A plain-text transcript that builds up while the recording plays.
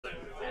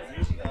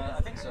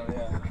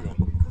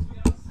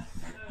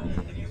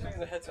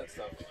headset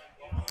stuff?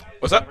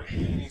 What's that?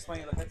 Can you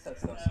explain the headset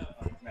stuff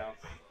now?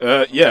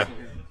 Yeah.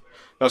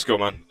 That's cool,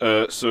 man.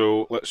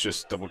 So let's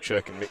just double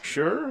check and make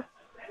sure.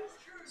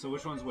 So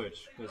which one's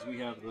which? Because we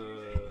have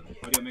the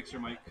audio mixer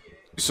mic.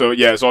 So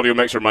yeah, it's audio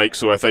mixer mic.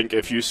 So I think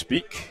if you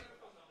speak,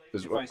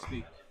 If I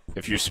speak,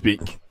 if you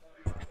speak,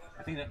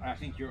 I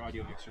think your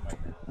audio mixer mic.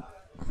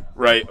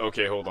 right?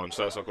 Okay, hold on.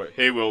 So that's not quite.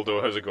 Hey,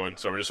 Wildo, how's it going?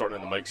 So we're just sorting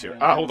out the mics here.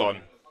 Ah, hold on.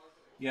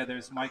 Yeah,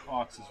 there's mic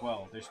aux as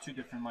well. There's 2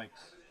 different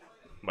mics.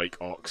 Mic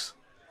aux.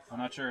 I'm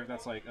not sure if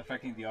that's like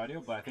affecting the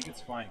audio, but I think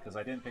it's fine because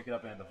I didn't pick it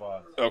up in the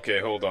VOD. Okay,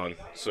 hold on.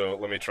 So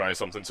let me try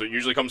something. So it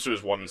usually comes through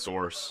as one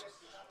source.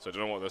 So I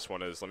don't know what this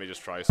one is. Let me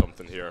just try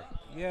something here.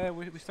 Yeah,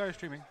 we started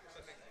streaming.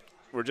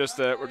 We're just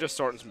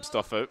sorting some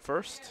stuff out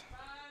first.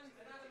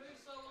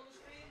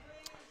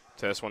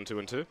 Test 1 2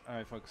 and 2. All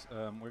right, folks.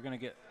 We're gonna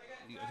get.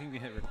 I think we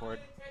hit record.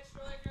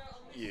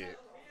 Yeah.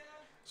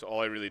 So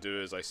all I really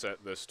do is I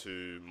set this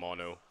to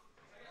mono.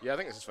 Yeah, I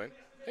think this is fine.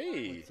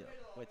 Hey.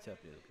 What's up,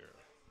 little girl?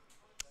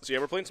 So yeah,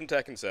 we're playing some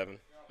Tekken 7.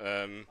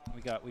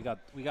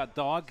 We got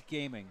dog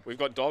gaming. We've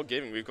got dog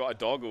gaming. We've got a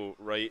doggo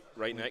right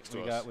next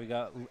to us. We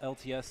got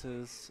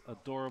LTS's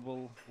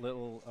adorable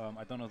little.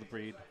 I don't know the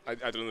breed. I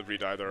don't know the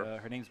breed either.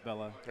 Her name's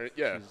Bella.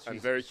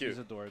 She's very cute.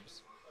 She's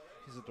adorbs.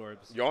 She's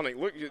adorbs. Yawning.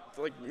 Look,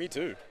 like me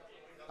too.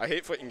 I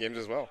hate fighting games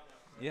as well.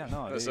 Yeah,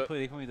 no,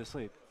 they put me to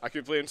sleep. I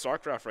could play in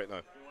StarCraft right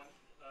now.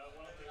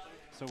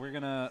 So we're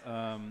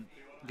gonna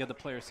get the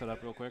players set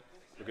up real quick.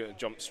 We're gonna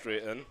jump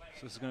straight in.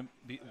 So this is gonna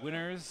be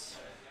winners.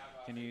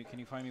 Can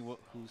you find me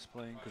who's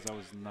playing? Because I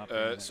was not.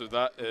 Playing so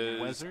that is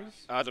Wezzers?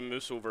 Adam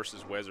Musso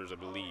versus Wezzers, I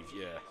believe.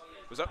 Yeah.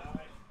 Was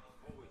that?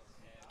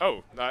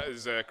 Oh, that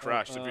is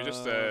Crash. If we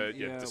just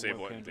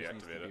disable it and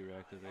deactivate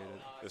it.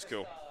 That's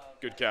cool.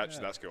 Good catch.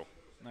 Yeah. That's cool.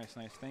 Nice.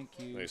 Thank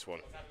you. Nice one.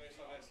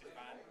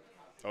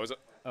 Oh, is it?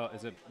 Oh,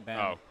 is it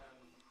banned? Oh,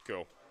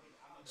 cool.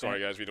 Sorry,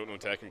 guys. We don't know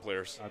Tekken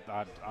players.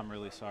 I'm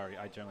really sorry.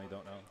 I generally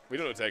don't know. We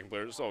don't know Tekken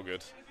players. It's all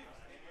good.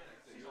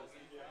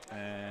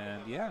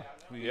 And yeah,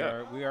 we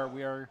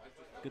are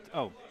good.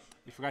 Oh,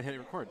 we forgot to hit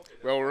record.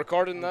 Well, we're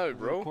recording now,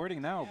 bro. We're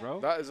recording now, bro.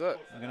 That is it.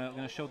 I'm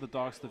gonna show the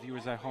dogs to the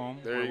viewers at home.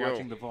 There you We're go.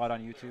 watching the VOD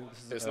on YouTube.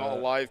 It's not a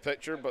live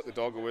picture, but the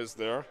doggo is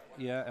there.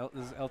 Yeah,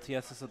 this is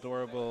LTS's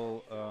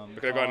adorable.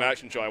 Look, I got an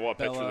action shot. I want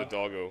a picture of the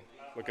doggo.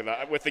 Look at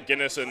that with the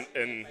Guinness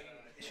in.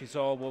 She's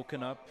all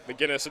woken up. The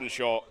Guinness in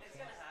shot.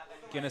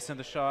 Guinness in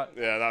the shot.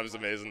 Yeah, that was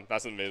amazing.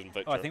 That's an amazing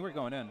picture. Oh, I think we're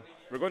going in.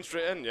 We're going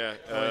straight in, yeah.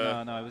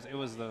 No, it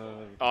was the.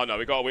 Oh no,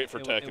 we gotta wait for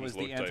Tekken's It was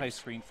load the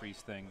anti-screen freeze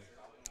thing.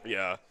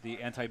 Yeah.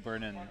 The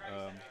anti-burn-in.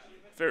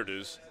 Fair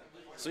dues.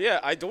 So yeah,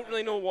 I don't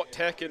really know what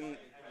Tekken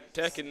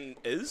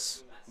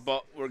is,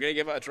 but we're gonna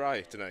give it a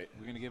try tonight.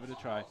 We're gonna give it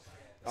a try.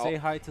 Say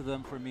hi to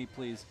them for me,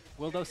 please.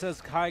 Wildo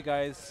says hi,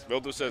 guys.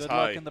 Wildo says Good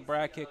hi. luck in the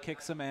bracket.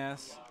 Kick some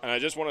ass. And I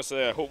just want to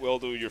say, I hope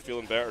Wildo, you're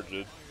feeling better,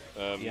 dude.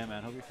 Yeah,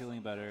 man. Hope you're feeling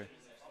better.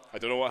 I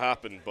don't know what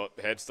happened, but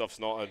head stuff's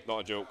not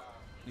a joke.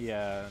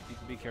 Yeah,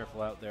 be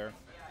careful out there.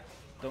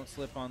 Don't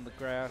slip on the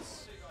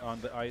grass, on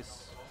the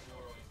ice.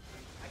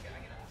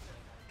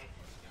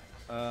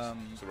 So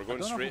we're going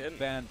I don't straight know who in.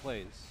 Van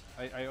plays.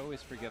 I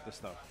always forget the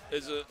stuff.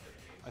 Is it?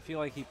 I feel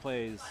like he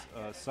plays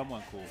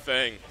someone cool.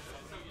 Fang.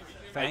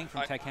 Fang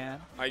from Tekken.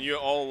 I knew it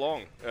all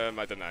along. I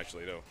didn't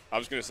actually know. I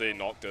was going to say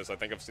Noctis. I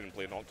think I've seen him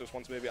play Noctis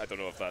once, maybe. I don't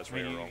know if that's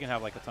right or wrong. You can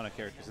have like a ton of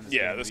characters in this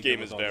game. Yeah, this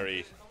game is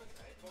very.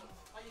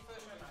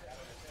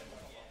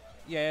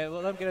 Yeah,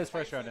 well, let him get his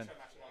first round in.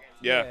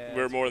 Yeah,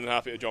 we're more than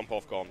happy to jump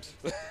off comms.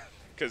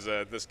 Because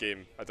this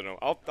game, I don't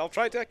know. I'll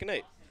try Tekken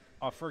 8.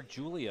 For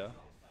Julia.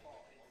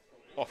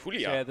 Oh,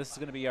 Julia. So yeah, this is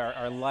going to be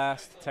our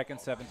last Tekken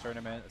 7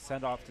 tournament.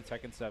 Send off to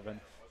Tekken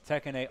 7.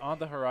 Tekken 8 on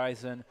the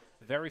horizon.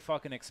 Very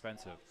fucking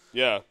expensive.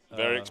 Yeah,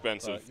 very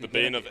expensive. The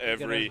bane of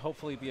every.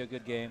 Hopefully, be a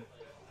good game.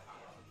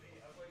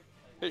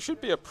 It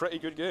should be a pretty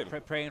good game.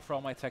 Praying for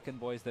all my Tekken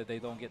boys that they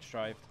don't get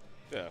strived.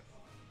 Yeah.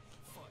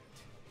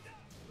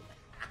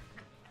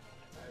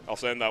 I'll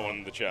send that one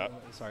in the chat.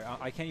 Sorry,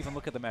 I can't even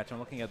look at the match. I'm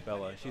looking at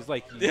Bella. She's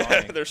like yawning.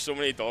 Yeah, there's so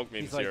many dog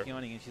memes she's like here.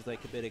 Yawning and she's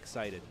like a bit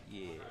excited.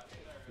 Yeah,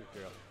 good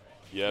girl.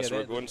 Yes,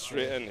 we're going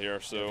straight in here.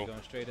 So we're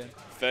going straight in.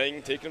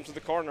 Fang taking him to the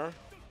corner.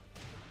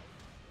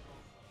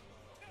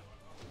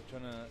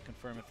 Trying to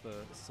confirm if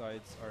the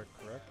sides are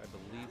correct. I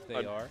believe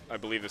they are. I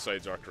believe the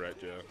sides are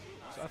correct. Yeah.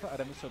 So I thought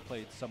Adamuso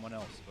played someone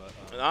else, but.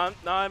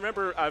 No, I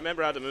remember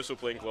Adamuso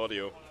playing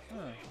Claudio.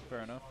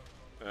 Fair enough.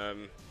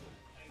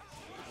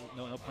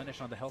 No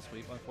punish on the hell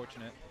sweep.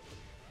 Unfortunate.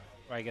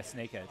 Or I guess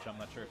Snake Edge. I'm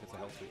not sure if it's a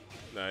hell sweep.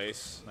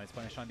 Nice. Nice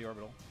punish on the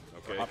orbital.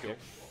 Okay, cool. Kick.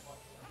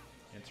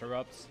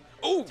 Interrupts.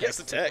 Oh, gets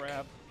the tech.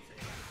 Grab.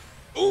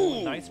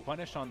 Ooh. Nice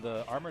punish on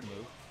the armored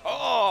move.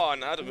 Oh,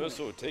 and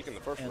Adamuso taking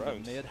the first and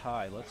round. The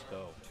mid-high. Let's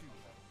go.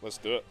 Let's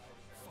do it.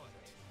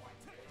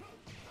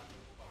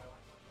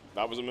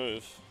 That was a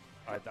move.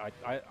 I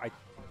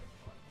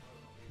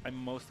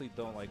mostly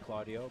don't like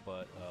Claudio,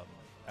 but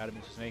Adam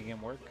is just making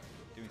him work,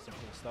 doing some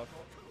cool stuff.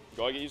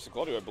 Gotta get used to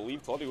Claudio. I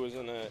believe Claudio was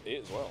in 8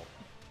 as well.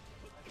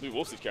 I believe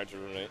most of these characters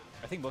are in 8.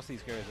 I think most of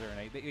these characters are in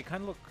 8. They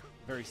kind of look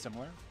very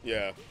similar.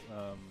 Yeah.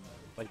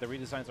 Like the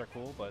redesigns are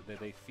cool, but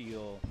they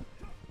feel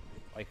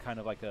like kind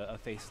of like a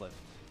facelift.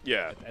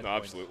 Yeah, at no,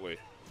 points. absolutely.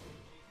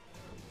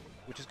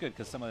 Which is good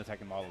because some of the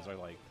Tekken models are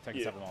like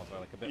Tekken 7 models are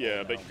like a bit.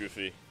 Yeah, a bit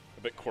goofy,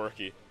 a bit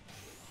quirky.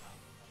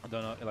 I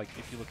don't know. Like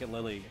if you look at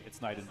Lily,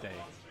 it's night and day.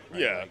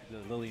 Right? Yeah. Like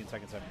the Lily in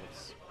Tekken 7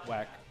 looks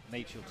whack.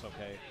 Nate, she looks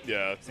okay.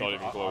 Yeah, it's not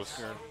even close.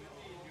 Oscar.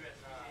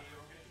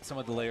 Some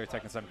of the later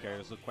Tekken 7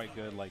 characters look quite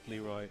good, like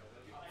Leroy.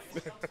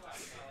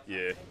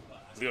 Yeah,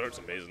 Leroy's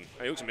amazing.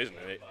 He looks amazing,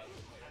 right?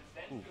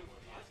 Ooh.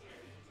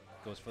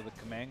 Goes for the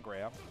command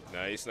grab.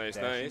 Nice, nice,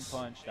 Dashing nice.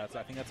 punch. I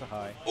think that's a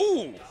high.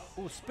 Ooh!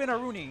 Ooh,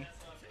 Spinaroonie.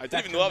 I didn't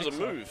even know that was a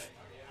move.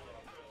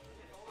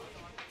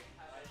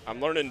 I'm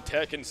learning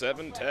Tekken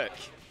 7 tech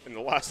in the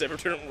last ever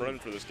tournament run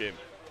for this game.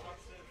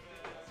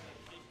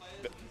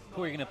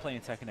 Who are you going to play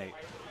in Tekken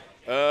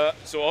 8?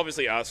 So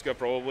obviously Asuka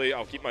probably.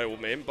 I'll keep my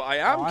old name, but I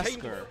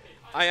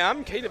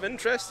am kind of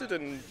interested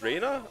in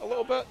Reina a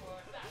little bit.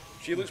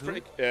 She looks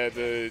pretty.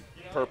 The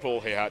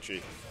purple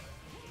Heihachi.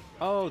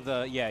 Oh,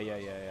 the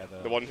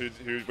one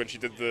who when she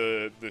did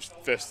the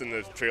fist in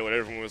the trailer,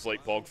 everyone was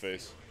like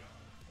Bogface.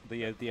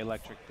 The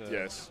electric.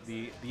 Yes.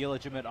 The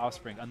illegitimate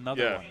offspring.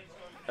 Another one.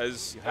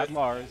 As you had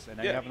Lars, and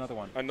now you have another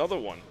one. Another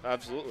one,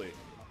 absolutely.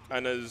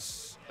 And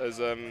as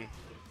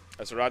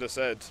Harada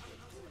said,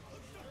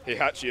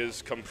 Heihachi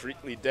is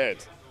completely dead.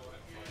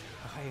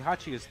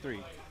 Heihachi is 3.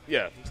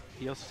 Yeah.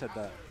 He also said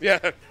that. Yeah.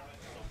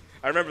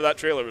 I remember that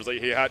trailer. It was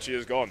like, Heihachi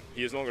is gone.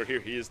 He is no longer here.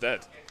 He is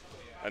dead.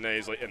 And then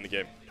he's like in the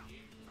game.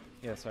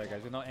 Yeah, sorry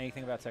guys. We don't know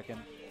anything about Tekken.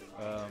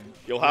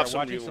 You'll have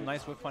some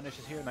nice whip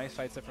punishes here. Nice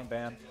sidestep from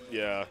Ban.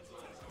 Yeah.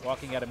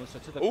 Walking at Musa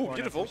to the corner. Oh,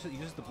 beautiful.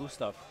 Uses the blue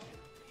stuff.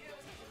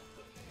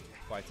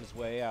 Fights his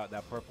way out.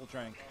 That purple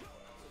drink.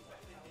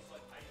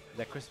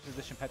 That Christmas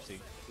edition Pepsi.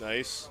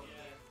 Nice.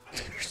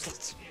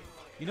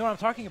 You know what I'm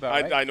talking about,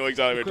 right? I know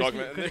exactly what you're talking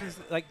about. Christmas,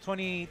 like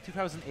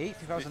 2008,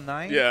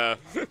 2009? Yeah.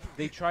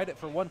 They tried it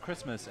for one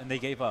Christmas, and they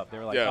gave up. They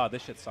were like, oh,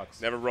 this shit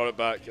sucks. Never brought it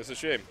back. It's a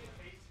shame.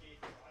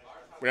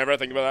 Whenever I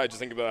think about that, I just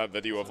think about that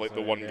video of like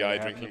the one guy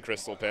drinking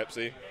Crystal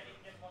Pepsi.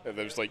 That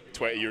was like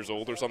 20 years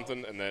old or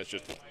something, and then it's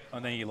just...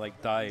 And then he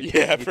like died.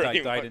 Yeah,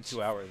 he died in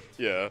 2 hours.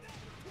 Yeah.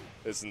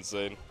 It's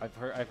insane. I've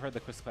heard the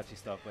Crystal Pepsi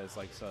stuff, but it's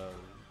like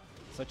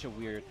such a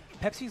weird...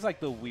 Pepsi's like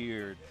the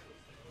weird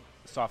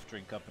soft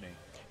drink company.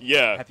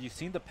 Yeah. Have you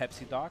seen the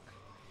Pepsi doc?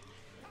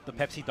 The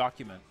Pepsi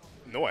document?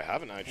 No, I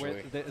haven't actually.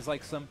 Where there's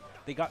like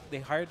they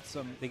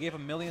gave $1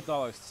 million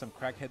to some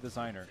crackhead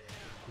designer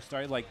who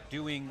started like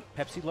doing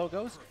Pepsi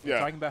logos. Yeah.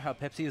 Talking about how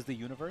Pepsi is the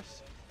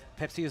universe.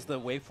 Pepsi is the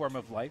waveform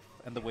of life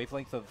and the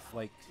wavelength of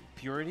like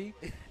purity.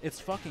 It's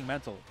fucking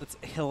mental. It's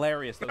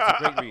hilarious though.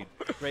 It's a great read.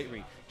 Great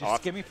read.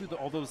 Just skimming through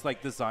all those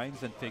like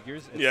designs and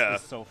figures.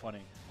 It's so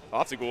funny. I'll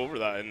have to go over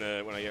that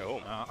when I get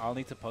home. I'll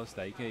need to post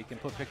that. You can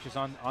put pictures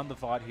on the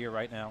VOD here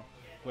right now.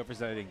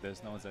 Whoever's editing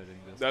this, no one's editing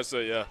this. That's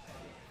it, yeah.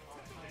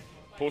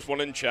 Post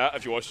one in chat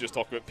if you want to just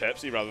talk about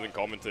Pepsi rather than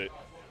commentate.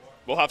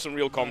 We'll have some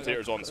real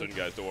commentators on soon,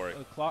 guys. Don't worry.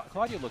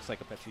 Claudio looks like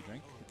a Pepsi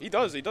drink. He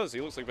does. He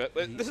looks like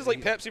this is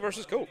like Pepsi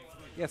versus Coke.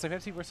 Yeah, it's like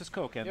Pepsi versus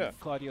Coke, and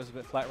Claudio's a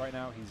bit flat right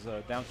now. He's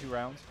down 2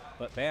 rounds,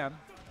 but Ban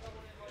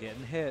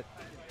getting hit.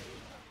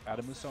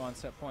 Adamuso on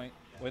set point.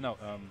 Wait, no,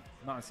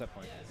 not on set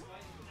point.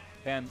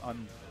 Ban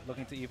on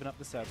looking to even up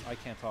the sets. I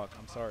can't talk.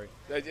 I'm sorry.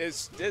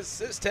 It's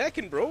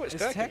Tekken, bro. It's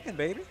Tekken,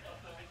 baby.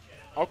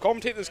 I'll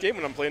commentate this game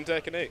when I'm playing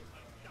Tekken 8.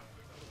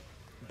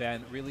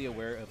 Ban really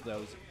aware of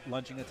those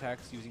lunging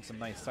attacks, using some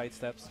nice side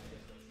steps.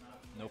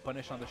 No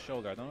punish on the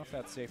shoulder. I don't know if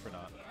that's safe or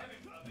not.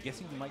 I'm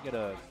guessing you might get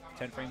a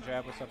 10-frame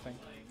jab or something.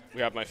 We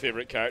have my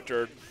favorite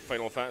character,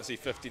 Final Fantasy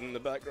 15 in the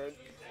background.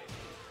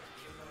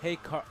 Hey,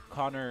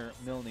 Connor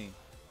Milne.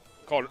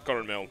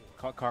 Connor Milne.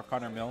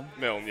 Connor Milne.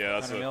 Milne, yeah,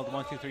 that's Connor Milne,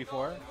 1, 2, 3,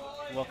 4.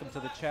 Welcome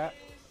to the chat.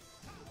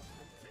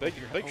 Big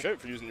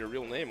shout for using your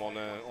real name on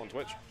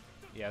Twitch.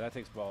 Yeah, that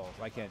takes balls.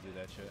 I can't do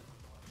that shit.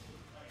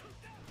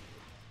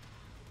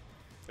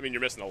 I mean,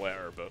 you're missing a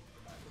letter, but...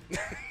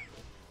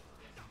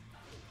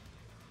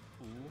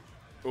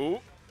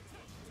 Ooh.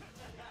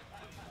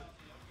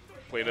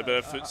 Playing a bit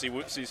of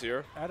footsie-wootsies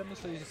here. Adam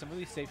is using some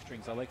really safe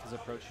strings. I like his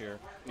approach here.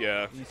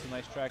 Yeah. Using some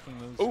nice tracking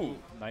moves. Ooh.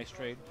 Nice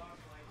trade.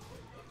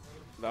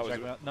 That was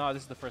no,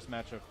 this is the first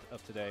match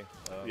of today.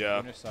 Yeah.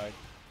 Winner's side.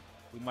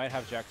 We might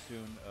have Jack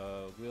soon.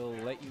 We'll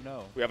let you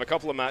know. We have a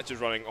couple of matches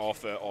running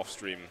off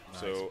stream.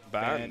 Nice. So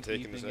Ban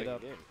taking the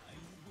second game.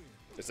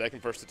 The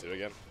second, first to 2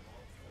 again.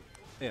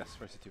 Yes,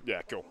 first to 2.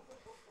 Yeah, cool.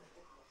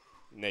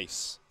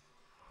 Nice.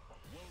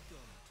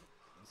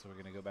 So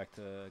we're gonna go back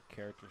to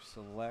character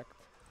select.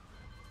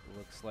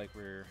 Looks like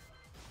we're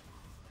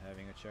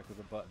having a check of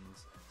the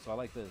buttons. So I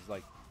like this.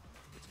 Like,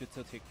 it's good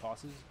to take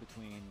pauses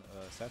between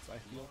sets. I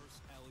feel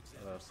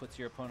puts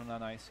your opponent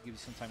on ice, gives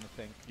you some time to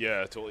think.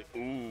 Yeah, totally.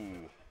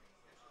 Ooh.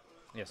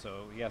 Yeah,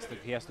 so he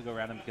has to go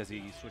around him because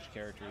he switched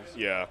characters.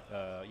 Yeah.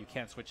 You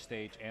can't switch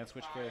stage and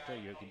switch character.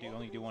 You can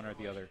only do one or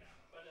the other.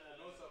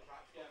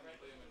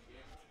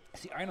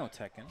 See, I know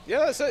Tekken. Yeah,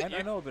 that's it.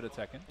 I know a bit of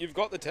Tekken. You've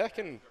got the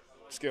Tekken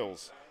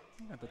skills.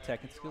 I got the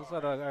Tekken skills. I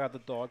got the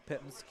dog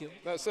petting skills.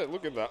 That's it.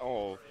 Look at that.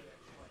 Oh.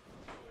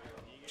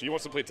 She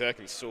wants to play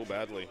Tekken so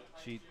badly.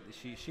 She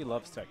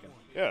loves Tekken.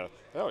 Yeah,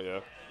 hell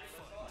yeah.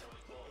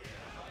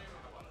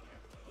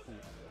 Ooh,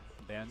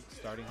 Ban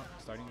starting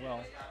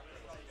well.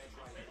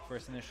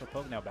 First initial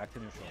poke, now back to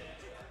neutral.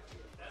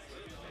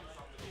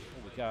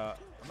 Ooh, we got.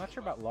 I'm not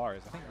sure about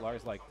Lars. I think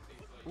Lars like.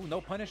 Ooh,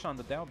 no punish on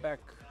the down back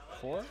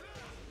 4. I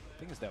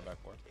think it's down back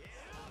 4.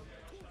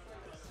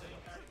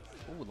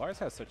 Ooh, Lars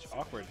has such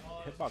awkward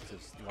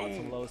hitboxes. Lots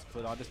of lows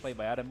put on display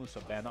by Adamu,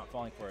 so Ban not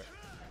falling for it.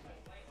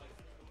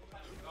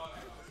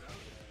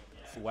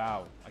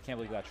 Wow, I can't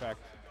believe that track.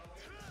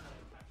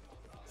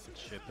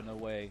 Chipping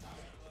away.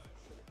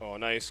 Oh,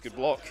 nice, good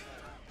block.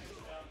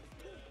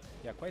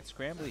 Yeah, quite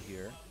scrambly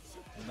here.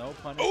 No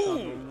punish on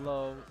the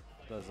low.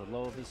 Does a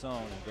low of his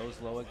own and goes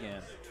low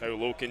again. How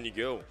low can you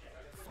go?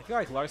 I feel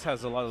like Lars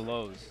has a lot of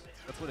lows.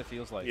 That's what it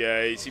feels like.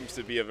 Yeah, he seems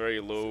to be a very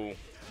low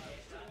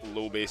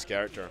base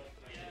character.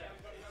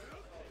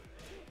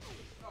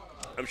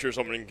 I'm sure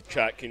someone in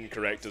chat can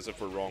correct us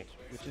if we're wrong.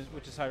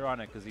 Which is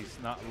ironic because he's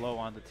not low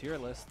on the tier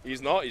list.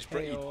 He's not. He's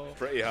pretty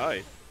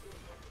high.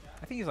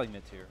 I think he's like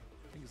mid tier.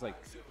 I think he's like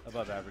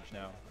above average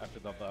now after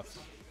the buffs.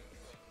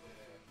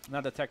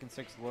 Not the Tekken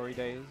 6 glory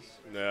days.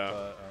 Yeah.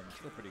 But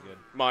still pretty good.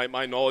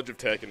 My knowledge of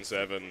Tekken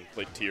 7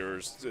 like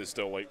tiers is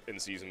still like in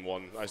season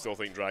 1. I still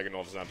think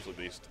Dragunov's an absolute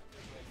beast.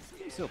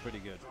 He's still pretty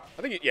good.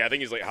 I think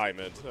he's like high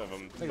mid. If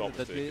I'm not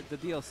mistaken. The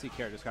DLC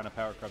characters kind of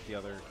power corrupt the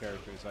other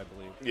characters, I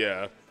believe.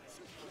 Yeah.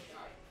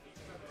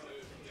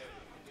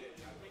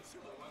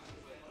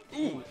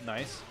 Ooh,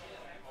 nice.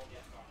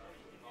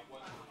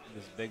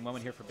 This big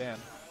moment here for Ban.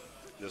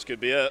 This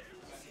could be it.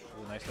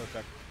 Ooh, nice toe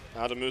check.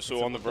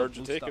 Adamuso on the verge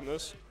of taking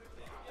this.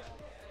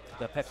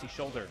 The Pepsi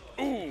shoulder.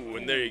 Ooh,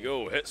 and there you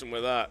go. Hits him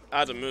with that.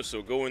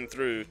 Adamuso going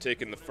through,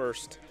 taking the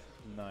first.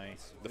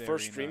 Nice. The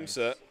first stream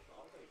set.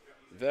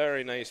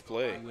 Very nice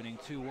play. Winning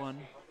 2-1,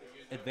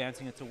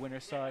 advancing it to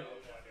winner's side,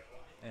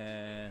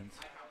 and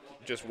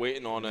just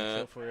waiting on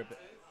for a bit.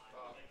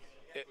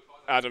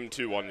 Adam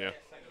 2-1, yeah.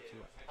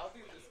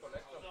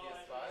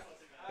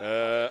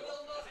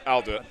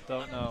 I'll do it.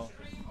 Don't know.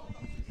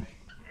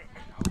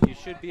 You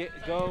should be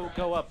go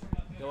up.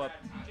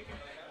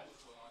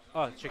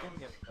 Oh, chicken.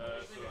 Yeah.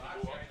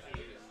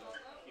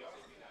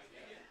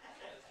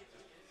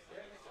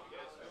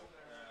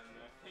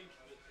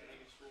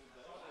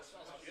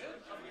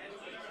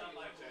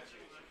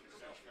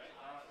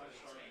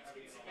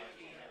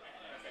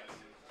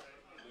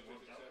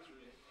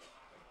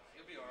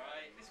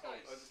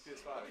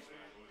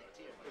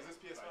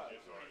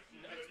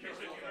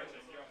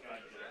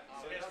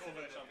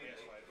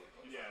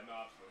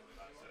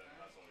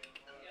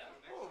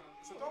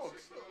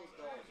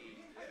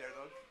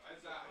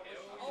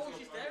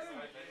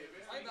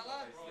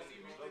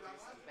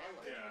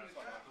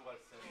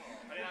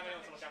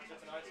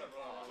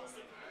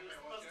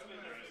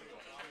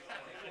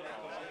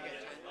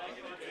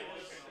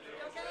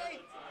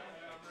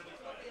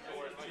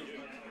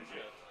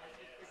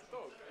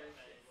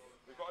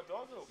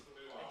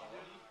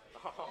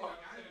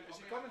 Is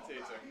she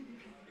commentating?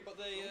 But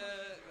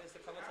where's the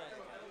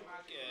commentator?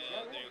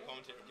 Yeah, there you go,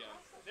 commentator again.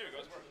 There we go,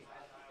 it's working.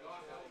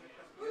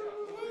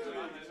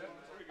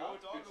 There we go,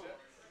 doggo.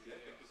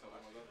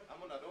 I'm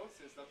one of those,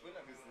 is that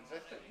winner who's the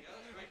jet.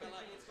 I'm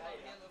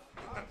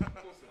not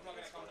going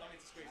to comment, I need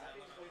to squeeze out.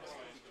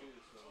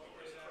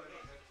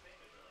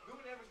 No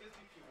one ever gives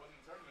me Q1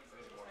 in tournaments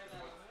anymore.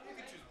 You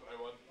can choose by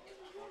one.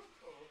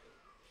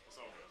 It's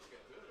all good.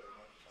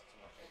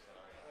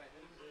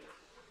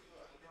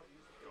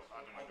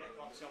 I'll get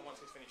Roxy on once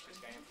he's finished this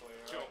game for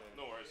you. Sure,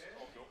 no worries.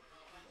 I'll go.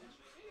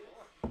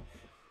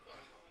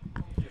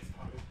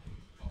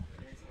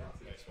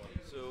 Nice one.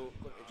 So,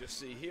 let me just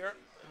see here.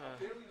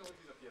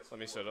 Let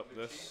me set up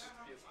this.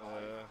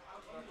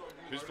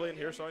 Who's playing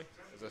here, sorry?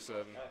 Is this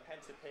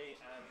Penta P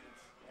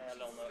and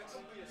Lil Nut.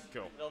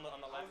 Cool. Lil Nut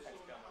on the left,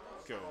 Penta P on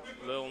the right.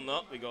 Cool. Lil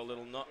Nut, we got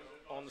Lil Nut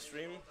on the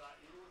stream.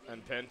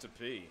 And Penta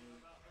P.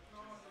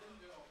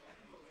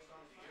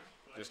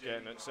 Just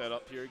getting it set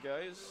up here,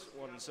 guys.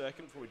 1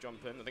 second before we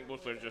jump in. I think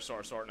both players are just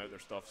sort of sorting out their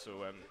stuff.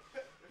 So,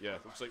 yeah,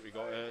 looks like we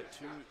got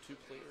two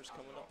players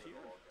coming up here.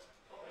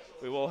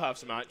 We will have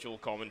some actual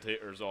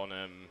commentators on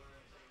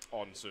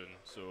soon.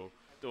 So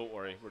don't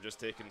worry, we're just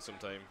taking some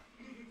time.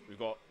 We've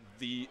got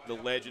the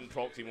legend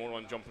Proxy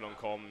Moron jumping on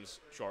comms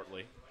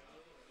shortly.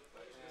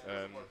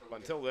 But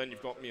until then,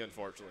 you've got me,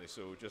 unfortunately.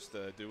 So just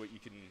do what you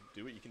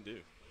can do.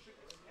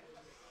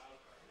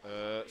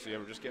 So yeah,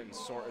 we're just getting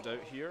sorted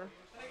out here.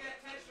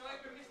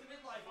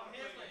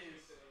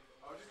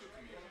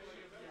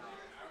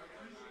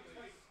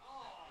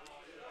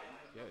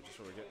 Yeah, just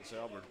sort of getting set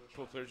up. We're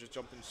pro players just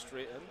jumping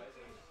straight in.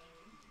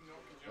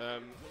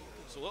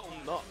 So Little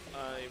Nut,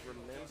 I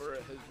remember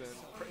it has been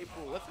pretty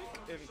prolific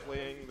in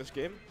playing this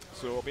game,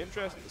 so it'll be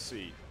interesting to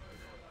see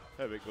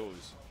how it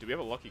goes. Do we have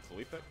a lucky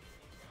Chloe pick?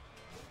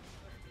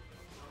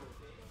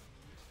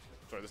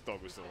 Sorry, this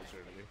dog was still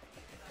staring at me.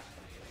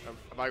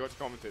 Have I got to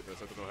commentate this?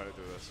 I don't know how to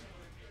do this.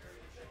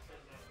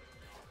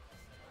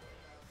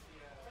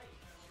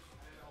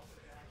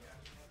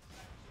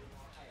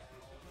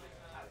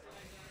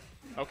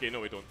 Okay, no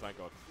we don't, thank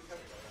God.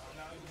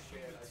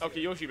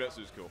 Okay,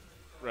 Yoshimitsu's cool.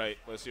 Right,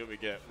 let's see what we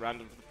get.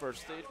 Random for the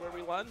first stage where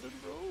we landed,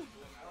 bro.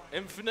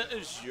 Infinite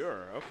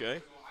Azure.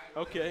 Okay.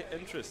 Okay,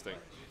 interesting.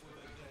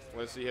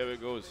 Let's see how it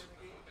goes.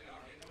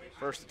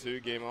 First of 2,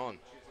 game on.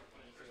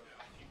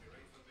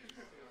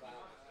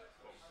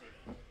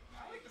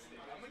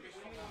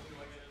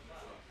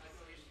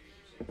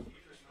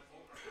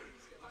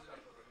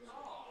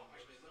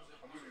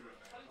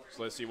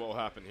 So let's see what will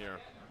happen here.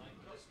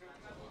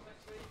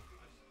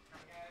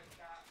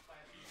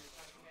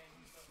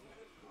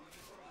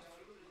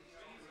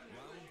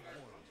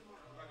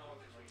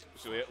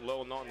 So we get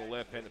Little Knot on the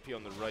left, Pentapi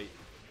on the right.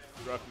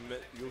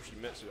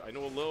 Yoshimitsu. I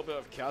know a little bit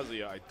of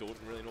Kazuya. I don't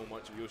really know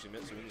much of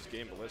Yoshimitsu in this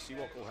game, but let's see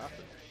what will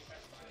happen.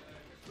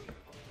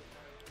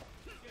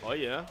 Oh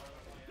yeah.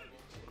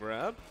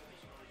 Grab?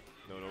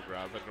 No, no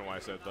grab. I don't know why I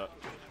said that.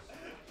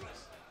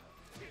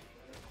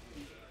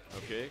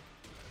 Okay.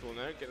 Pulling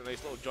out, getting a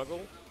nice little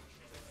juggle.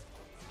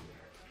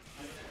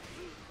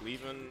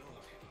 Leaving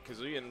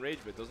Kazuya in rage,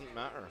 but it doesn't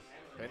matter.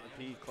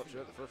 Pentapi clutches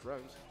out the first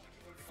round.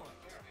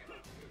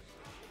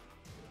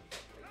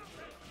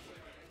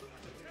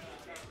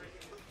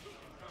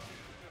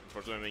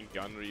 Unfortunately, I mean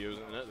Ganryu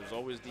isn't in it. There's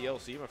always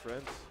DLC, my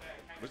friends.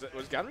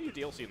 Was Ganryu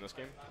DLC in this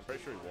game? I'm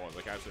pretty sure he was.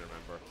 I can't actually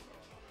remember.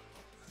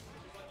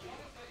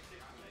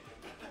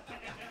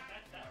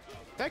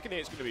 Tekken 8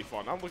 is going to be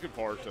fun. I'm looking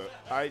forward to it.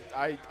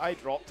 I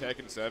dropped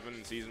Tekken 7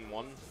 in Season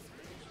 1.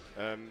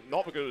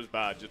 Not because it was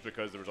bad, just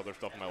because there was other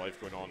stuff in my life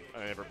going on.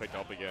 I never picked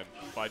up again.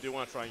 But I do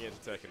want to try and get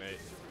into Tekken 8.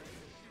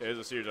 It is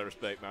a series I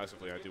respect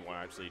massively. I do want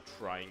to actually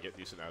try and get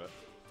decent at it.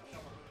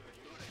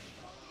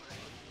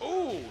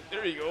 Oh,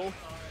 there you go.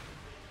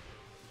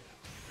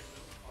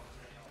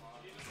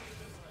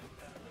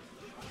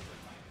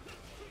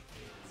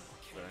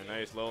 Very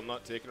nice, Little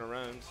Nut taking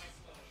around.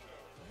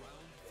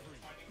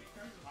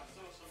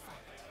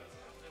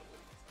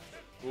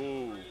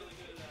 Ooh.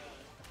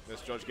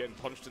 Misjudge getting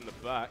punched in the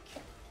back.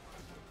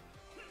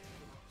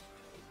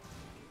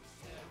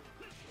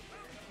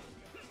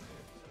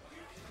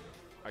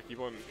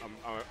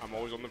 I'm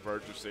always on the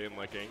verge of saying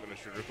like I ain't gonna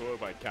sugarcoat it,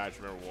 but I can't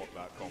remember what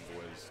that combo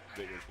is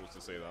that you're supposed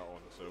to say that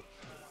on. So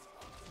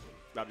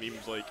that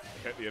meme's like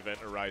hit the event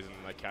horizon,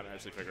 and I can't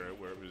actually figure out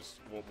where it was,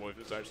 what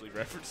it's actually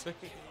referencing.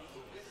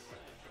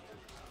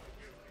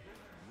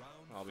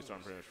 I'll be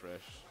starting pretty much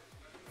fresh.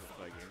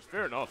 Games.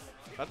 Fair enough.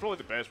 That's probably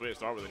the best way to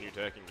start with a new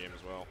Tekken game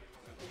as well.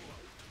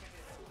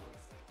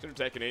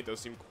 Tekken 8 does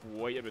seem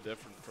quite a bit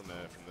different from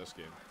this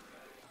game.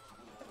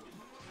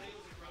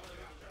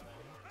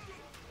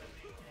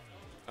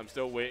 I'm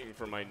still waiting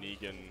for my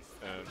Negan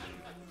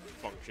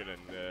function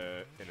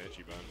in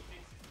Ichiban.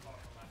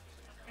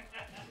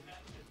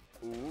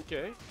 Ooh,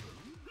 okay.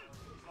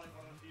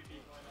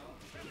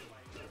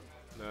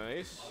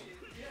 Nice.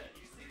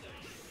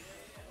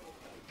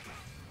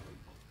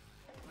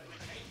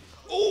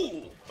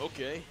 Ooh,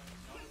 okay.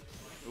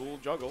 Dual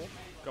juggle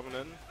coming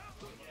in.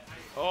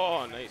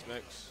 Oh, nice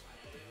mix.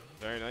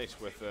 Very nice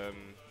with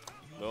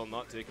Lil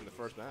not taking the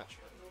first match.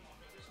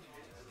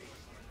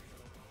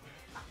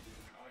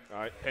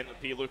 Alright,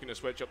 Pentapi looking to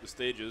switch up the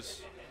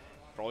stages.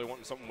 Probably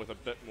wanting something with a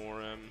bit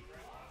more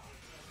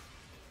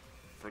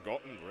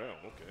Forgotten Realm,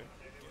 okay.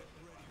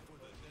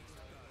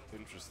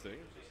 Interesting.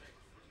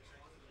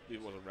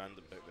 It was a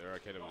random pick there, I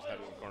kind of was had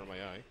it in the corner of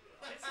my eye.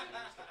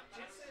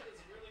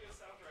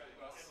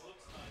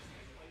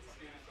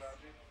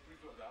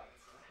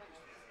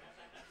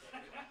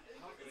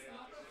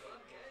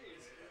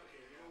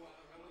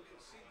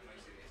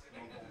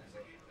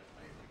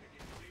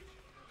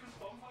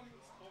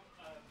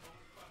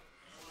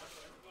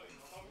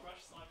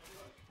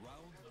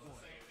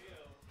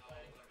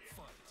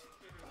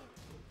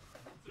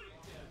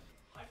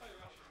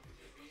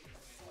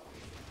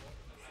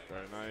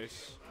 Very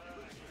nice.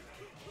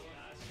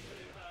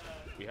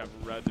 We have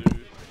Radu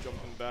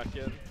jumping back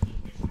in.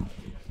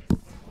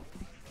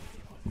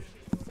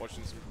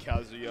 Watching some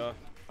Kazuya.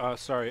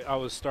 Sorry, I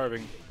was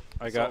starving.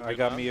 I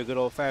got me a good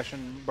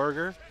old-fashioned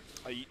burger.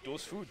 I eat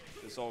those food.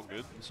 It's all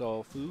good. It's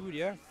all food,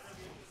 yeah.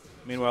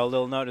 Meanwhile,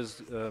 Lil Nut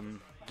is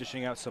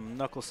dishing out some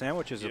knuckle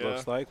sandwiches. It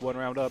looks like 1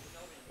 round up.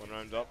 1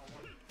 round up.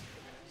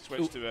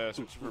 Switch to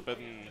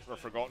Forbidden or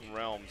Forgotten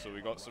Realm. So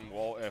we got some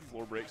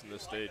floor breaks in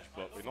this stage,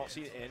 but we've not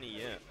seen any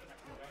yet.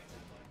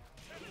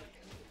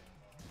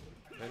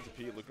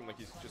 Pentapi looking like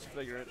he's just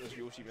figuring out this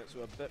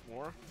Yoshimitsu a bit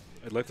more.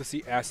 I'd like to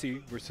see Assy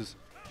versus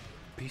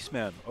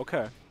Beastman.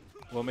 Okay.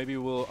 Well, maybe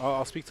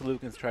I'll speak to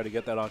Luke and try to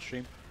get that on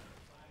stream.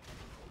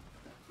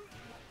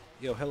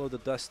 Yo, hello to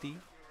Dusty.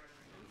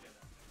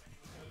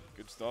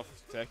 Good stuff.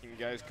 Tekken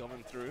guys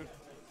coming through.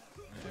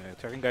 Yeah,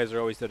 Tekken guys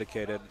are always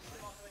dedicated.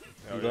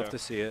 We'd love to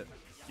see it.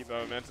 Keep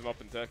that momentum up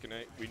in Tekken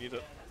 8. We need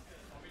it.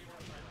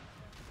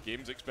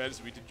 Game's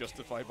expensive. We can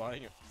justify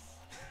buying it.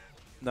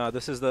 No,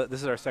 this is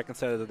our second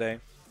set of the day.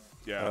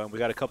 Yeah. We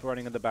got a couple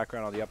running in the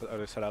background on the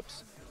other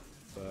setups.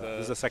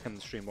 This is the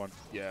second stream one.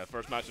 Yeah,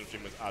 first match on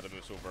stream was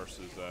Adamuso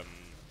versus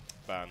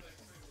Ban.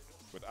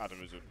 With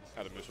Adamuso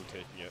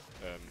taking it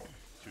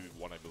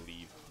 2-1, I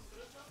believe.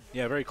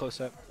 Yeah, very close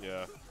set.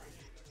 Yeah.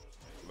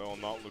 Little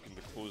not looking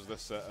to close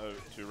this set out.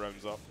 2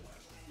 rounds up.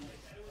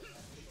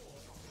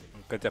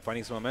 Good,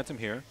 finding some momentum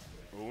here.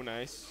 Oh,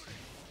 nice.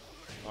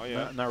 Oh,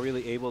 yeah. Not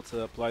really able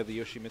to apply the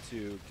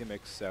Yoshimitsu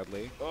gimmicks,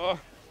 sadly. Oh.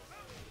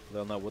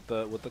 Little not with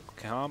the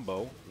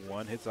combo.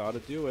 One hits ought to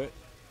do it.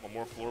 One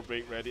more floor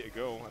break ready to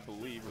go, I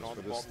believe. We're not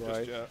for on the just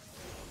slide. yet.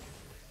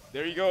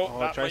 There you go. Oh,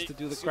 that tries might to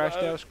do the seal crash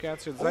it out. dash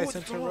cancel. Does Ice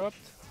interrupt?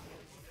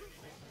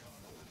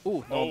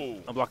 Ooh, no. Oh.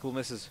 Unblockable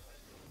misses.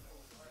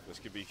 This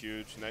could be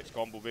huge. Next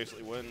combo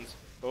basically wins.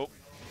 Oh.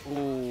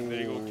 Ooh,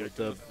 There you go. Kick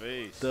to the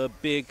face. the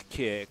big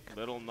kick.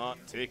 Little Nut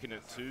taking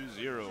it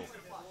 2-0.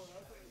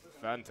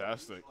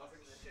 Fantastic.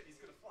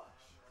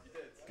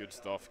 Good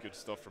stuff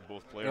from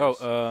both players.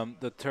 Oh,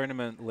 the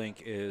tournament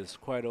link is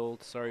quite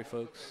old. Sorry,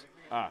 folks.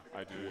 I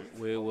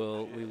do. We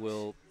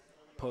will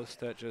post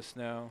that just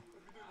now.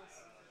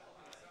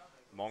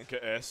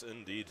 Monka S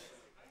indeed.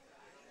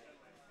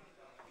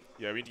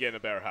 Yeah, we need to get in a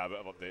better habit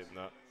of updating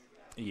that.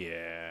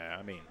 Yeah,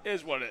 I mean,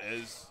 Is what it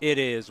is. it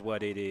is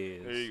what it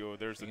is. There you go.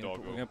 There's the We're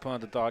doggo. gonna put on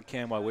the dog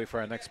cam while we wait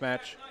for our next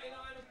match.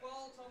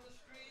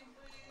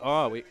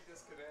 Oh, we.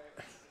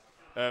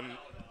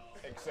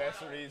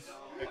 Accessories.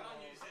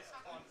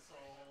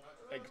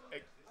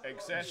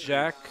 Accessories.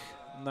 Jack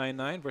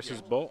 99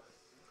 versus Bolt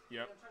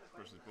Yep.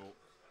 Versus Bolt.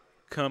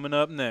 coming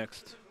up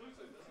next.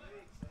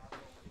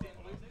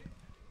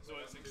 So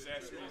it's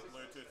accessories,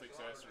 Bluetooth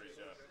accessories,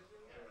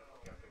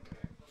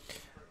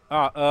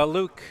 Ah,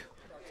 Luke.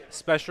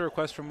 Special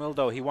request from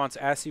Wildo. He wants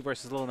Assy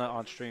versus Lil Nut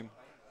on stream.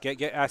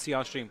 Get Assy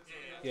on stream.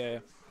 Yeah.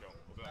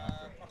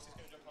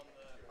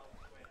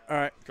 All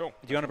right. Cool.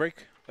 Do you want a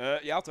break?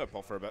 Yeah, I'll tap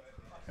off for a bit.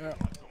 Yeah.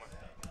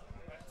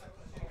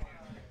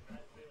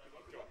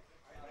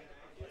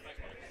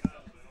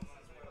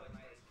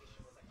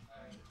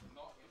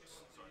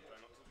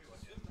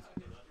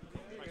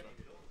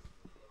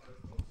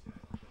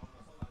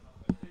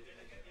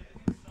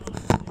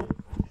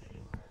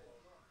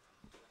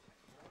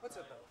 What's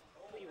up, though?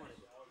 What do you want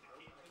to do?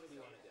 What do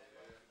you want to do?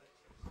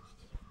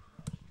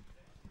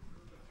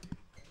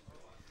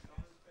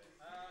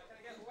 Can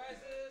I get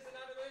Wes's and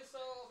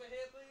Adamuso over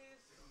here, please?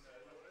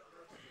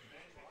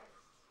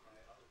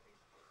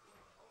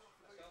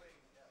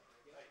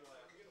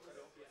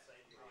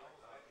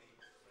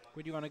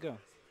 Where do you want to go?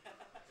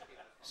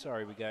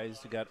 Sorry, we guys.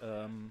 We got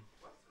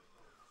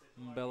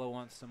Bella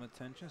wants some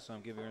attention, so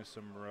I'm giving her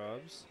some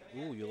rubs.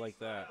 Ooh, you like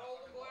that?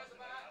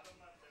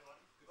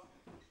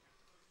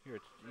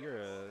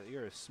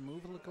 You're a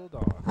smooth little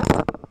dog.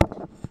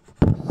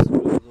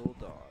 Smooth little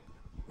dog.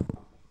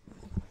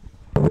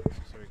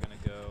 So we're gonna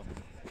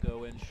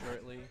go in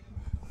shortly.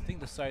 I think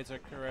the sides are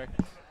correct.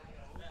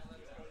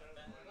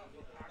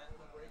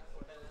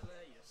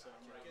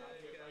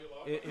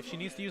 If she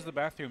needs to use the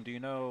bathroom, do you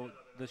know?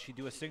 Does she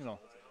do a signal?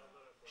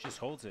 She just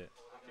holds it.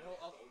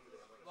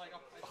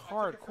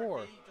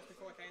 Hardcore. Just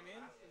before I came in,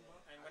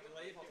 and when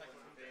I leave, I'll take it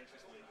from the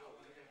entrance line.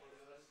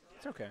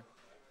 It's okay.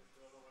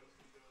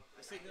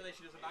 I signal that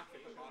she does a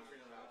backflip and bark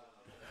really loud.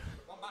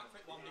 One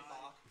backflip, one big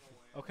bark.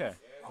 Okay.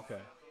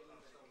 Okay.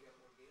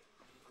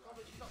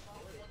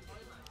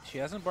 She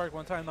hasn't barked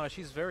one time. No,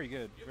 she's very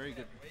good. Very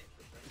good.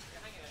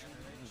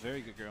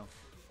 Very good girl.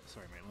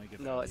 Sorry, man. Let me get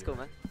that. No, it's cool,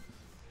 man.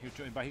 You're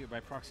joined by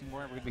Proxy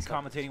Moore. We're gonna be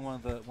commentating one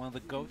of the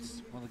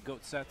goats, one of the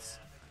goat sets.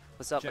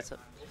 What's up? What's up?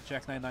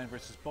 Jack 99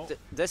 versus Bolt.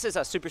 This is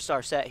a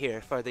superstar set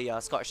here for the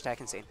Scottish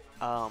Tekken scene.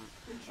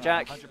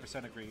 Jack,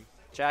 100% agree.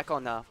 Jack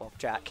on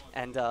Jack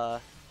and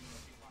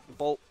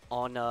Bolt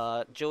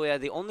on Julia.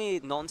 The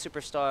only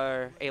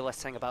non-superstar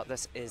A-list thing about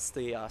this is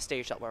the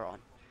stage that we're on.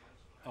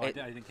 Oh, I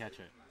didn't catch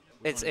it.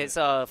 It's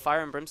Fire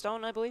and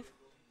Brimstone, I believe.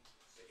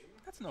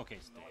 That's an okay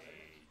stage.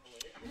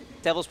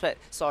 Devil's Pit.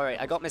 Sorry,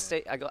 I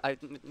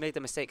made the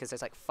mistake because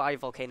there's like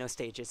 5 volcano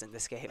stages in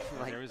this game.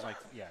 Like, There is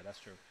yeah, that's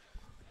true.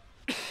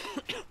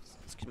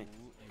 excuse me.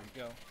 Ooh, here we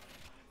go.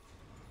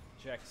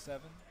 Jack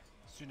 7,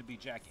 soon to be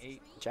Jack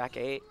 8. Jack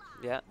 8.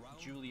 Yeah.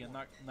 Julia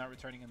not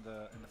returning in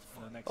the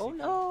next. Oh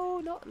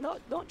sequence. no,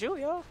 not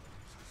Julia.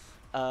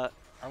 I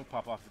would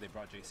pop off if they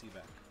brought JC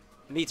back.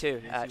 Me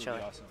too, JC actually. would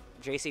be awesome.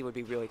 JC would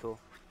be really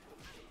cool.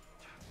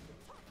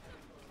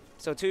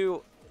 So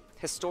 2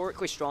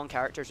 historically strong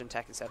characters in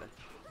Tekken 7.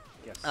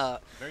 Yes.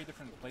 Very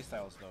different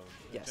playstyles though.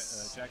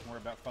 Yes. Jack more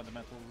about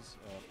fundamentals,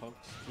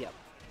 pokes. Yep.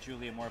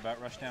 Julia more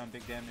about rushdown,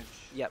 big damage.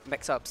 Yep,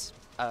 mix-ups.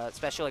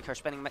 Especially like her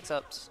spinning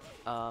mix-ups.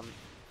 Yeah.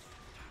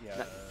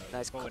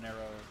 Nice Bow and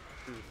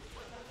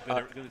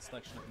arrow. Good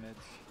selection of mids.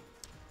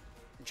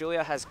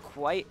 Julia has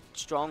quite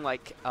strong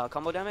like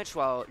combo damage,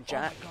 while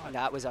Jack, God.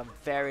 that was a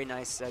very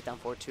nice down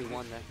forward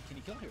 2-1 there. Can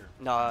you kill here?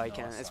 No, he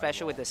can't,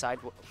 especially with the side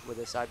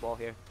wall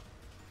here.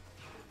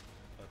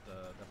 But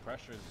the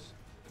pressure's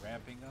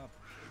ramping up.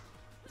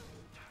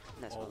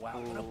 Nice Oh one. wow!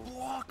 What a Ooh.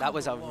 block That on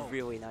was the a low.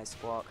 really nice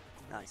block.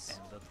 Nice.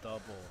 And the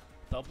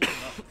double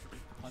enough.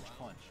 punch.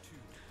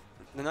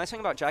 The nice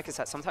thing about Jack is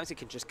that sometimes he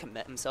can just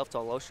commit himself to a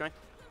low strength,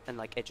 and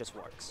like it just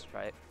works,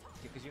 right?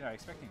 Because you're not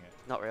expecting it.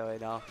 Not really,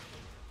 no.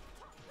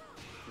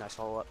 Nice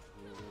follow up.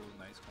 Ooh,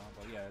 nice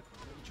combo. Yeah,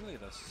 Julia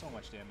does so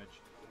much damage.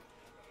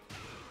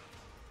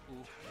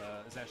 Ooh,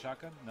 is that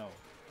shotgun? No.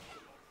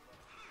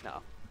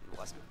 No, it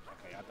wasn't.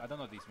 Okay, I don't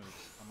know these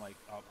moves. I'm like,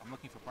 I'm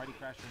looking for Party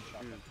Crasher and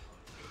Shotgun.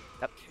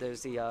 Yep,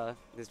 there's the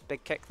this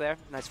big kick there.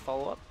 Nice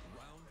follow-up.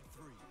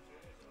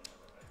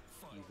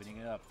 Evening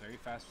it up. Very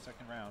fast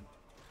second round.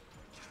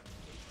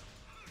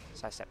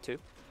 Side step 2.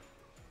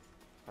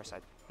 Or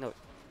side... No.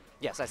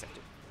 Yeah, side step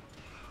 2.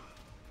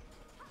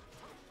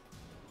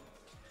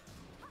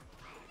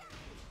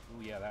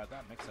 Ooh, yeah, that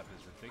mix-up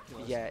is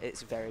ridiculous. Yeah,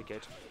 it's very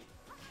good.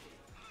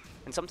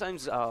 And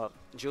sometimes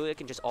Julia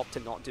can just opt to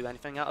not do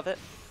anything out of it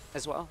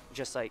as well.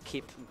 Just like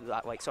keep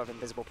that like sort of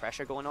invisible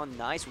pressure going on.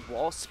 Nice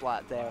wall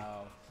splat there.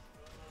 Wow.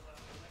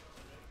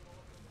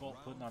 Bolt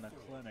putting on a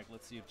clinic.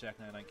 Let's see if Jack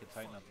 99 can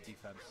tighten up the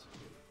defense.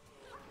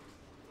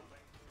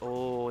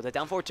 Oh, the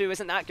down 4-2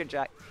 isn't that good,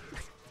 Jack.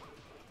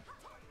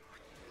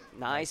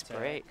 Nice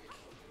break.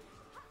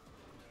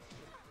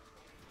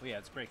 Well, yeah,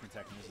 it's breaking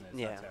Tekken, isn't it? It's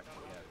Yeah. not tech.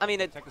 Yeah. I mean,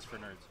 it Tech is for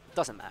nerds.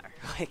 doesn't matter.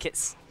 Like,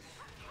 it's...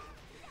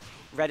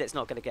 Reddit's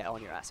not going to get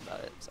on your ass about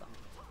it, so...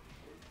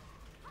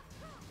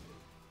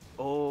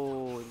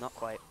 Oh, not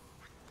quite.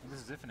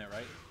 This is infinite,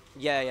 right?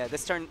 Yeah, yeah,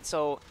 this turn...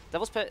 So,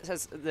 Devil's Pit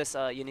has this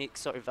unique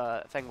sort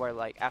of thing where,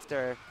 like,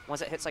 after...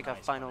 Once it hits, like, Nice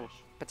a final punish.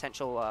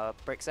 potential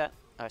break set,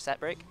 or set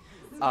break,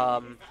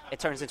 it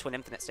turns into an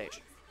infinite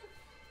stage.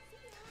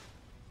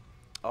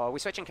 Oh, are we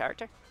switching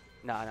character?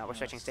 No, no, we're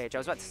switching stage. I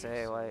was about to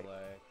say, like...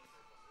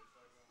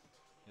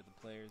 Get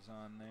the players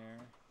on there.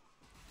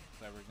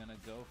 So we're going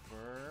to go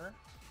for...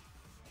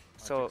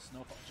 So,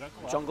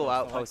 Jungle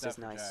Outpost is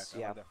nice, I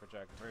yeah. like that for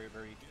Jack. Very,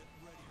 very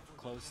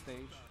close stage.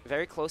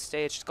 Very close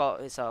stage. It's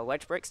got its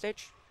ledge break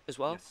stage as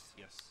well.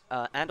 Yes,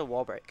 yes. And a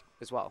wall break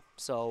as well.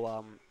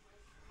 So,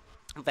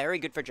 very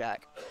good for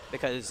Jack,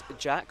 because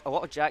a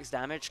lot of Jack's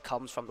damage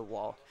comes from the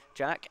wall.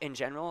 Jack, in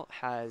general,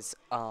 has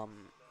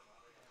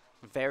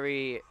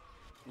very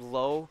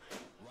low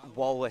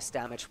wall-less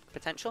damage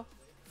potential,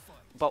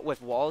 but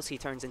with walls, he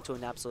turns into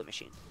an absolute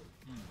machine.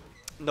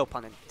 No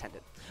pun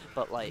intended,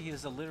 but like... He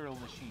is a literal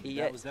machine.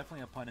 Yeah. That was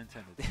definitely a pun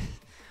intended.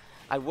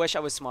 I wish I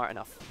was smart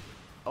enough.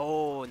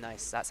 Oh,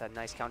 nice. That's a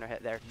nice counter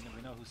hit there. You know,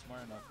 we know who's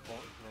smart enough. Bolt,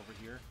 we're over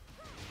here.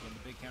 Doing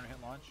the big counter hit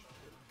launch.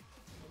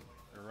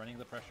 We're running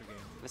the pressure game.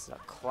 This is a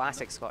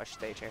classic Scottish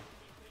stage here.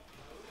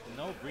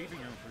 No breathing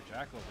room for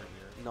Jack over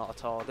here. Not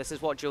at all. This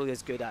is what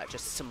Julia's good at,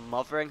 just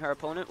smothering her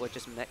opponent with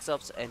just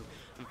mix-ups and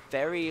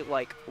very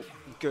like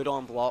good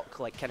on block,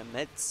 like kind of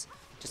mids,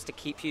 just to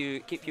keep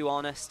you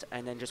honest,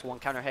 and then just one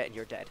counter hit and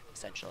you're dead,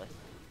 essentially.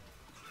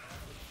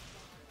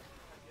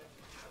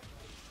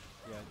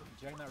 Yeah,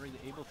 Jack not really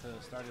able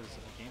to start his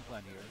game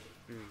plan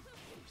here.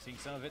 Seeing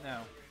some of it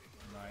now.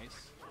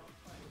 Nice.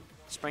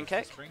 Spring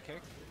kick. Spring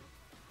kick.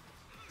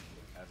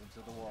 Has him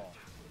to the wall.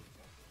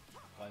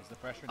 Applies the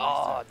pressure.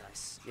 Oh, Nice.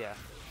 nice. Yeah.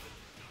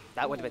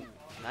 That would have been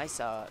nice.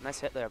 Nice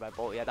hit there by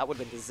Bolt. Yeah, that would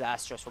have been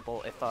disastrous for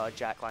Bolt if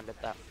Jack landed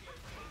that.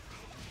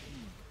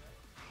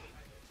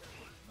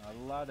 Not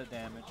a lot of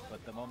damage,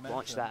 but the momentum.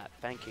 Launch that.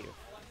 Thank you.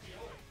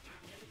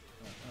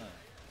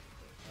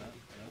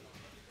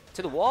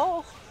 To the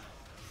wall.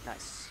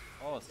 Nice.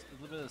 Oh, it's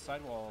a little bit of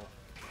sidewall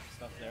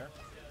stuff there.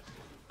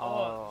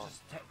 Oh.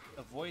 Just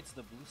avoids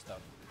the blue stuff.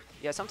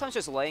 Yeah, sometimes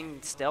just laying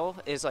still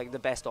is like the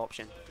best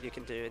option you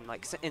can do. And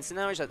like in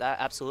scenarios like that,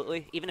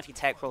 absolutely. Even if he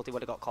tech rolled, he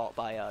would have got caught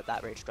by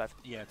that rage drive.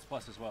 Yeah, it's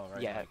plus as well,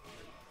 right? Yeah. Like,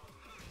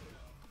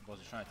 was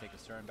just trying to take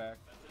his turn back.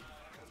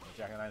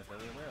 Jack and I is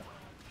very aware.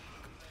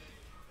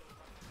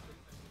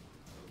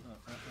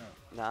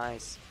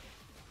 Nice.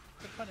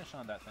 Good punish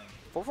on that thing.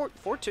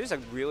 4-4-2 is a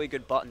really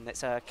good button.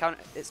 It's a counter.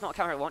 It's not a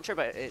counter launcher,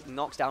 but it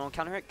knocks down on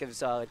counter hit. Gives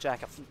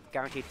Jack a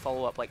guaranteed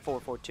follow up like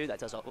 4-4-2 that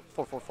does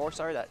 4-4-4.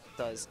 Sorry, that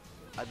does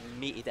a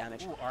meaty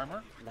damage. Ooh,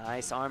 armor.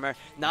 Nice armor.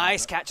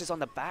 Nice catches on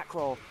the back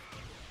roll.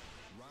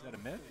 Is that a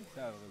mid? Is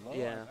that a low?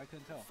 Yeah. I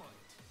couldn't tell.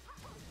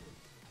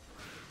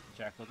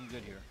 Jack looking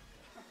good here.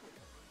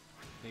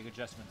 Big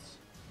adjustments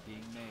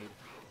being made.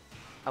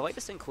 I like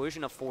this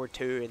inclusion of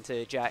 4-2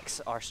 into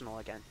Jack's arsenal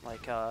again.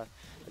 Like,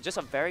 just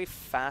a very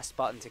fast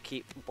button to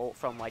keep Bolt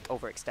from like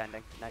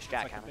overextending. Nice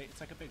Jack hammer.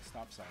 It's like a big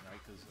stop sign, right?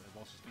 Because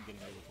Bolt's just been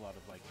getting away with a lot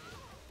of like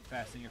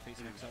fast in your face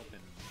mix up,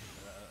 and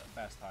a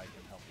fast high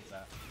can help with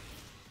that.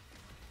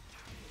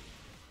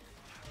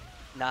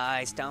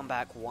 Nice down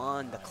back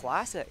one, the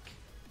classic.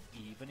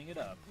 Evening it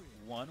up,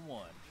 1-1.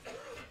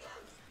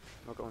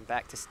 We're going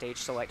back to stage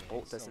select.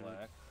 Bolt doesn't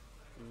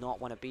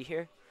not want to be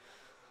here.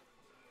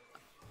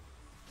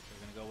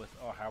 We're gonna go with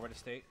Howard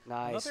Estate.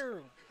 Nice.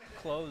 Another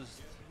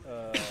closed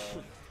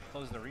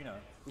closed arena.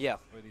 Yeah.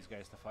 For these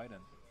guys to fight in.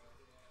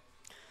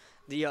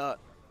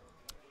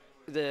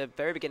 The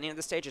very beginning of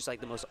the stage is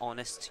like the most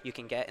honest you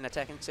can get in a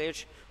Tekken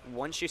stage.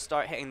 Once you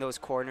start hitting those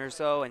corners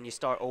though, and you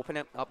start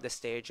opening up the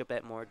stage a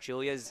bit more,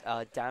 Julia's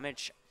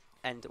damage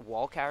and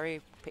wall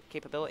carry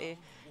capability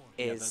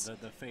is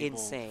the Fable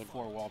insane.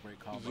 4 wall break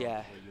combo. Yeah.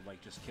 Where you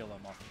like just kill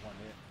him off of one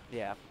hit.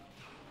 Yeah.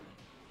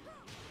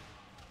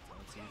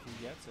 Let's see if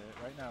he gets it.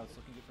 Right now it's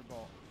looking good for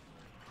Bolt.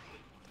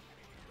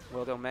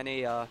 Well, though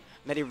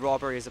many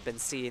robberies have been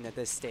seen at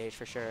this stage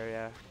for sure.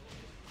 Yeah.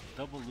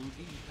 Double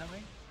Luigi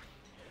coming.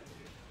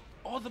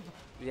 Oh, Oh, the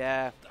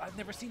Yeah. I've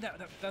never seen that.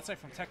 That's like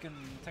from Tekken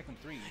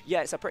 3.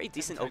 Yeah, it's a pretty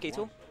decent Tekken OK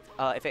tool.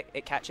 1. If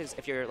it catches,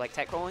 if you're like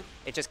tech rolling,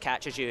 it just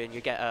catches you and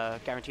you get a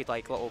guaranteed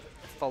like little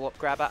follow-up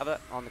grab out of it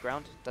on the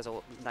ground. Does a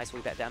nice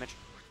wee bit of damage.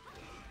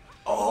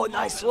 Oh,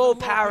 nice low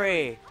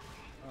parry!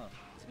 Oh,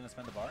 he's gonna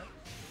spend the bar.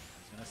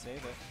 He's gonna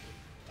save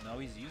it. No,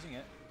 he's using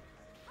it.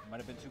 Might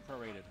have been too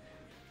prorated.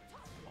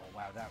 Oh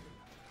wow, that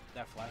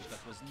flash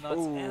stuff was nuts.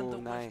 Ooh, and the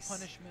nice.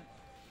 punishment.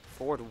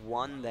 Forward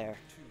 1 there.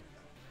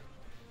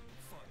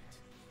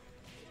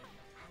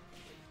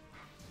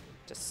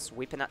 Just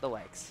sweeping at the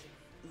legs.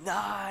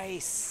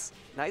 Nice!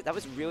 Nice. That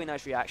was really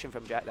nice reaction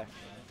from Jack there.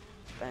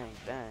 Bang,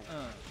 bang.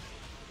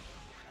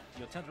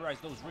 You'll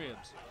tenderize those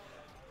ribs.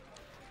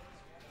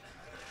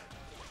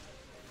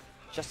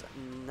 Just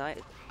nice.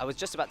 I was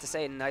just about to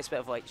say a nice bit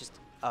of like just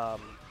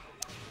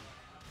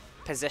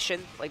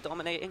position like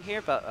dominating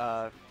here,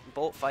 but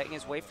Bolt fighting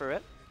his way through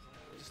it.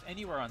 Just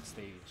anywhere on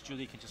stage,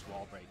 Julie can just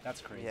wall break.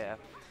 That's crazy. Yeah.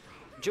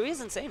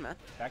 Julia's insane, man.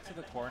 Back to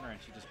the corner and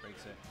she just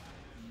breaks it.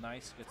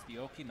 Nice. Gets the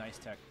Oki. Nice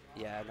tech.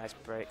 Yeah, nice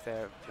break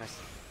there.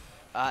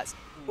 Nice.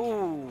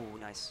 Ooh,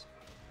 nice.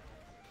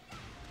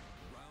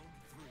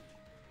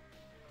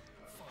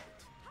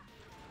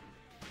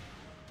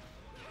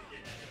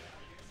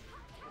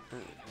 I'm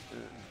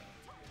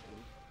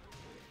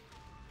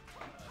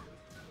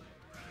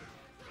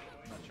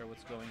not sure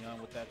what's going on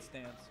with that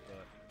stance,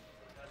 but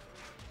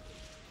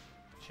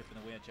chipping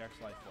away at Jack's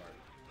life bar.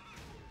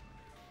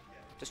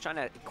 Just trying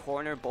to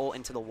corner Bolt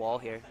into the wall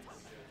here.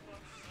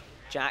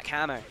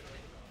 Jackhammer.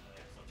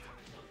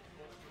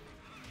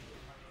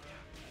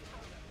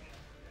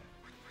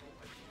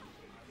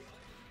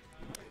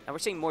 And we're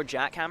seeing more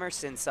Jackhammer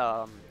since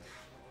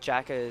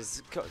Jack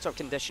has sort of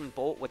conditioned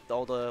Bolt with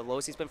all the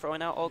lows he's been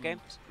throwing out all game.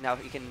 Now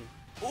he can.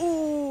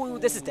 Ooh,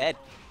 this is dead.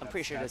 I'm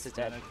pretty sure this is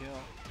dead. Kill.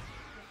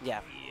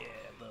 Yeah. Yeah,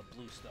 the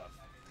blue stuff.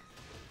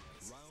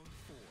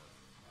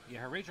 Yeah,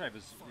 her rage drive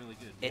is really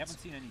good. We haven't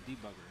seen any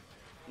debugger.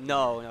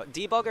 No, no.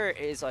 Debugger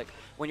is like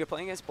when you're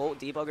playing against Bolt.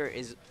 Debugger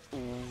is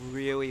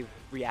really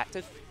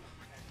reactive.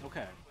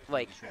 Okay.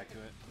 Like Just react to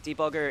it.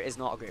 Debugger is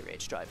not a great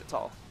rage drive at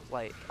all.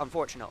 Like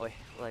unfortunately,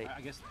 like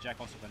I guess Jack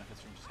also benefits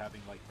from just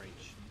having like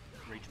rage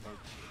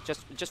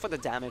pokes. just for the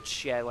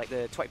damage, yeah, like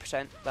the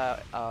 20%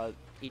 that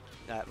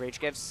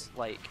rage gives,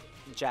 like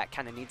Jack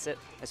kind of needs it,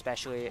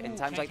 especially in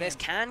times like this.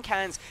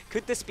 Cans,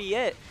 could this be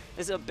it?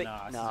 This is a big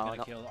Nah, this is no, gonna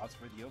no. kill odds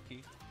for the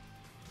Oki.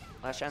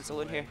 Last chance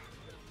saloon here.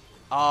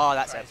 Oh,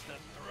 that's it. Tries to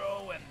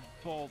throw and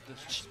Bolt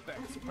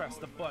disrespects. Press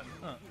the button.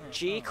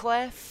 G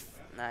Clef,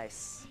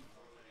 nice.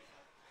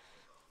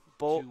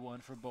 Bolt.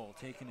 2-1 for Bolt,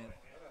 taking it.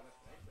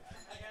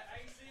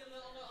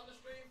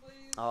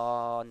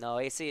 Oh no,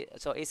 AC.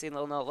 So AC,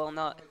 Lil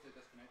Nut,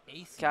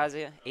 AC.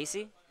 Kazuya,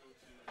 AC.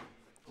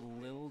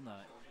 Lil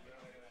Nut.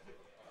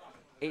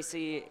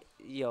 AC,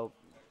 yo,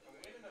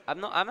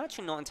 I'm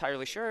actually not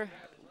entirely sure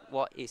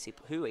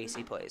who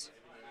AC plays.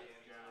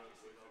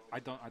 I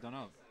don't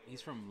know.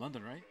 He's from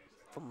London, right?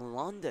 From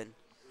London.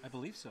 I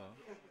believe so.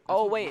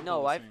 Oh what wait, Bolt no,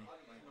 was I. saying.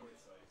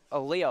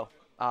 Oh, Leo.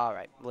 All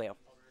right, Leo.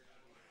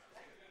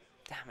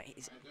 Damn it,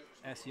 he's.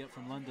 SE up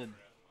from London.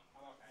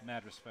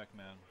 Mad respect,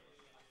 man.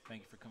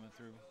 Thank you for coming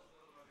through.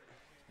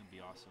 It's gonna be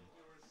awesome.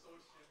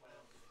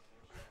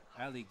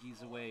 Ali,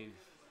 Giza wave.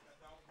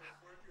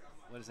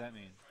 What does that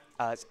mean?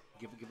 It's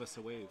Give us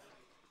a wave.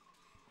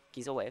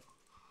 Giza wave.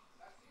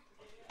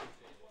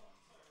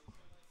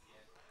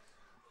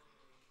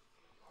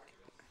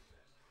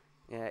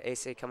 Yeah,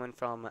 AC coming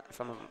from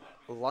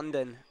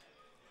London.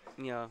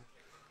 You know,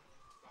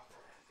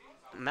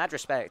 mad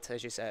respect,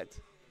 as you said,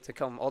 to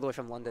come all the way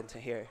from London to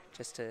here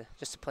just to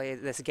play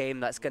this game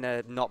that's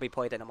gonna not be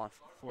played in a month.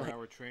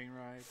 4-hour train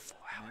ride.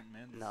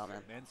 Man, No,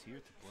 man. Man's here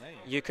to play.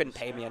 You couldn't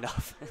pay me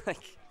enough.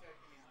 Like,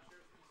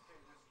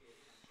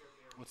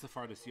 What's the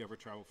farthest you ever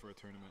traveled for a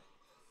tournament?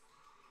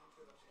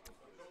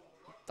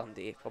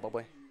 Dundee,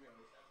 probably.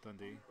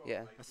 Dundee.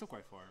 Yeah. That's still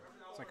quite far.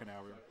 It's like an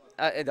hour.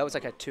 That was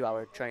like a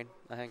 2-hour train,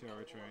 I think.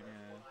 2-hour train,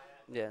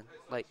 yeah. Yeah,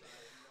 like,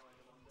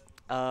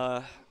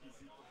 yeah,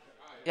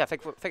 I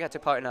think I had to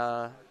part in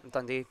a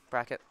Dundee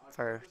bracket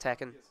for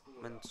Tekken,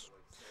 and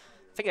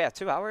I think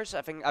 2 hours.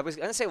 I think I was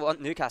gonna say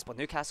Newcastle, but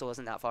Newcastle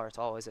isn't that far at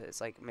all, is it?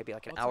 It's like maybe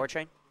like an hour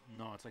train.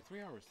 No, it's like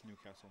 3 hours to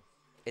Newcastle.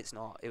 It's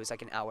not. It was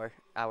like an hour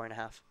and a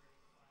half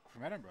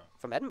From Edinburgh.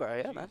 from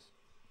Edinburgh. Yeah, man. Jeez.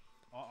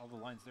 All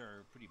the lines there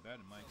are pretty bad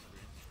in my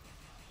experience.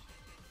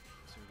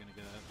 So we're gonna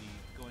be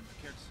going to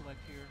character select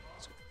here.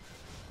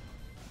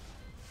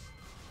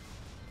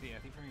 Yeah, I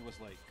think for me it was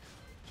like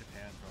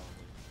Japan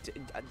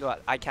probably. No,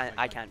 I can't.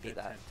 Like, I can't beat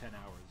that. 10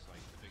 hours,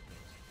 like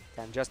ridiculous.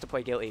 Damn, just to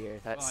play Guilty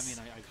here. That's. Well,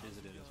 I mean, I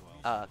visited as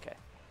well. Oh, okay.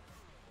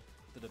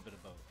 Did a bit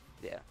of both.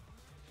 Yeah.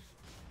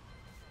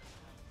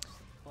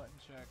 Button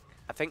check.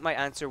 I think my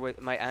answer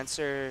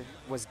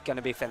was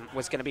gonna be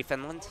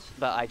Finland,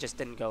 but I just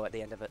didn't go at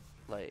the end of it.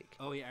 Like.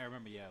 Oh yeah, I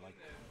remember. Yeah, like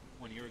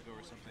 1 year ago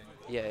or something.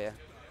 Yeah, yeah.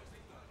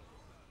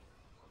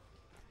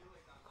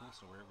 Cool.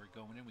 So we're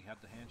going in. We had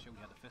the handshake. We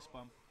had the fist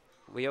bump.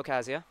 Leo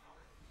Kazuya.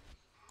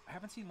 I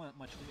haven't seen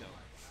much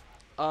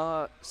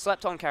Leo.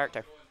 Slept on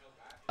character.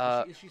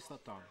 Is she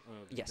slept on?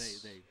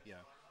 Yes. Yeah.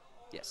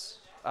 Yes.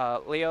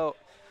 Leo,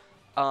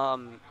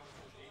 one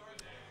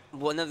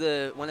of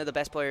the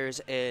best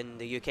players in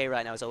the UK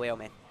right now is a Leo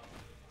main.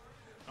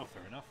 Oh,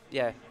 fair enough.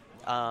 Yeah.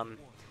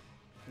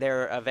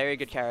 They're a very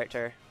good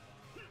character.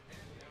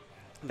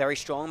 Very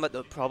strong, but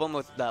the problem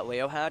with that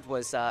Leo had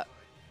was that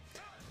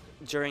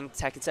during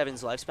Tekken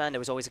 7's lifespan, there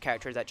was always a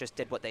character that just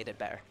did what they did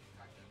better.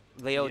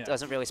 Leo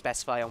doesn't really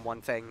specify on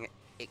one thing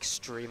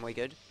extremely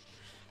good.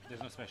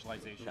 There's no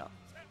specialization. No.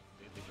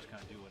 They just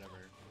kind of do whatever.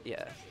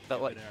 Yeah,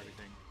 but like,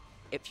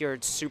 if you're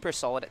super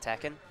solid at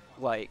Tekken,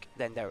 like,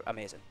 then they're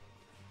amazing.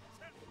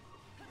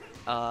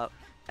 And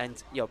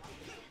yo,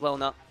 Lil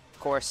Nut, of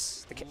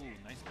course. Ooh,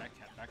 nice back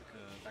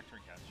turn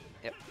catch.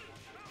 Yep.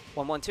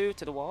 1-1-2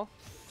 to the wall.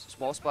 Just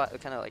wall splat,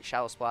 kind of like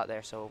shallow splat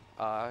there. So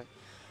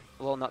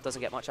Lil Nut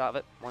doesn't get much out of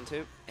it.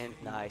 1-2 and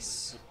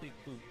nice.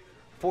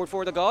 Forward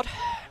for the god.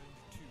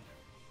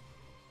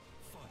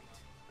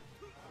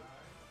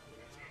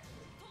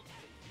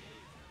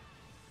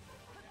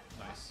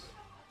 Nice.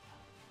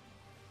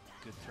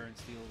 Good turn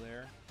steal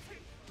there.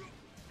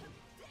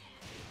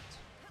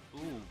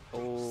 Ooh.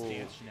 Oh.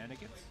 Stance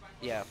shenanigans.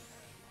 Yeah.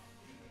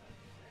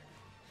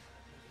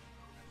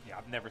 Yeah,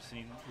 I've never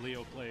seen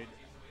Leo played.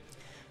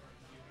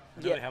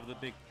 I know Yeah. they have the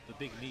big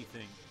knee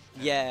thing.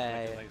 Yeah.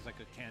 It's like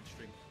a can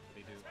string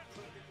they do.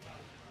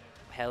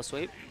 Hell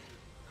sweep.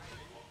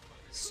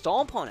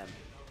 Stomp on him.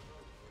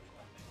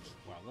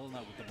 Wow, Lil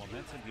Nut with the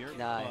momentum here,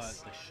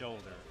 Nice. but the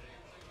shoulder.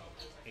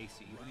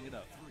 AC evening it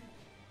up.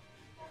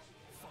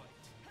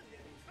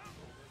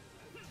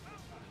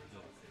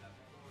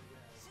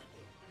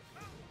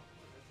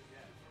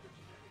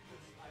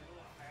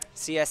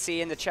 CSC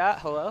in the chat.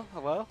 Hello.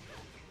 Hello.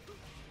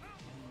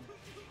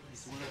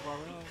 He's one of our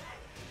own.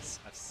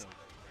 That's so.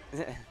 I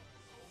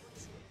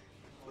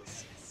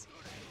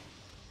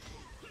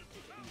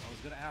was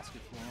gonna ask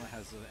if Lil Nut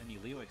has any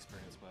Leo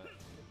experience, but it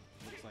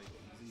looks like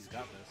he's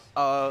got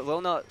this.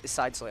 Lil Nut is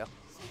sides Leo.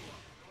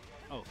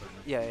 Oh, fair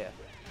enough. Yeah, yeah.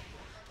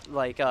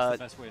 Like, That's the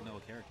best way to know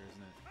a character,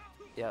 isn't it?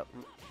 yeah.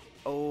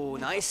 Oh,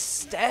 nice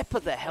step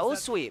of the hell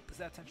sweep. Is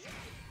that tension?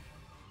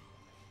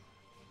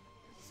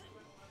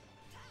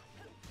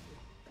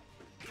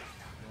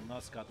 Lil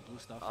Nut's got the blue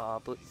stuff.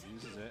 He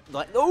uses it.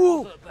 Like,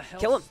 oh, The hell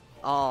kill him.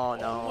 Oh,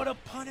 no. Oh, what a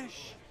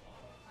punish!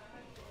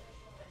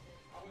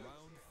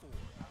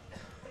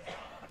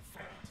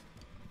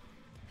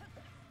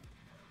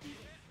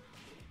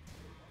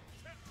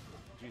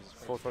 Jesus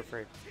Christ.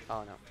 4-4-3.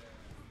 Oh,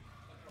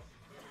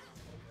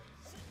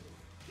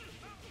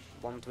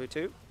 no.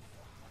 1-2-2.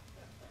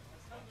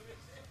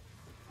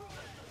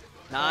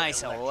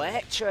 Nice,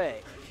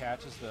 electric.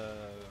 Catches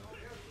the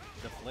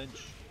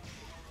flinch.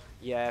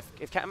 Yeah,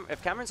 if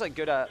Cameron's like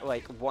good at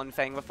like one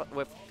thing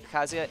with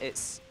Kazuya,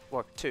 it's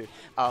or two.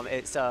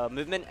 It's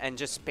movement and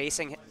just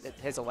spacing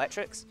his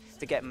electrics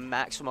to get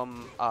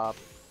maximum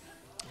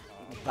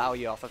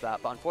value off of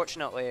that. But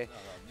unfortunately,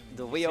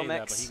 the Leo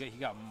mix. But he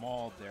got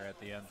mauled there at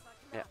the end.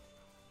 Yeah.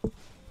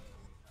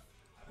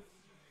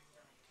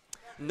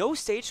 No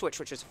stage switch,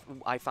 which is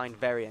I find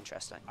very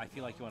interesting. I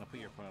feel like you want to put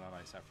your opponent on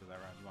ice after that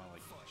round. You want to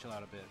like chill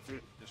out a bit,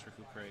 just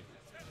recuperate.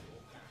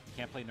 You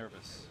can't play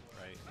nervous,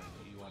 right?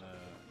 You want to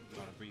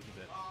breathe a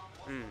bit.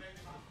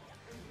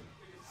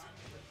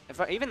 If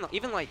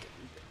even like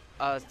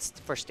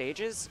for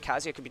stages,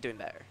 Kazuya could be doing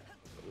better.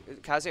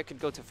 Kazuya could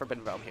go to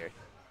Forbidden Realm here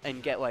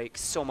and get like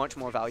so much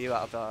more value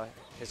out of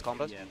his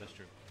combos. Yeah, that's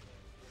true.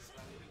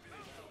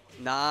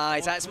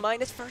 Nice, that's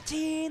minus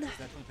 13. Is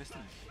that Twin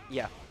Pistons?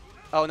 Yeah.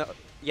 Oh no,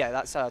 yeah,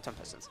 that's Twin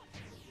Pistons.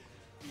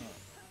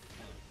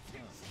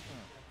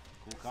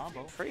 Cool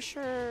combo. Pretty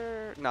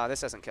sure. No, this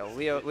doesn't kill.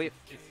 Leo. If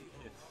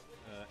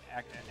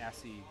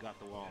Assy got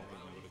the wall, then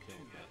we would have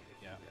killed. But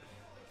yeah,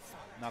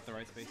 not the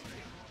right spacing.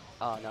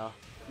 Oh no,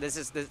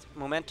 this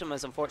momentum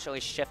has unfortunately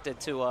shifted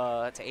to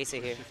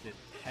AC here. Shifted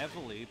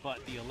heavily,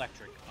 but the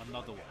electric,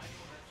 another one.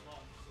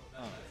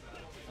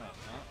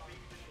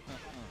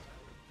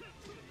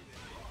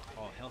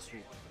 Oh, hell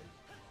swoop.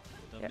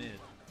 The mid.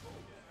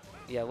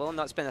 Yeah, Lil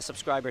Nut's been a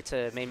subscriber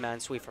to Main Man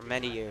Sweep for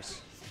many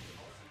years.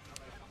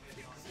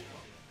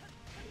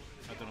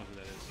 I don't know who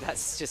that is.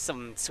 That's just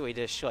some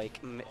Swedish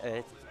like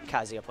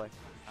Kazuya player.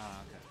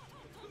 Ah, okay.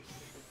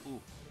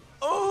 Ooh.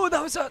 Oh,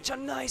 that was such a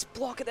nice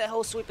block of the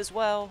hell sweep as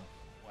well.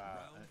 Wow,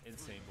 an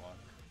insane block.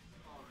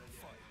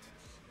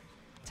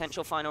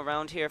 Potential final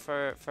round here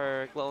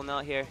for Lil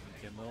Nut here.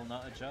 Can Lil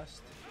Nut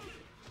adjust?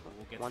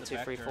 We'll get 1, the 2,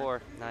 back 3, turn.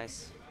 4.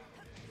 Nice.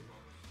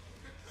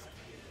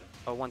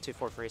 Oh, 1, 2,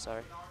 4, 3.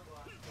 Sorry.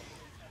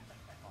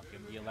 I'll give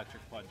him the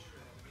electric punch.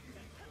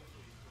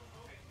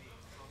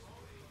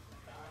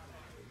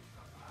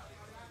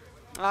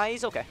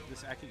 He's okay.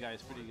 This Aki guy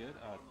is pretty good.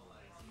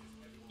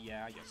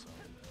 Yeah, I guess so.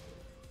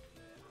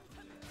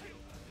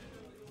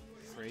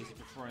 Crazy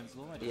performance,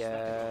 Lil.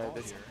 Yeah,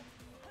 that's.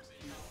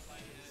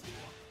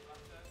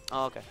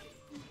 Oh, okay.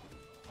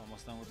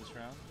 Almost done with this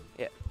round.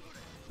 Yeah.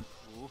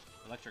 Ooh,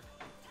 electric.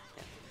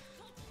 Yeah.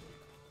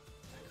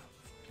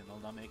 Can Lil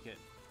Nut make it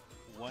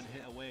one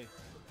hit away?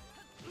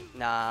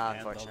 Nah, And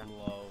unfortunately. the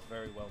low.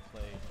 Very well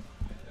played.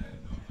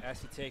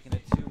 Assy taking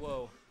it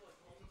 2-0.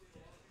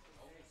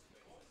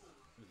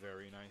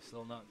 Very nice.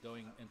 Still not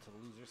going into the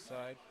loser's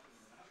side.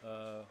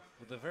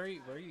 With a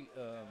very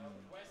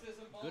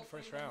good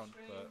first round,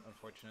 but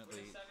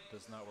unfortunately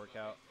does not work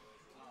out.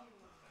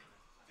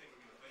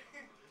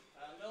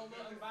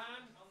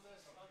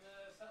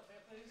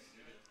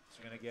 So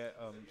we're going to get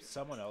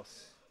someone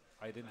else.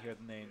 I didn't hear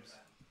the names.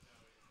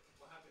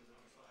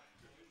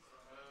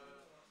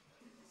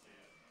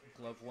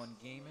 Glove One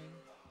Gaming.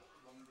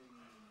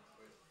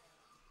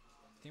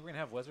 I think we're going to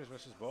have Wezzers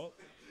versus Bolt.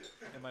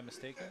 Am I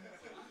mistaken?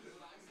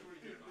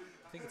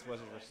 I think it's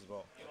Wezzers versus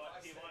Bolt.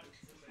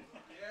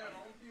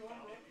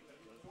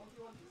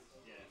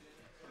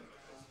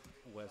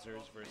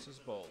 Wezzers versus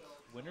Bolt.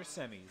 Winner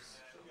semis.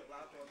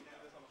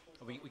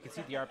 Oh, we can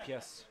see the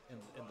RPS in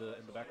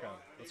the background.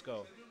 Let's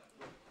go.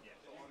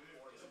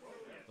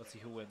 Let's see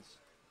who wins.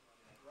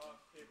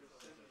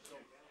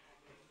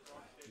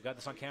 You got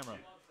this on camera.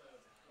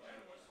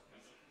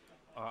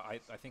 I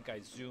think I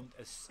zoomed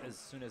as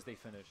soon as they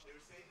finished.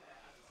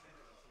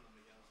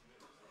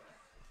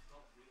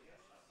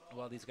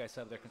 While these guys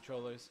set up their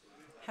controllers,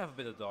 have a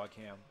bit of dog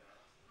cam.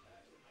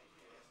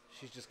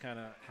 She's just kind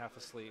of half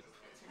asleep,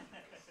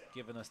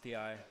 giving us the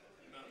eye.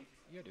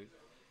 Yeah, dude.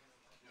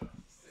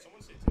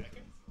 Someone say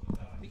Tekken?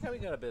 We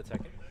got a bit of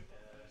Tekken.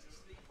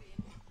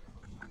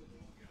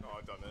 Oh,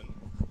 I've done it.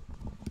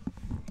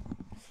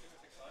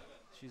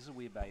 She's a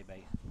wee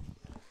baby.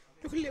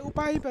 Look, a little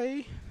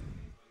baby.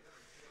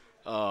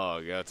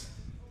 Oh, God.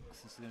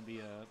 This is going to be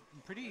a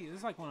pretty. This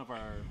is like one of our.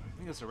 I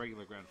think it's a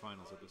regular grand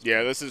finals at this point.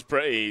 Yeah, this is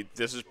pretty.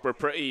 We're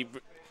pretty.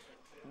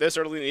 This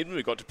early in the evening,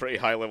 we got to pretty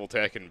high level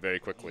Tekken very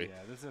quickly.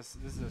 Yeah, this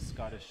is a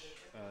Scottish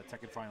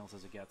Tekken finals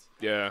as it gets.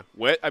 Yeah,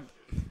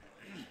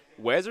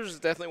 Wezzers is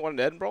definitely won in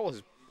Edinburgh.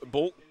 His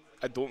Bolt,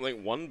 I don't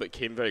think won, but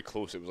came very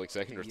close. It was like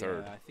second or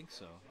third. Yeah, I think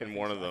so. In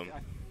one of them. I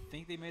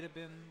think they may have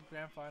been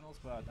grand finals,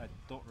 but I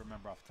don't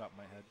remember off the top of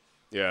my head.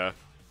 Yeah.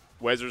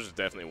 Wezzers has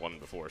definitely won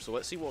before, so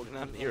let's see what can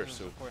happen here.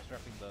 So, of course,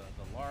 repping the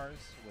Lars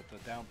with the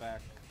down back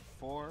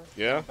 4,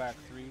 yeah, down back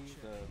 3,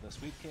 the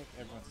sweep kick.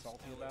 Everyone's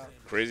salty about.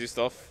 Crazy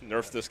stuff.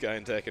 Nerf this guy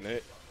in Tekken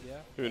 8. Yeah.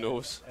 Who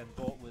knows? And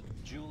Bolt with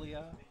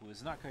Julia, who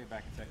is not coming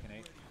back in Tekken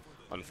 8.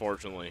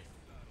 Unfortunately.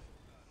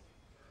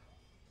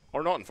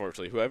 Or not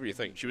unfortunately, whoever you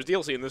think. She was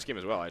DLC in this game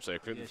as well, actually. I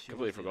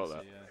completely forgot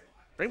that. Yeah.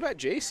 Bring back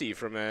JC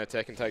from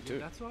Tekken Tag 2.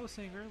 That's what I was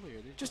saying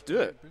earlier. Just do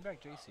it. Bring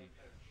back JC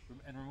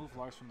and remove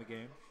Lars from the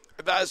game.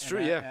 That's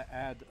true, yeah.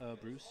 Add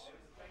Bruce.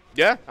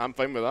 Yeah, I'm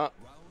fine with that.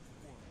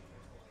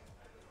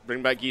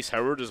 Bring back Geese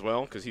Howard as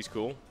well, because he's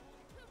cool.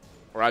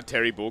 Or add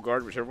Terry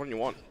Bogard, whichever one you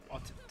want. Oh,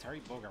 Terry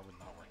Bogard would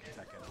not work in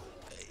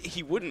Tekken.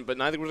 He wouldn't, but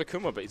neither would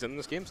Akuma, but he's in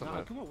this game somehow.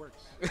 No, Akuma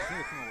works. I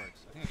think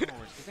Akuma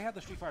works. Because they had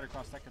the Street Fighter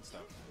Cross Tekken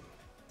stuff.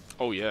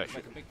 Oh, yeah. It's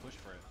like a big push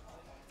for it.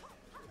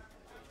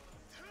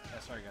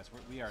 Sorry, guys.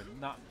 We are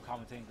not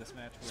commentating this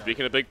match.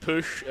 Speaking of big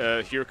push,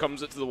 here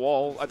comes it to the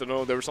wall. I don't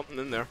know. There was something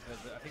in there.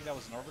 I think that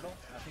was an orbital.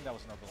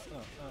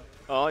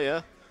 Oh,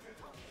 yeah.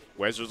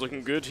 Wezzer's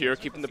looking good here,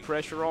 keeping the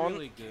pressure on.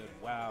 Really good.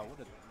 Wow.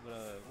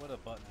 What a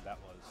button that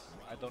was.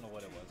 I don't know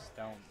what it was.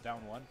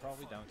 Down 1,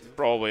 probably? Down 2?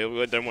 Probably. It'll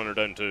go down 1 or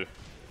down 2.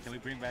 Can we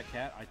bring back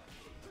Cat?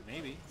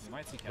 Maybe. We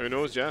might see Cat. Who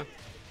knows, yeah.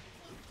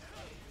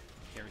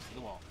 Carries to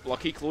the wall.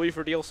 Lucky Chloe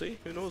for DLC?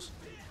 Who knows?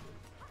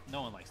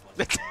 No one likes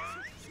Lucky Chloe.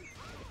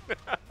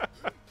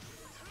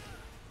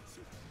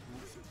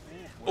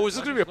 Oh, is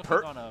this going to be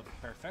a on a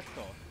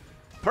perfecto?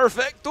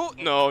 Perfecto?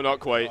 No, not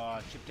quite.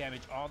 Chip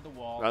damage on the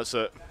wall. That's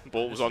it.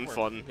 Bolt was on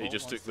fun. He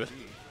just took the...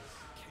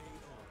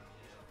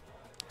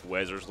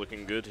 Wezzer's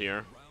looking good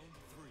here.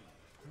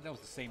 I think that was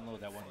the same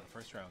load that won in the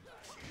first round.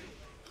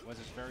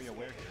 Wezzer's very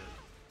aware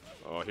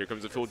here. Oh, here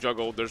comes the full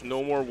juggle. There's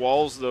no more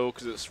walls, though,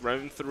 because it's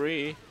round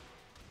 3.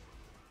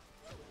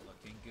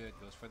 Looking good.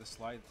 Goes for the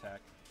slide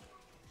attack.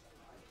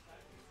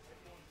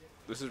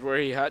 This is where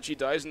Heihachi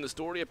dies in the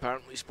story,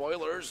 apparently.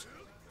 Spoilers.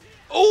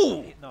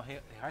 Oh! No,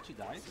 Heihachi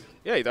dies?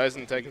 Yeah, he dies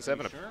in Tekken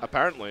 7, sure?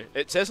 apparently.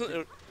 It says...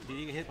 Did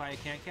he get hit by a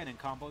can and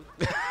comboed?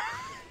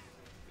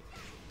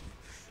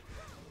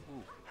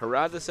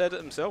 Harada said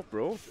it himself,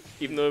 bro.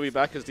 Even though he'll be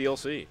back as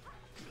DLC.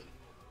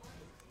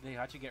 Did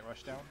Heihachi get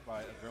rushed down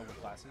by a girl with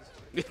glasses?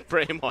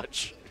 Pretty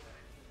much.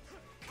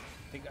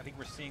 I think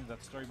we're seeing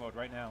that story mode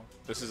right now.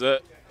 This is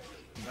it.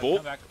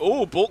 Bolt.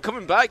 Oh, Bolt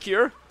coming back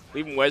here.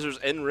 Leaving Wezzer's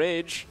in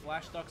rage.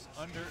 Flash ducks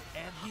under,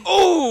 and he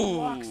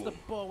blocks the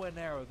bow and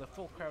arrow, the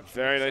full crouch.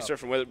 Very nice start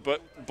from Weather,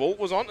 but Bolt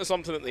was onto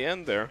something at the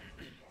end there.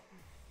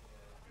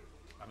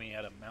 I mean, he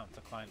had a mountain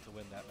to climb to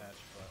win that match.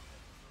 But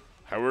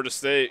Howard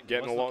Estate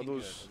getting a lot of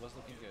those. It was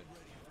looking good.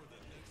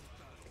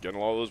 Getting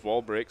a lot of those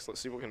wall breaks. Let's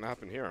see what can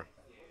happen here.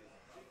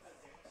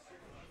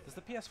 Does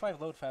the PS5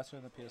 load faster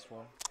than the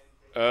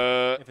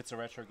PS4? If it's a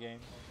retro game?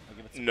 Like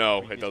if it's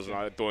no, it doesn't.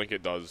 I don't think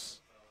it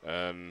does.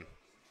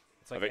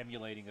 It's like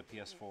emulating a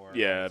PS4.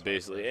 Yeah,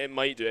 basically. It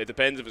might do. It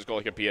depends if it's got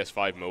like a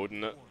PS5 mode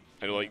in it.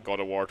 I know like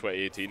God of War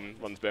 2018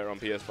 runs better on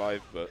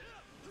PS5, but...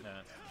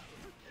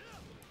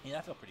 Yeah,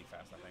 that felt pretty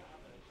fast, I think.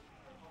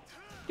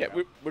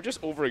 Yeah, we're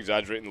just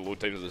over-exaggerating the load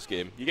times of this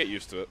game. You get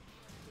used to it.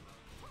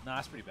 Nah,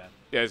 that's pretty bad.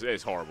 Yeah,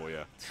 it's horrible,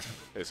 yeah.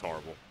 It's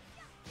horrible.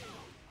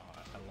 Oh,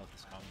 I love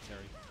this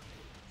commentary.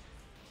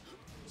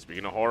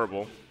 Speaking of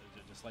horrible.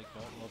 Just like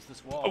Bolt loves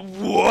this wall.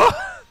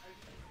 What?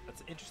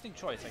 That's an interesting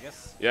choice, I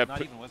guess. Yeah,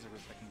 not even Wizard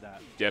was expecting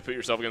that. Yeah, put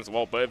yourself against the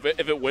wall. But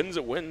if it wins,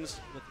 it wins.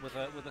 With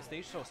a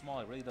stage so small,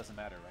 it really doesn't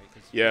matter, right?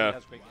 Because yeah, she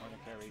has great corner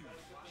carry.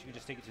 She can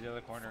just take it to the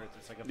other corner.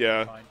 It's like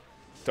a fine.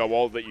 To a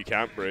wall that you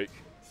can't break.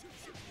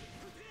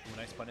 Ooh,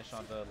 nice punish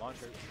on the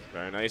launcher.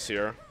 Very nice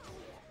here.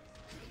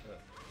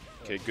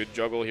 Okay, good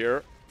juggle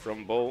here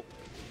from Bolt.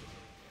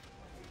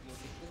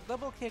 The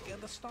double kick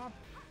and the stomp.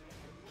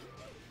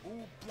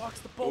 Ooh, blocks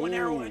the bow and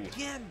arrow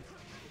again.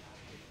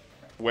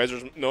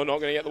 Wezzer's not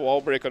going to get the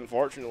wall break,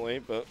 unfortunately,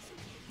 but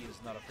he is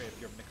not afraid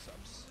of your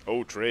mix-ups.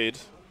 Oh, trade.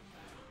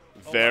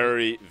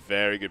 Very,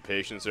 very good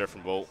patience there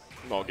from Bolt.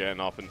 Not getting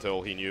up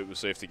until he knew it was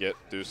safe to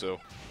do so.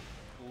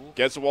 Ooh.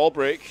 Gets a wall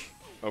break.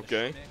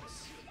 Okay.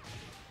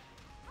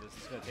 This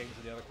is going to take him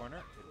to the other corner.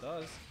 It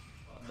does.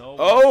 No.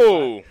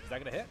 Oh! Is that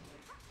going to hit?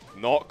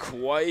 Not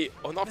quite.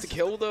 Oh, not to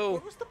kill, though.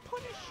 Where was the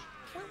punish?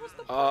 Where was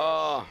the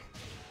punish?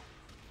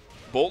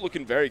 Bolt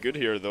looking very good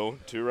here, though.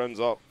 2 rounds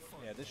up.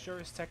 Yeah, this sure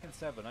is Tekken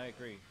 7. I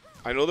agree.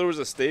 I know there was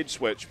a stage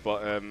switch,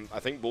 but I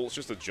think Bolt's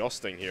just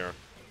adjusting here.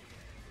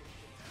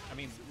 I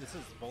mean, this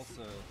is Bolt's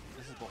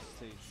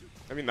stage.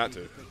 I mean, that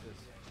too.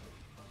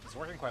 It's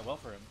working quite well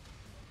for him.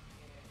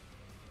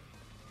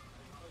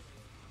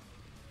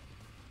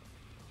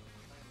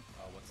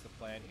 What's the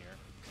plan here?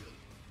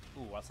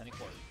 Ooh, what's any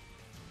court?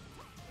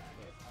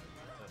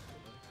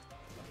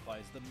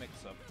 Applies the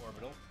mix-up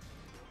orbital.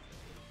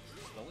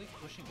 Slowly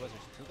pushing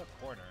Wizards to the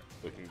corner.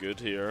 Looking good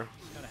here.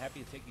 He's kind of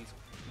happy to take these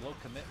low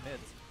commit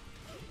mids.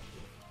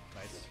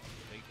 Nice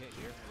big hit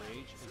here.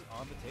 Rage is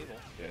on the table.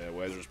 Yeah,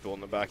 Wezzer's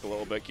pulling it back a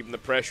little bit, keeping the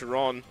pressure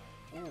on.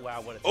 Ooh,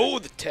 wow, what a Oh,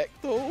 the tech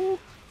though.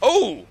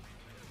 Oh!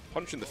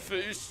 Punch in the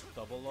face.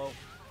 Double low.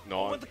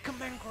 No. Oh, with the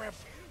command grab.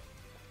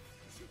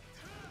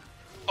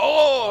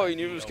 Oh, he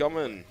knew it was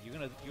coming.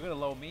 You're gonna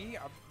low me?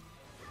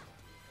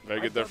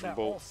 Very good there from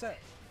Bolt. All set.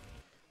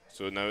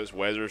 So now it's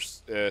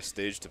Wezzer's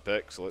stage to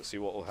pick, so let's see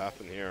what will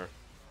happen here.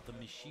 The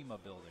Mishima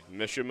building.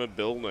 Mishima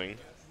building.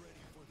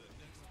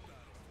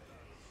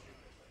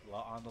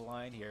 On the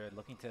line here,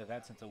 looking to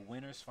advance into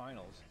winners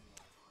finals.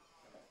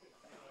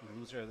 The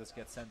loser of this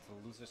gets sent to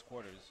the losers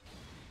quarters.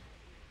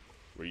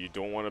 Where you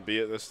don't want to be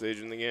at this stage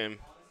in the game.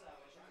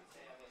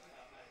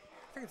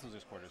 I think it's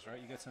losers quarters, right?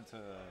 You get sent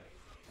to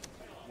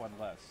one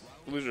less.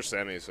 Loser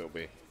semis it'll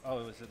be. Oh,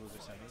 it was it loser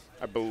semis?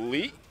 I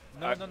believe.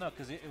 No,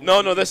 because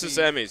no, this is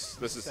semis.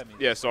 This is semis.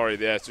 Yeah, sorry.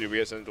 Yeah, so we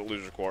get sent to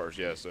loser quarters.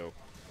 Yeah, so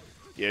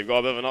yeah, you've got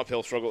a bit of an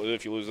uphill struggle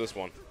if you lose this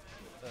one.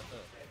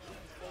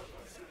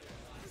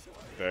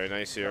 Very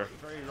nice here.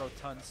 Very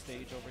rotund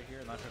stage over here.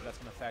 Not sure if that's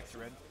going to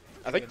factor in.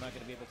 I think I'm not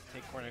going to be able to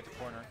take corner to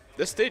corner.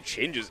 This stage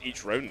changes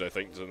each round, I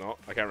think, does it not?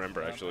 I can't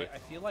remember, actually. I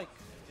feel like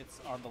it's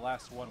on the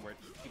last one where it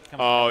becomes...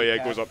 Oh, yeah,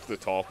 it goes up to the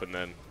top and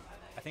then...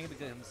 I think it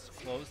becomes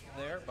closed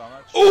there, but I'm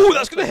not sure. Oh,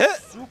 that's going to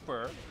hit!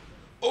 Super.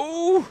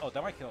 Oh! Oh,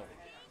 that might kill.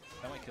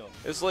 That might kill.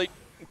 It's like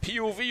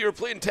POV, you're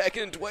playing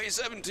Tekken in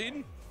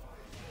 2017.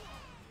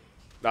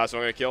 That's not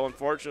going to kill,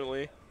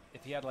 unfortunately.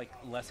 If he had, like,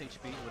 less HP,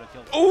 it would have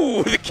killed him.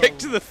 Oh, the kick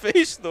to the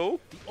face, though.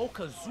 The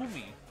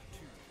Okazumi.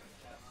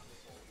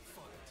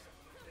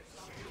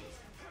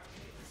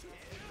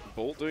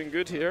 Bolt doing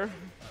good here.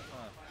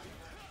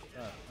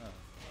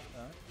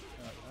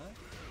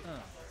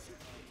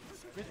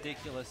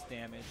 Ridiculous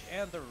damage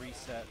and the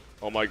reset.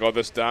 Oh my god,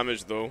 this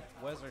damage though.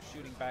 Wezzer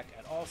shooting back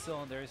at all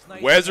cylinders.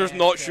 Nice Wezzer's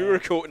not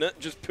sugarcoating it,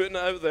 just putting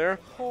it out there.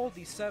 Hold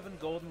the 7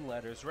 golden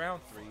letters,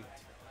 round 3.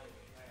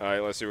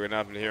 Alright, let's see what's going to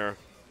happen here.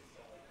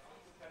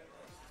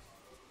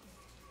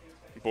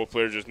 Both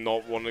players just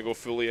not wanting to go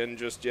fully in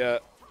just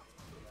yet.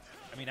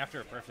 I mean,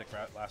 after a perfect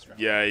last round.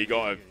 Yeah, you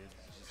got to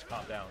just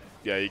calm down.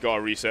 Yeah, you got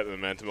to reset the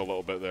momentum a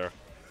little bit there.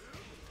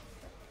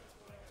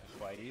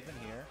 Quite even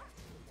here.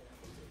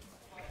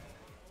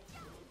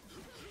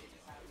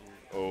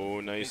 Oh,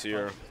 nice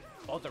here.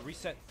 Oh, the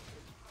reset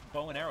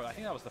bow and arrow. I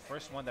think that was the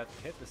first one that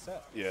hit the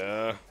set.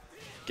 Yeah.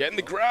 Getting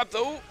the grab,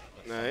 though.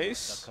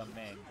 Nice. The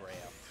command grab.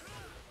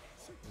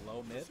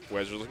 Low mid.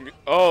 Wezzer's looking good.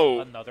 Oh.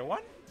 Another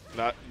one?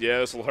 Yeah,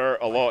 this will hurt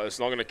a lot. It's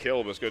not going to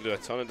kill, but it's going to do a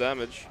ton of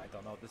damage. I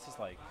don't know. This is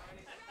like...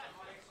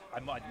 I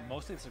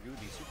mostly disagree with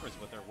these supers,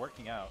 but they're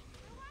working out.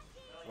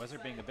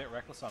 Wezzer being a bit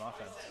reckless on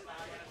offense.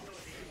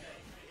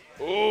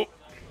 Oh.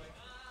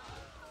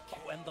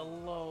 Oh, and the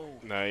low.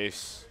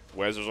 Nice.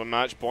 Wezzer's on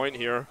match point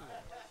here.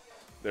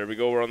 There we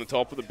go. We're on the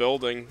top of the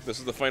building. This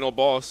is the final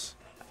boss.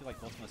 I feel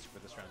like both of us for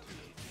this round too.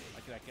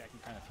 I can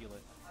kind of feel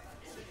it.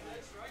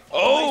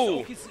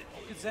 Oh! Nice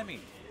Okazemi.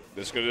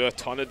 This is going to do a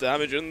ton of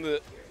damage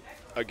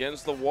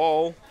against the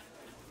wall.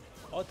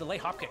 Oh, delay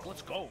hop kick.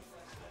 Let's go.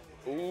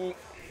 Ooh.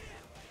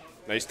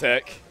 Nice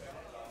tech.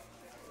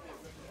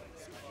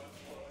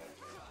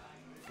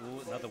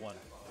 Ooh, another one.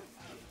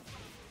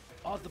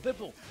 Oh, the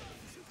bibble.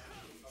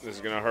 This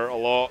is going to hurt a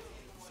lot.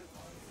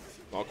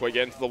 Not quite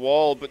getting to the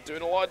wall, but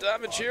doing a lot of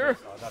damage here.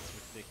 Oh,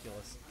 that's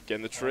ridiculous.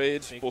 Getting the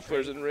trade. Both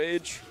players in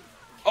rage.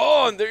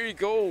 Oh, and there you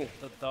go.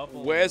 The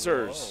double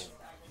Wezzers.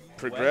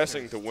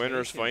 progressing to Weathers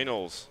winners taken.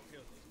 finals.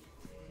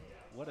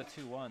 What a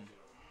 2-1.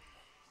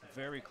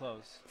 Very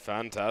close.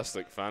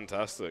 Fantastic,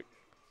 fantastic.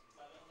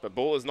 But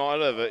Bolt is not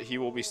out of it. He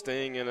will be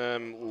staying in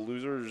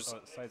losers Oh,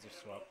 sides are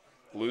swapped.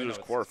 losers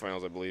it's-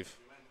 quarterfinals, I believe.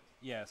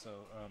 Yeah, so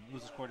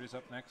losers quarters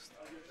up next.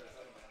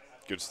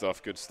 Good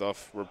stuff, good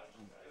stuff. We're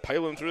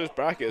piling through this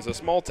bracket. It's a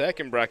small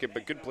Tekken bracket,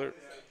 but good player.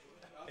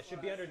 It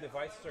should be under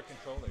devices or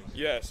controllers.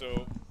 Yeah,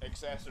 so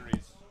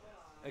accessories.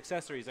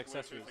 Accessories.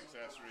 Accessories,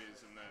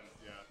 and then,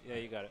 yeah.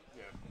 Yeah, you got it.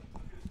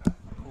 Yeah.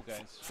 Cool,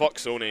 guys. Fuck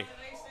Sony.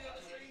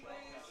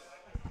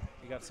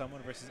 You got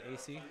someone versus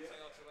AC.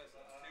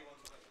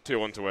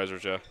 2-1 to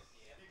Weathers, yeah.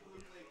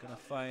 Gonna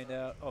find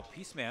out. Oh,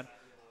 Peaceman.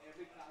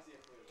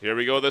 Here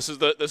we go. This is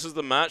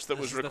the match that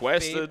This was is the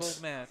requested. fabled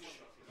match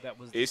that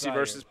was AC desired.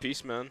 versus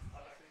Peaceman.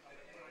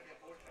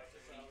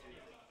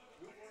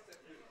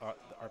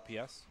 The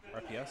RPS.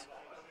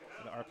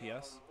 The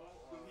RPS.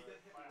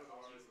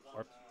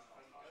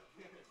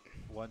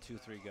 1, 2,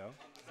 3, go.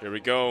 Here we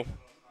go.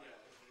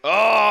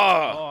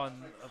 Ah!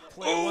 On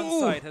player one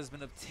side has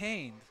been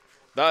obtained.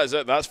 That is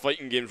it. That's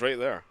fighting games right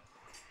there.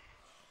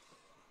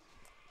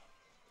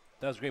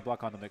 That was a great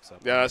block on the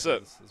mix-up. Yeah, that's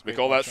it. It's We great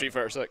call that block Street up.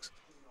 Fighter 6.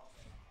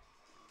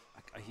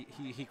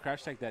 He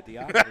crash tagged that DI.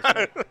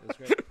 It was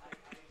great.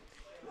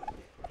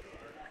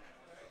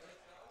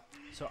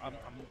 So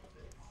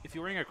if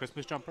you're wearing a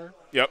Christmas jumper,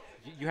 Yep.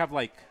 you have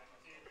like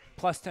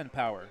plus 10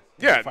 power. in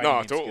Yeah, your fighting no,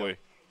 game skill. totally.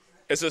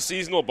 It's a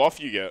seasonal buff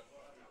you get.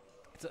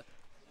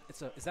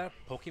 Is that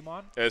a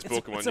Pokemon? It's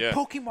Pokemon, it's yeah. a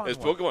Pokemon. It's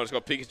one. Pokemon. It's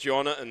got Pikachu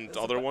on it and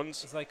other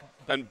ones. It's like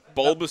And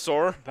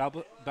Bulbasaur.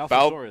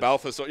 Balthasaurus.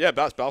 Balthasaurus. Yeah,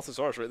 that's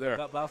Balthasaurus right there.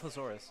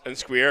 Balthasaurus. And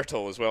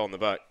Squirtle as well on the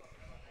back.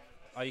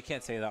 Oh, you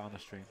can't say that on the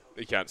stream.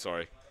 You can't,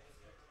 sorry.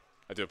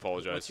 I do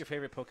apologize. What's your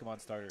favorite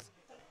Pokemon starter?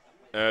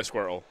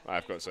 Squirtle,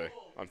 I've got to say,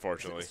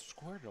 unfortunately. It's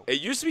Squirtle.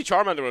 It used to be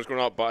Charmander when I was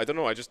growing up, but I don't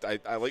know. I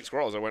like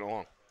Squirtle as I went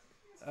along.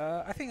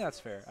 I think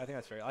that's fair. I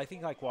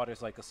think like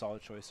water's like a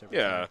solid choice. Every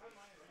Yeah. time.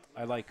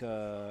 I like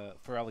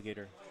for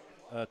alligator.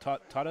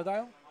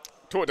 Totodile?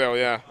 Totodile,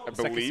 yeah, I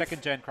believe.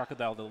 Second gen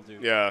crocodile that'll do.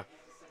 Yeah.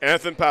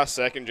 Anything past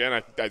second gen,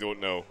 I don't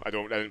know. I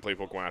didn't play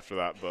Pokemon after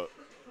that, but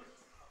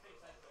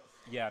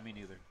Yeah, me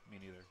neither.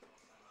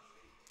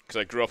 because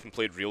I grew up and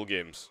played real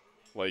games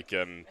like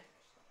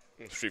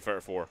Street Fighter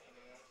 4.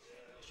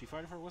 Street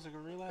Fighter 4 was a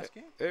real last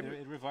game. it-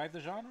 It revived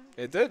the genre.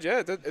 It did, yeah.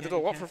 It did a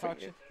lot Can't for touch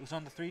fighting. it. It was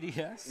on the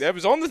 3DS. Yeah, it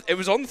was on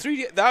the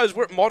 3D. That is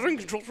where modern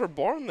controls were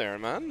born there,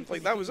 man.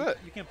 Like that was it.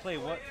 You can play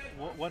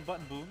one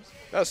button booms.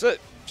 That's it.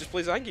 Just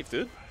play Zangief,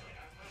 dude.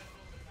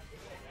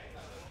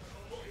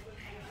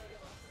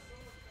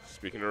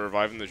 Speaking of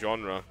reviving the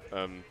genre,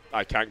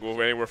 I can't go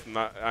anywhere from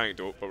that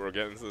anecdote, but we're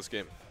getting into this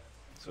game.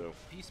 So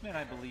Peaceman,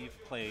 I believe,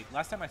 played.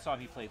 Last time I saw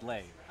him, he played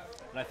Lei.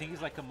 But I think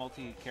he's like a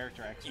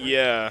multi-character expert.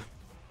 yeah,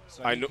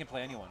 So I I think know- he can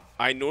play anyone.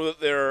 I know that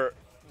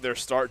their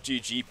start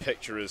GG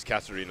picture is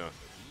Katarina,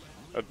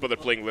 but they're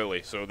playing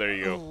Lily. So there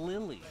you go.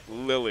 Lily.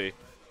 Lily.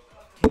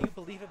 Can you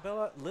believe it,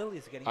 Bella?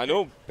 Lily's getting. I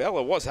know,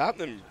 Bella. What's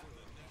happening?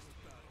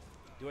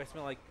 Do I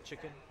smell like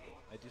chicken?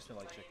 I do smell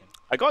like chicken.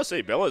 I gotta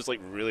say, Bella's like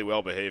really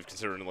well behaved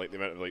considering like the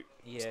amount of like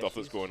Yeah, stuff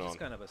that's going she's on.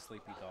 kind of a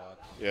sleepy dog.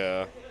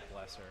 Yeah.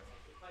 Bless her.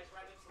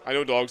 I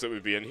know dogs that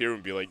would be in here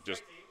and be like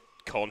just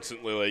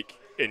constantly like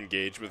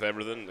engaged with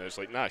everything. And it's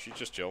like, nah, she's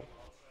just chill.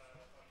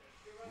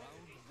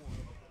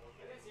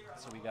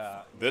 So we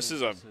got. This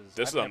Lily is versus-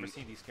 this I've is never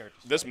seen these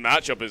characters. this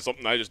matchup is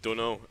something I just don't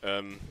know.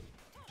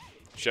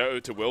 Shout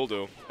out to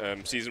Wildo.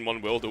 Season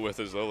 1 Wildo with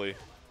his Lily.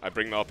 I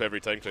bring that up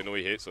every time because I know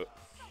he hates it.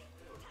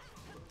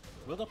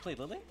 Wildo played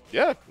Lily?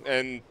 Yeah,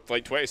 in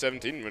like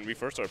 2017 when we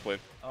first started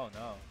playing. Oh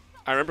no.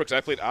 I remember because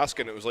I played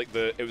Asuka and it was like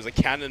it was a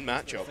canon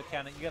matchup. It's the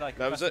canon. You get like a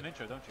That was custom it.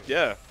 intro, don't you?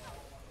 Yeah.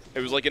 It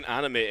was like an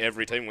anime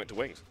every time we went to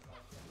Wings.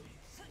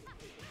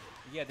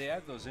 Yeah, they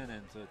add those into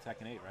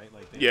Tekken 8, right?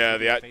 Like they Yeah,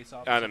 do the face-off or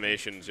something.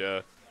 animations,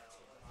 yeah.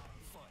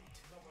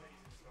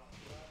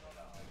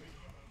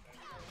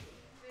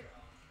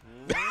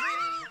 I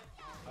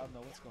don't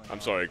know what's going on.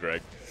 I'm sorry,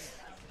 Greg.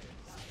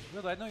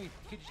 Wildo, I know you.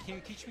 Can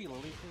you teach me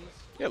Lily, please?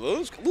 Yeah,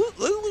 Lily's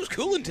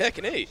cool in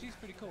Tekken 8. She's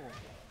pretty cool.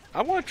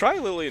 I want to try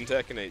Lily in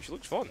Tekken 8. She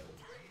looks fun.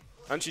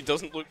 And she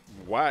doesn't look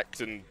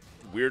whacked and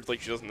weird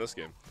like she does in this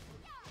game.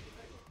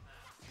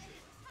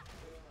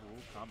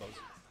 Ooh, combos.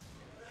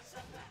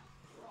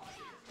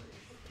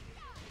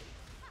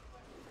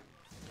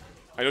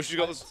 I know she's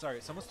got this.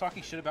 Sorry, someone's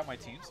talking shit about my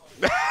teams.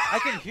 I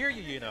can hear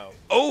you, you know.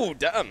 Oh,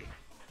 damn.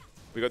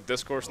 We got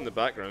Discourse in the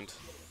background.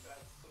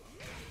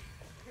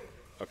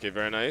 Okay,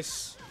 very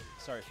nice.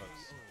 Sorry,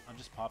 folks. I'm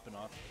just popping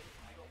off.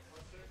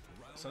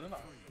 So I don't know.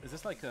 Is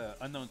this like an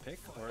unknown pick,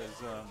 or is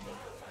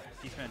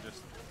Peaceman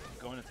just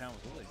going to town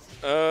with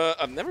Lily?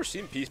 I've never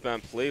seen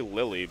Peaceman play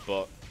Lily,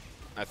 but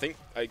I think,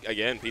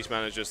 again,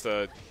 Peaceman is just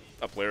a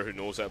player who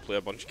knows how to play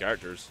a bunch of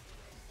characters.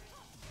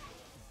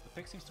 The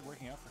pick seems to be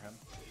working out for him.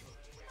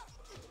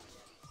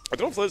 I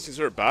don't know if Lily's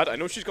considered bad. I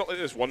know she's got like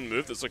this one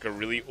move that's like a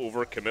really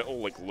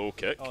overcommittal, like low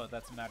kick. Oh,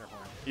 that's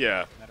Matterhorn.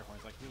 Yeah.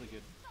 Matterhorn's like really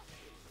good.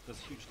 Does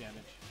huge damage.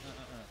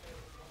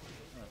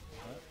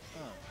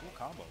 Cool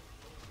combo.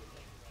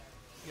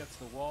 gets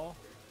the wall.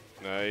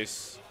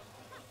 Nice.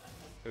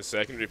 His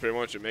secondary, pretty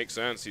much, it makes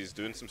sense. He's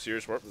doing some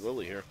serious work with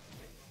Lily here.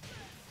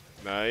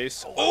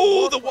 Nice.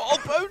 Oh, the wall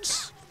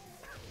bounce!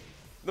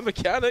 The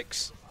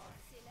mechanics.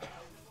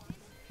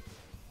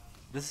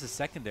 This is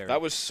secondary.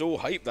 That was so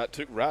hype. That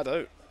took Rad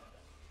out.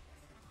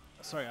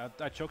 Sorry,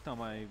 I choked on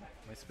my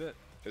spit.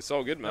 It's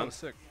all good, man. That was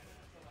sick.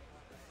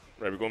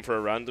 Right, we're going for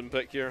a random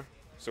pick here.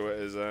 So it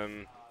is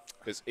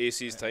it's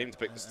AC's time to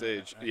pick the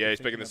stage. Yeah, he's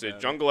picking the stage.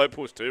 Jungle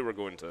Outpost 2 we're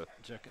going to.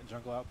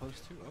 Jungle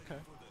Outpost 2, okay.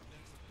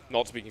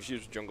 Not to be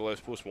confused with Jungle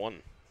Outpost 1.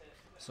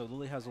 So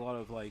Lily has a lot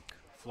of like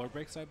floor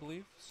breaks, I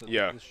believe. So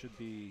yeah. This should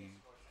be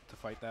to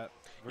fight that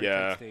very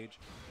tight stage.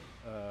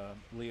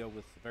 Leo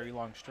with very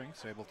long strings,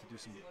 so able to do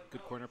some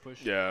good corner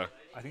push. Yeah.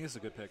 I think this is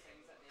a good pick.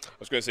 I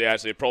was going to say,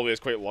 actually, it probably is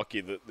quite lucky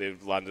that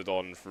they've landed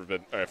on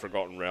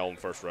Forgotten Realm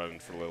first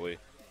round for Lily.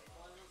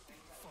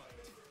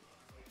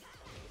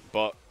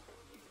 But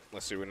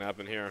let's see what can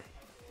happen here.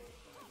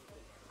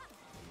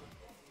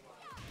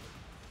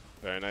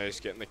 Very nice,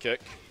 getting the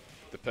kick,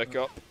 the pick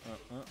up.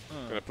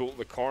 Gonna pull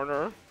the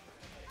corner.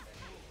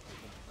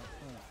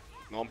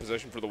 Not in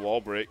position for the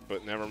wall break,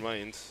 but never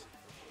mind.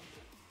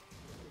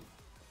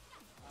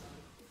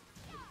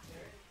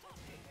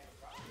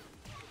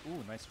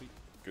 Ooh, nice sweep.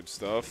 Good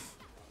stuff.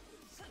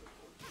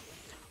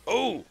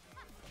 Oh!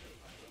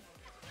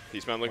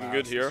 Peaceman looking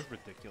good here. This is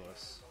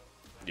ridiculous.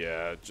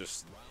 Yeah,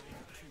 just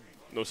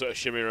no sort of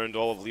shimmy around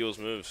all of Leo's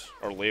moves.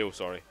 Or Leo,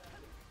 sorry.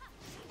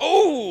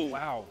 Oh!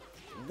 Wow.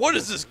 What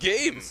is this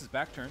game? This is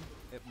back turn.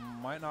 It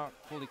might not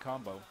fully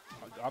combo.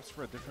 Opts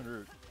for a different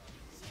route.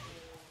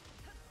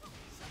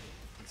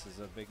 This is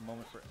a big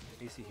moment for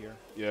AC here.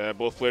 Yeah,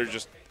 both players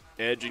just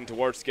edging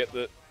towards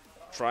to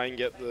try and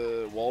get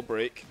the wall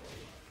break.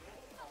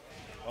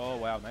 Oh,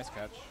 wow. Nice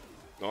catch.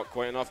 Not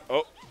quite enough.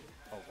 Oh.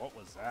 Oh, what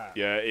was that?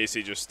 Yeah,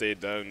 AC just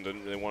stayed down.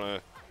 Didn't really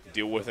want to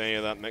deal with any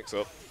of that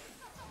mix-up.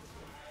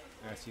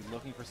 Yeah, so he's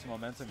looking for some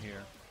momentum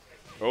here.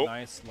 Oh.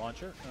 Nice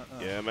launcher.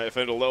 Yeah, might have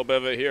found a little bit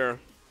of it here.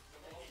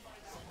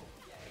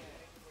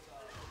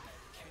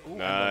 Ooh,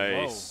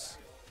 nice.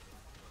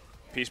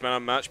 Peaceman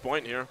on match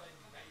point here.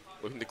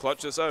 Looking to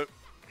clutch this out.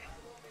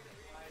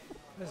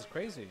 This is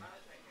crazy.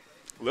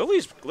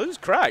 Lily's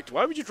cracked.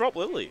 Why would you drop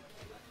Lily?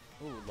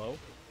 Ooh, low.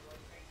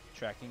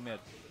 Tracking mid.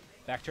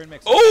 Back turn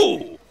mix.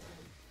 Oh!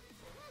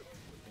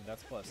 And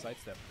that's plus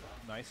sidestep.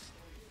 Nice.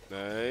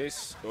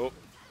 Nice. Oh.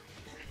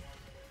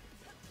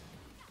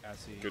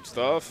 Good Good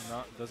stuff.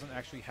 Doesn't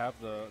actually have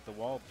the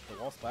wall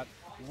splat.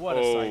 What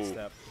a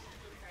sidestep.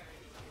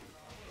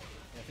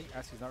 Yeah, I think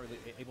Assie's not really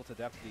able to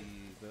adapt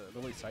the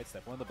Lily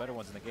sidestep. One of the better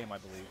ones in the game, I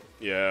believe.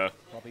 Yeah.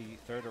 Probably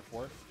third or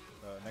fourth,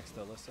 next to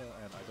Alyssa,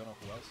 and I don't know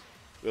who else.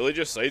 Lily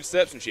just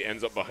sidesteps and she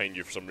ends up behind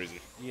you for some reason.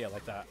 Yeah,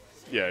 like that.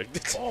 Yeah.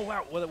 Oh,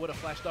 wow. Would have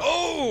flashed up.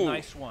 Oh!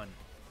 Nice one.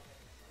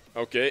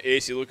 Okay,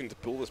 AC looking to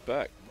pull this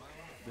back.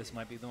 This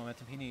might be the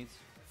momentum he needs.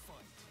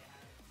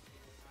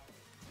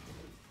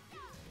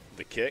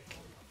 The kick.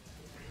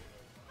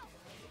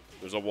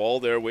 There's a wall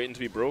there waiting to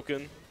be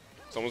broken.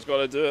 Someone's got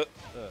to do it.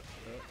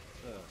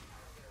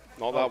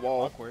 Not that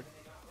wall. Awkward.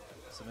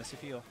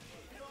 Submissive heel.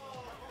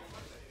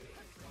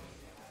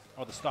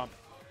 Oh, the stomp.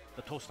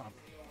 The toe stomp.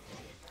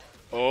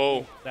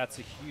 Oh. That's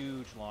a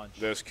huge launch.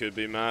 This could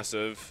be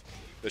massive.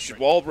 This should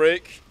wall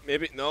break.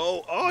 Maybe.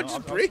 No. Oh, no,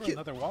 just break it.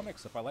 Another wall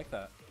mix-up. I like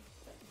that.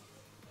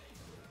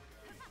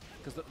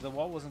 Because the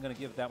wall wasn't going to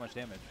give that much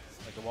damage,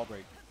 like the wall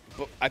break.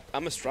 But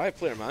I'm a Strive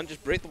player, man.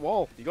 Just break the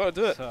wall. You got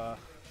to do it.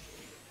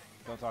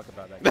 Don't talk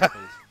about that,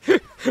 please.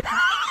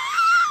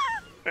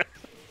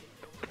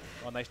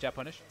 Oh, nice jab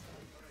punish.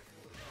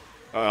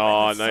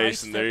 Oh,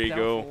 nice. And there you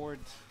go. Forward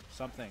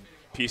something.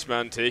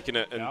 Peaceman taking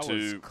it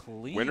into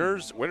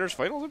winners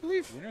finals, I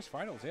believe. Winners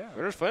finals, yeah.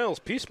 Winners finals.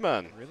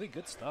 Peaceman. Really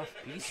good stuff.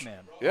 Peaceman.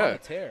 Yeah. On the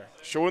tear.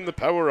 Showing the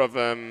power of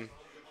the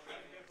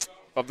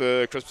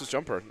Christmas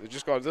jumper. You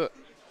just got to do it.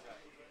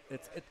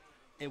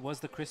 It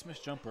was the Christmas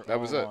jumper. That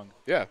was it.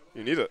 Yeah,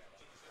 you need it.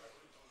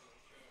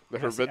 The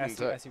forbidden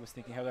tech. As he was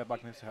thinking, how do I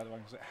block this?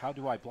 How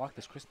do I block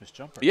this Christmas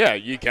jumper? Yeah,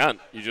 you can't.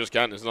 You just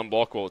can't. It's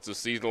unblockable. It's a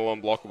seasonal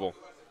unblockable.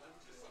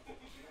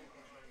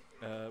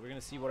 We're going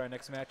to see what our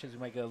next match is. We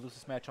might get a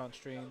Lucis match on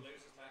stream.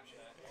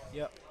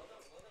 Yep.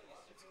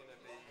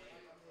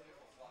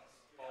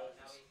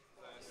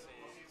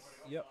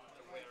 Yep.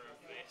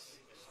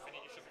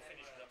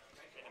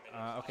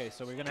 Okay,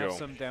 so we're gonna have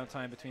some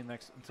downtime between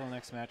until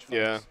next match. Folks.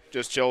 Yeah,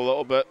 just chill a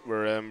little bit.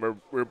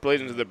 We're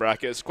playing into the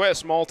bracket. It's quite a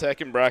small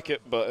Tekken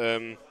bracket, but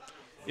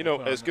you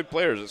know, it's good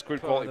players. It's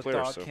good quality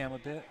players. Dog cam a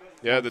bit.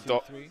 Yeah, 1, 2,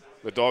 3.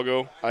 The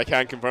doggo. I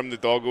can confirm the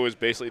doggo is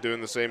basically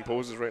doing the same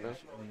poses right now.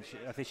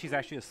 I think she's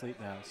actually asleep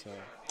now. So.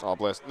 Oh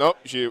bless. No,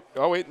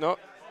 oh wait, no.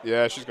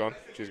 Yeah, she's gone.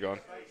 She's gone.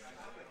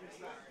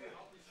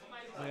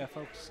 Oh, yeah,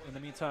 folks. In the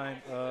meantime,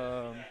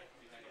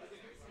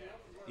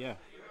 yeah.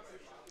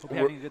 Hope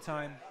you're having a good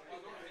time.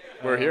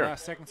 We're here.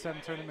 Last Tekken 7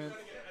 tournament.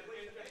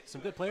 Some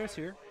good players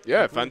here.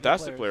 Yeah,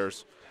 fantastic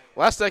players.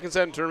 Last Tekken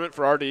 7 tournament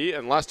for RDE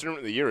and last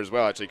tournament of the year as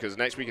well, actually, because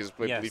next week is,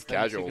 I believe,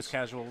 casuals. Next week is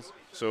casuals.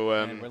 So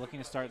and we're looking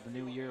to start the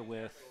new year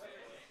with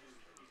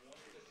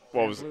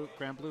What was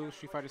Grand Blue,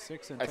 Street Fighter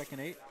 6, and Tekken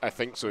 8? I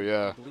think so,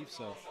 yeah. I believe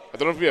so. I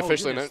don't know if we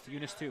officially know.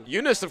 Eunice 2.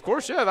 Eunice, of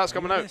course, yeah, that's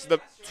coming out. Eunice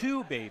The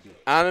 2, baby.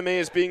 anime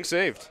is being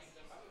saved.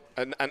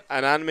 An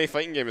anime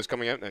fighting game is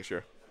coming out next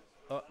year.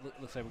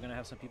 Looks like we're gonna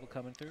have some people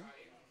coming through.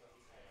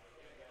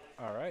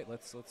 All right,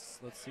 let's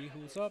see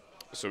who's up.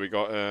 So we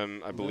got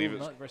I believe Lil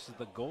it's Nut versus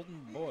the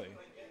Golden Boy.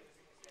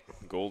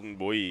 Golden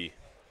Boy.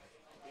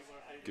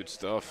 Good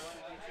stuff.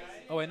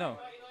 Oh wait, no.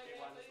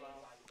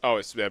 Oh,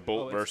 it's Bolt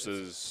Oh, it's-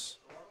 versus.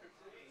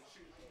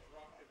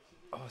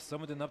 Oh,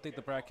 someone didn't update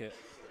the bracket.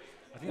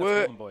 I think What?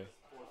 that's Golden Boy.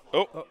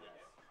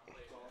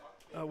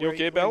 Oh, you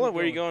okay, Bella?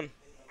 Where are you going?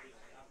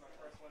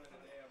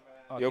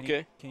 You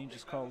okay? Can you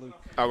just call Luke?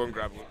 I'll go and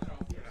grab Luke.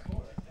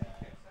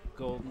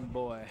 Golden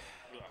Boy.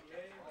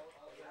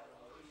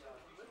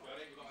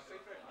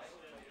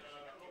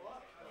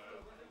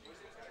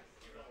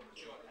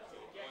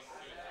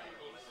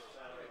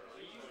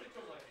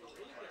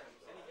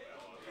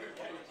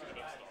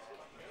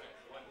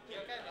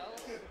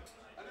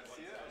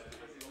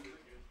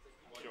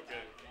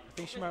 I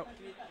think she might.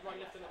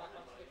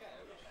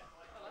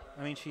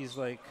 I mean, she's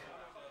like.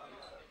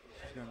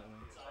 She's gonna,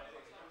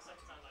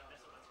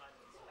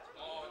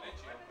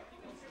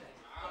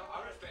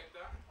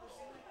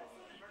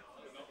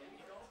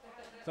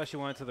 I thought she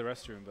went to the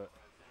restroom, but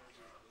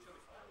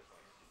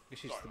I guess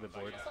she's just a bit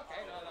bored.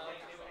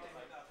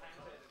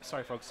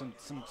 Sorry, folks.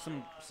 Some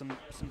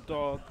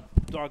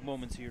dog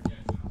moments here.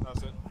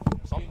 That's it.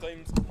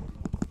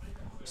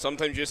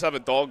 Sometimes you just have a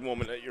dog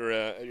moment at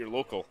your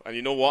local, and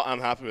you know what? I'm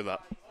happy with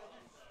that.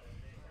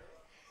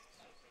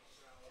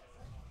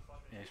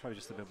 Yeah, she's probably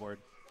just a bit bored.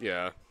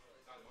 Yeah.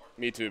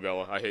 Me too,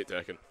 Bella. I hate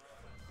Tekken.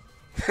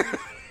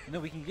 No,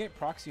 we can get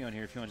Proxy on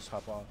here if you want to just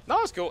hop on.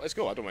 No, it's cool. It's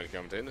cool. I don't mind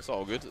commentating. It's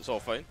all good. It's all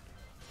fine.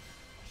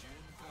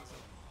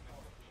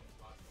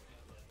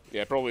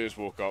 Yeah, probably just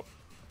woke up.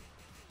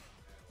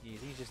 Yeah,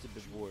 he's just a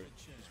bit bored.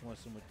 Just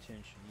wants some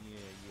attention.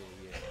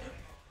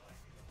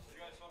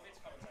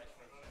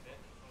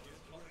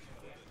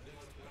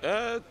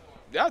 Yeah.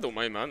 Yeah, I don't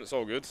mind, man. It's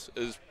all good.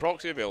 Is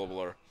Proxy available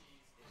or?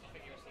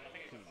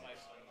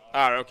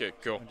 Ah, okay,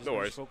 cool. I'm just No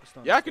worries. focused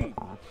on Yeah, I this can.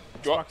 one.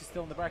 Go up. Proxy's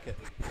still in the bracket.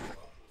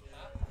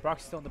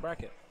 Proxy's still in the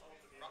bracket.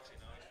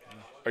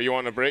 Are you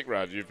on a break,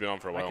 Rad? You've been on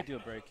for a I while. could do a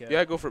break, yeah.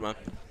 Yeah, go for it, man.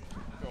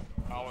 Cool.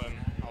 I'll stay on.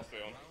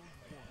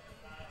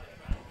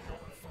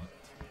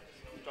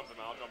 Jump in,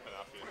 I'll jump in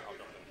after you. I'll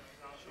jump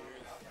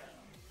in.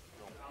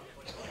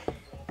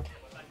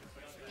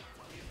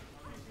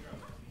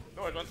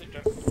 No advantage,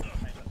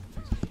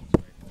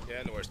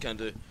 yeah, no worries, can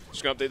do.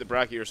 Just gonna update the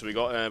bracket here. So we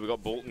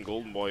got Bolt and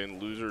Golden Boy in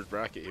losers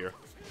bracket here.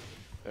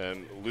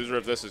 Loser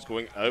of this is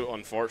going out,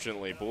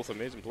 unfortunately. Both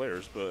amazing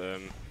players, but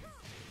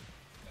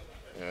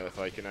if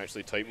I can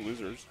actually type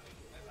losers.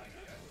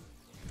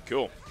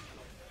 Cool.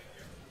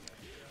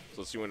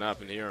 So let's see what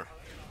happened here.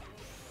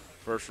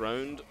 First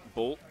round,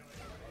 Bolt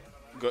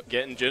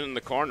getting Jin in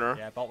the corner.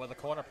 Yeah, Bolt with the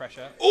corner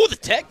pressure. Oh, the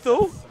tech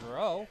though!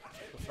 Throw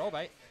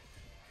bait.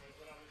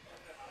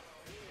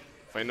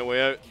 Find a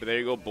way out, but there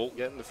you go. Bolt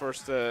getting the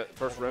first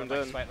round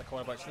in. Right in the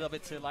corner, but it's a little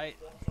bit too late.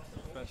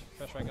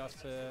 First round goes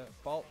to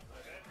Bolt.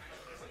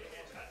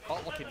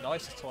 Bolt looking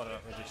nice this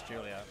tournament with this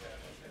Julia.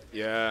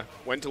 Yeah,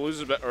 went to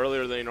lose a bit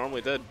earlier than he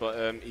normally did,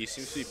 but he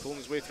seems to be pulling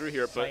his way through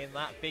here. But Saying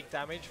that big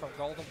damage from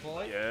Golden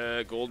Boy.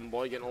 yeah, Golden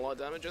Boy getting a lot of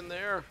damage in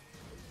there.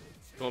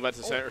 Going back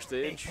to center Big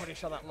stage.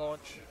 punish on that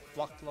launch.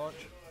 Blocked launch.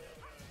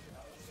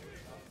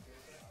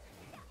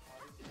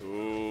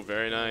 Ooh,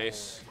 very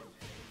nice.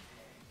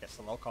 Gets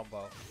the low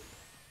combo.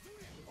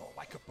 Oh,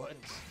 like a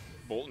buttons.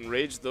 Bolt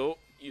enraged though,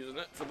 using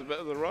it for the bit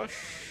of the rush.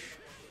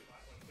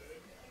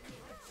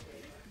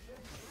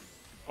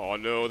 Oh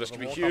no, this could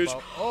be huge.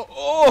 Oh!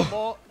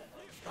 Oh!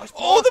 Nice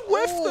Oh, the block.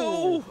 whiff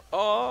Oh. though!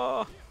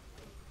 Oh!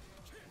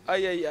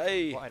 Ay, ay,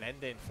 ay. What an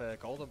ending for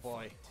Golden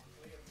Boy.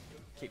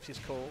 Keeps his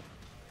cool.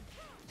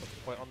 Puts the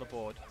point on the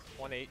board.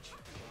 One each.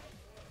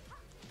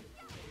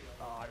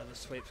 Oh, another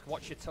sweep.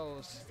 Watch your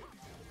toes.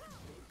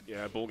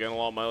 Yeah, Bolt getting a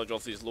lot of mileage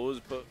off these lows,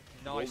 but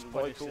Nice Golden Boy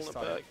punish pulling this it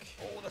time. back.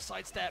 Oh, the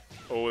sidestep.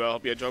 Oh, that'll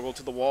be a juggle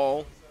to the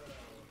wall.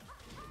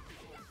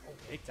 Oh,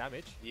 big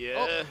damage.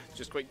 Yeah,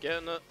 just quite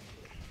getting it.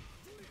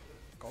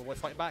 Golden Boy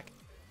fighting back.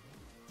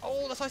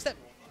 Oh, the sidestep.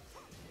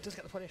 Does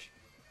get the punish.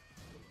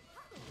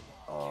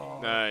 Oh,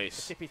 the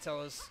Nice. tippy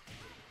toes.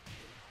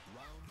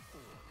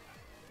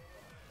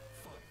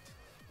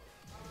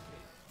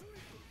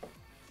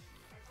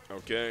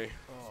 Okay,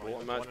 Oh, Bolt he's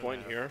on match won it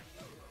point now. here.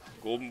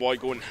 Golden Boy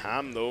going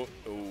ham though.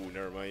 Oh,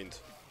 never mind.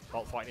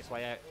 Bolt fighting his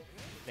way out.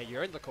 Now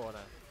you're in the corner.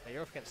 Now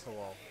you're up against the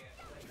wall.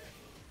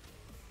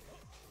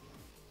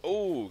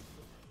 Oh,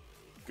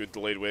 good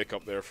delayed wake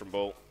up there from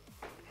Bolt.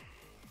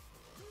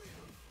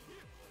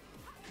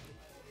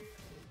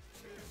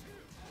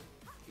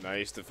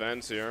 Nice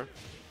defense here.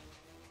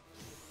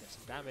 Get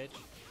some damage.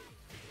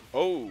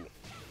 Oh,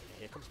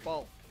 Here comes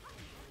Bolt.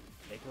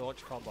 Big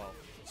launch combo.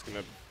 it's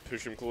gonna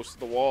push him close to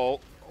the wall.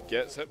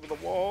 Gets hit with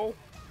the wall.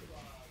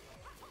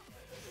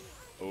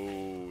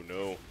 Oh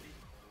no.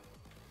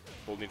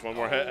 Bolt needs one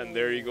more hit, and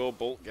there you go.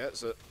 Bolt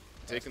gets it.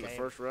 Taking the game.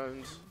 first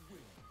round.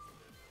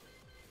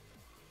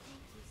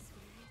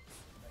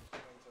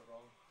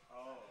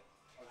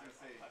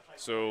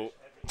 So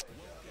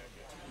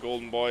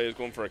Golden Boy is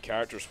going for a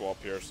character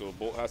swap here, so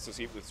Bolt has to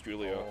see it with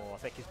Julia. Oh, I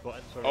think his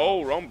buttons were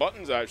Oh, wrong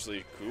buttons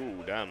actually.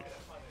 Cool, damn.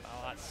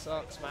 Oh, that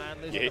sucks, man.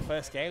 Losing the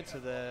first game to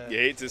the... You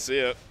hate to see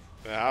it.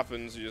 It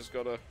happens. You just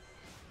gotta...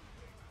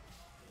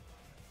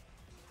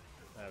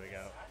 There we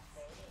go.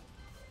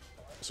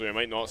 So you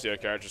might not see a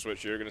character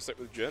switch here. You're gonna stick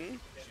with Jin?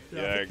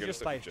 Yeah, you're gonna just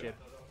stick with Jin. Jin.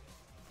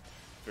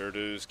 Fair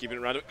dues. Keeping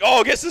it random.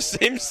 Oh, gets the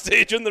same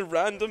stage on the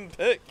random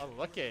pick.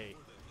 Unlucky.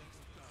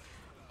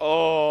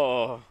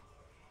 Oh.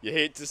 You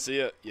hate to see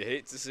it. You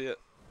hate to see it.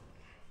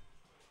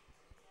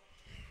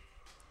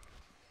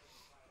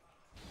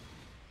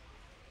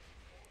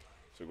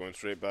 So going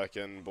straight back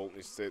in. Bolt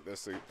needs to take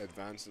this to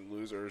advance and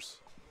losers.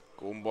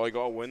 Golden Boy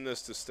got to win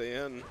this to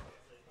stay in.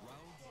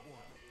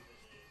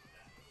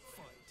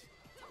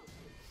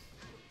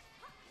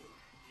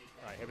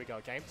 Right, here we go.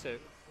 Game 2.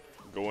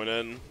 Going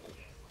in.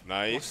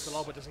 Nice. The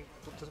low, but doesn't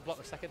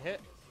block the second hit.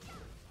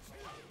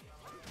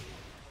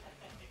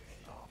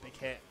 Oh, big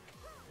hit.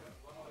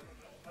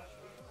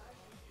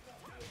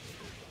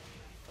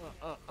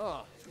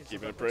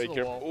 Keeping it pretty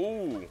careful.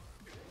 Ooh.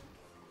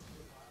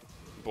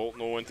 Bolt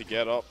know when to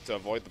get up to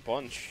avoid the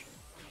punch.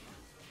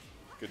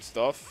 Good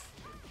stuff.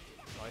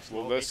 Nice.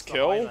 Will this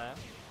kill?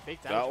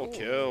 That'll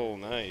kill.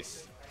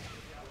 Nice.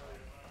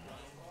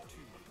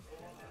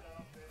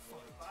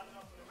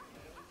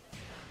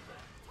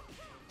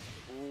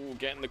 Ooh,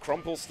 getting the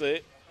crumple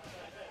state.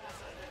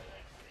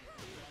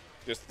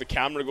 Just the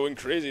camera going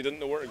crazy. Didn't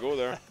know where to go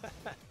there.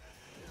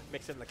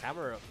 Mixing the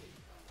camera up.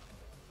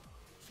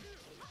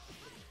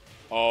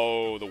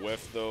 Oh, the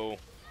whiff though.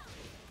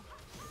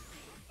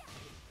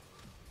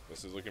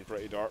 This is looking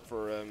pretty dark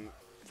for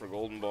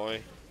Golden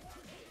Boy.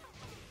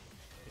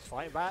 He's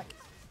fighting back.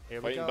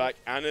 Here we go. Fighting back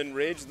and in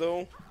rage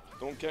though.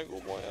 Don't get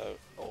Golden Boy out.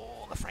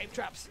 Oh, the frame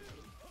traps.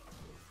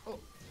 Oh,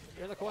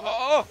 you're in the corner.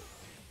 Oh!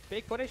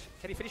 Big punish.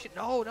 Can he finish it?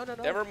 No, no, no,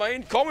 no. Never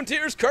mind.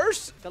 Commentator's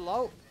curse. The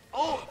low.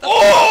 Oh!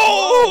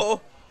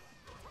 Oh!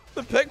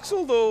 The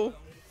pixel though.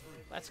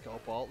 Let's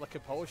go, Bolt. The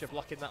composure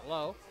blocking that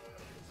low.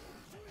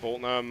 Bolt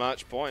now a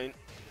match point.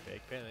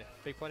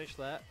 Big punish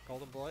there.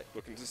 Golden Boy.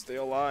 Looking to stay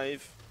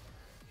alive.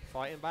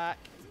 Fighting back.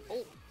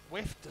 Oh,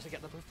 whiff. Doesn't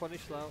get the whiff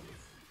punish though.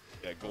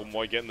 Yeah, Golden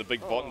Boy getting the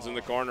big buttons in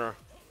the corner.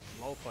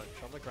 Low punch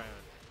on the ground.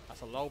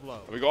 That's a low blow.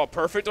 Have we got a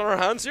perfect on our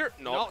hands here?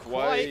 Not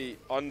quite.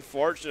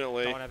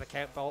 Unfortunately. Don't ever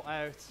count Bolt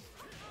out.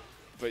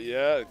 But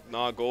yeah,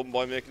 Golden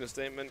Boy making a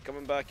statement,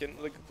 coming back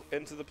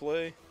into the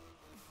play.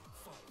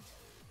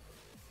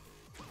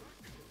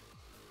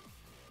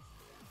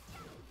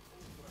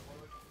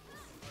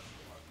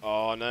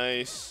 Oh,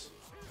 nice.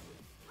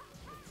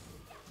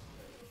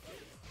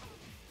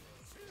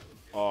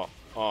 Oh.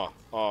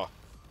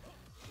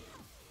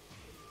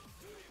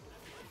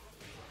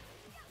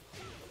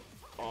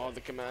 Oh,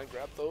 the command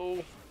grab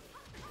though.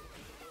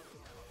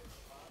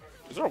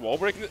 Is there a wall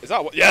break? Is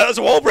that? Yeah, there's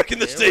a wall break in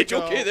the stage.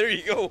 Okay, there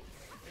you go.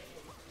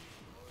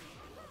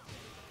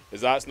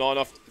 That's not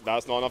enough?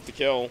 That's not enough to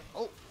kill.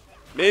 Oh,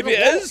 maybe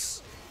it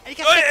is. It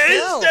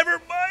is.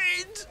 Never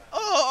mind.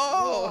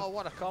 Oh,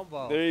 what a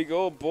combo. There you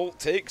go. Bolt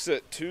takes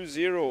it.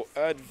 2-0.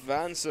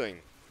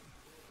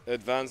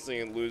 Advancing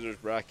in losers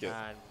bracket.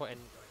 And putting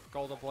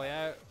Golden Boy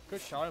out.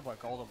 Good showing by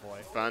Golden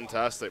Boy.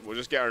 Fantastic. We'll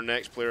just get our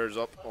next players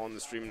up on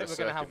the stream in a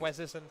second. We're going to have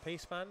Wezzers and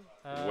Peaceman.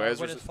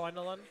 Winners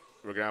final on.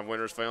 We're going to have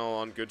winners final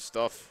on. Good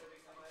stuff.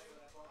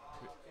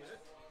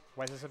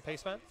 Wezzers and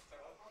Peaceman.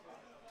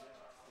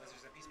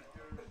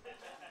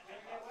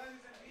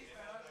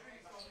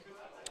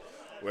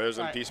 Winners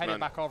and Peaceman. Heading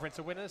back over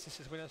into winners. This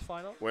is winners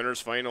final.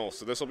 Winners final.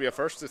 So this will be a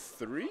first to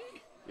 3?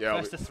 Yeah.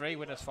 First to 3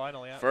 winners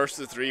final, yeah. First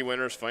to 3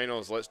 winners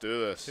finals. Let's do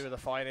this. 2 of the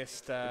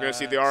finest. We're going to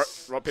see the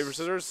rock, paper,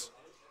 scissors?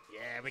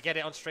 Yeah, we get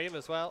it on stream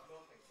as well.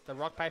 The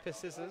rock, paper,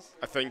 scissors.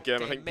 I think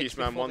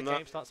Peaceman won that.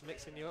 Game starts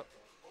mixing you up.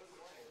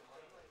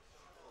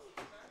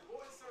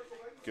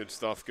 Good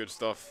stuff, good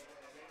stuff.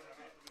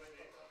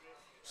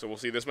 So we'll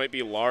see. This might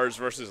be Lars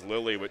versus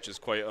Lily, which is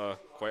quite a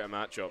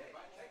matchup.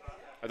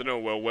 I don't know.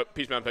 Well,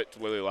 Peaceman picked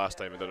Lily last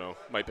time. I don't know.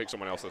 Might pick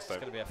someone else this time.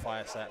 It's going to be a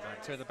fire set, man.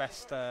 2 of the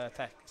best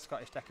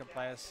Scottish Tekken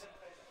players.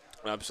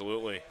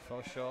 Absolutely.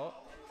 For sure.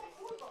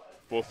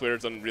 Both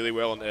players done really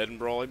well in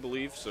Edinburgh, I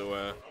believe.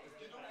 So,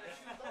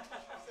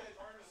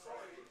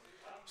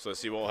 so let's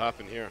see what will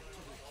happen here.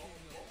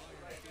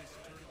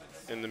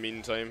 In the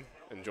meantime,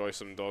 enjoy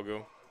some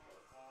doggo.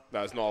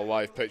 That's not a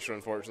live picture,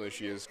 unfortunately.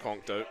 She is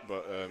conked out,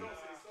 but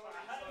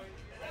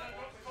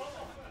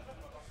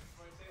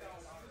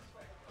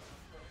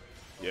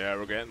yeah,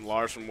 we're getting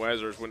Lars from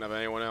Wezzers. Wouldn't have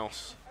anyone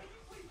else.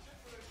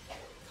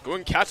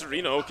 Going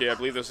Katarina. Okay, I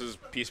believe this is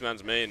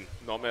Peaceman's main.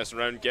 Not messing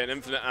around. Getting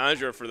Infinite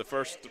Azure for the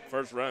first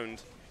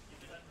round.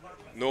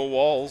 No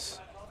walls.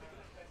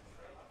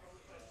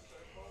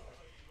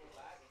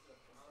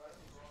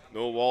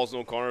 No walls,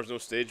 no corners, no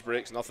stage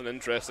breaks. Nothing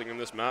interesting in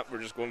this map. We're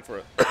just going for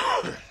it.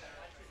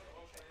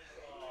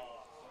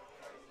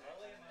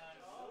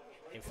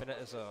 Infinite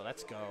Azure.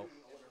 Let's go.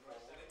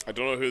 I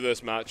don't know who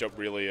this matchup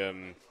really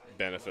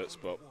benefits,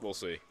 but we'll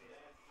see.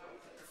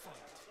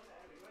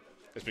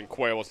 It's been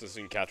quite a while since I've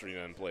seen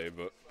Katarina in play,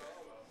 but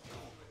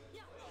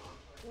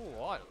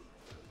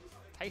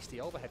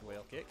tasty overhead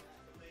wheel kick.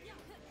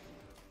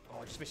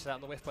 Oh, just misses out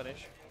on the whiff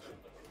punish.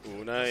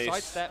 Ooh, nice.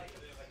 Sidestep.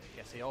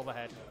 Gets the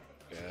overhead.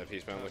 Yeah,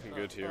 Peaceman looking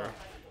good here.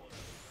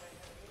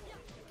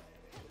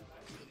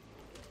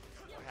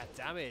 Had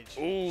damage.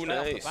 Ooh, straight nice.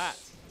 off the bat.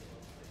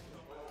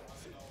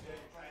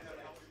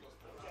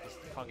 Just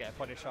can't get a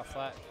punish off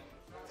that.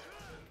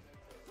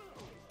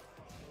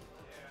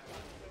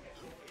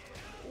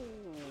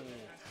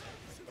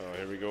 Oh,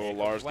 here we go. Here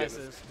Lars comes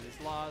getting Wezzers with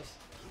his Lars.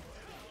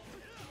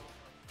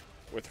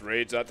 with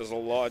rage. That does a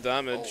lot of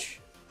damage.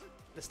 Oh.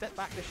 The step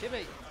back, the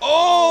shimmy.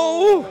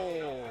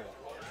 Oh!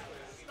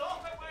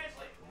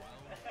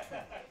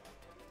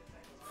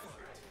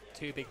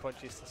 Two big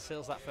punches to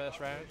seals that first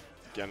round.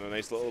 Getting a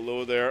nice little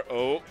low there.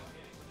 Oh,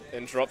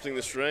 interrupting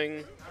the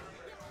string.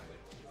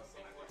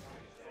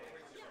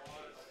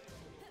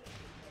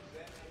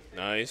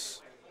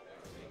 Nice.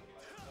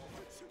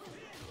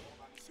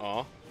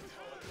 Aw.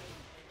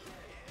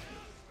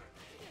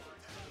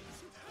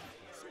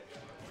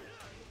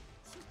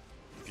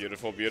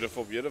 Beautiful,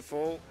 beautiful,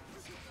 beautiful.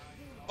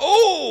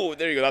 Oh,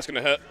 there you go. That's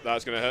gonna hit.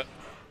 That's gonna hit.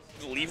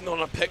 Leaving on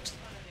a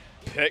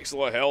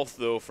pixel of health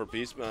though for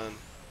Beastman.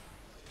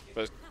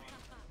 But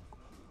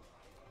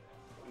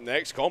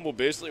next combo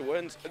basically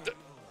wins.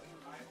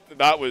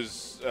 That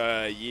was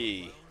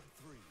yee.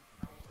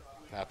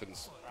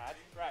 Happens.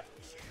 Brad.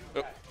 Oh. Do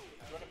you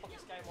want to put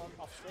this game on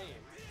off stream?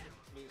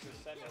 Losers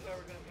send it.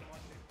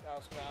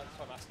 That's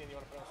what I'm asking. You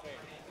want to put it on stream?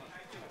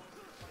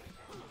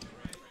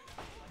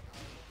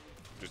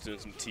 Just doing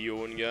some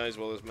TOing, guys,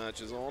 while this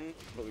match is on.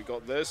 But we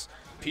got this.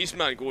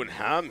 Peaceman going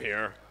ham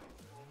here.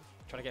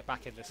 Trying to get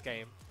back in this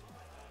game.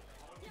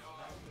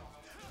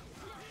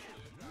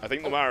 I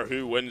think no matter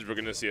who wins, we're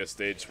going to see a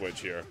stage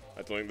switch here.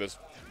 I don't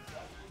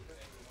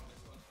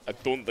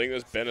think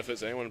this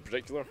benefits anyone in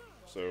particular.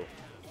 So.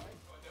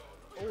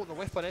 Oh, the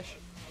whiff punish.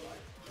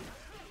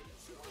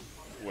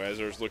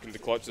 Wezzer's looking to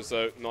clutch this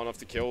out. Not enough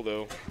to kill,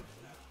 though.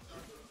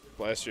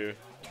 Bless you.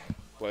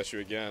 Bless you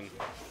again.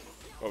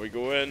 While we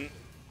go in.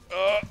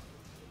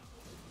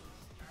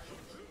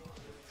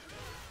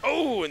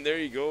 Oh, and there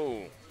you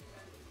go.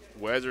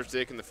 Wezzer's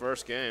taking the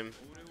first game.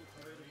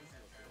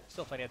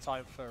 Still plenty of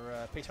time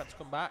for Peaceman to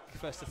come back.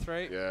 First to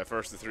three. Yeah,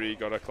 first to three.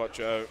 Got to clutch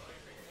out.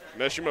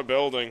 Mishima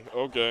building.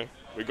 Okay.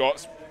 We've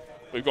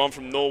gone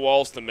from no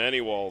walls to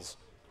many walls.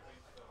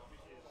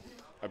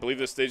 I believe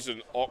this stage is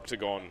an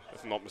octagon,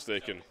 if I'm not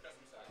mistaken.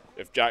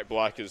 If Jack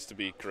Black is to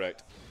be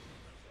correct.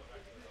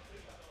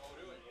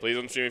 Please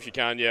on stream if you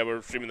can. Yeah,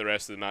 we're streaming the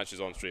rest of the matches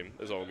on stream.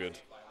 It's all good.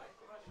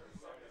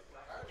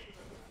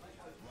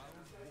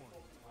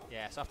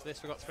 Yeah, so after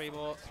this we've got three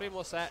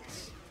more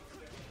sets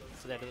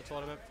to the end of the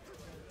tournament.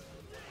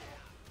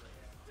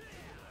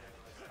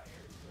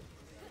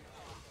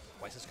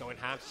 Wezzer's going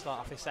ham to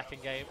start off his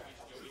second game.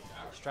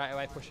 Straight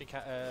away pushing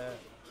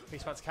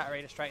Peaceman's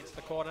Katarina straight into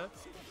the corner.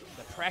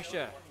 The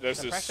pressure.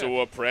 This is so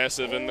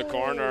oppressive in the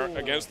corner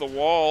against the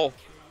wall.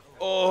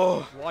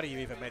 Oh. What are you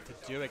even meant to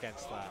do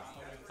against that?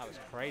 That was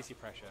crazy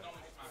pressure.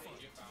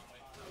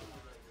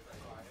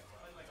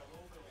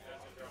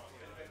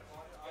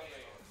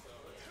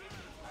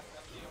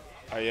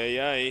 Aye, aye,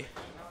 aye.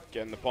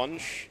 Getting the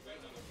punch.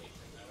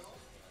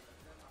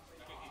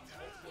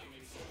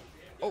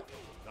 Oh,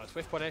 nice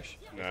whiff punish.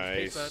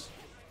 Nice.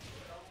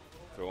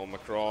 Pull him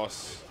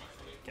across.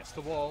 Gets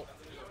the wall.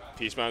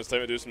 Peaceman's time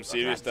to do some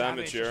serious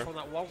damage here. From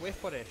that one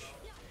whiff punish.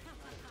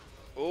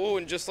 Oh,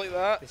 and just like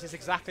that. This is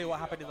exactly what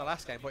happened in the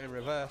last game, but in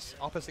reverse.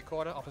 Opposite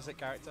corner, opposite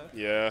character.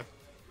 Yeah.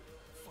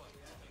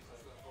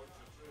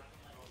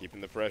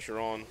 Keeping the pressure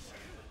on.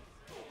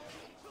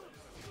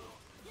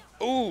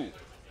 Ooh.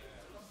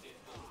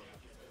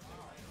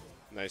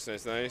 Nice,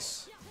 nice,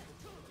 nice.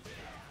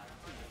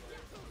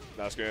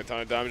 That's going to a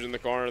ton of damage in the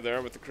corner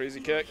there with the crazy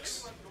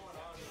kicks.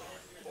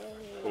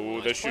 Oh,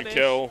 nice this should punish.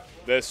 kill.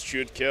 This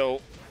should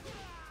kill.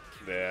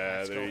 Yeah,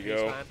 Let's there you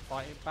Peaceman go.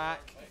 fighting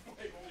back.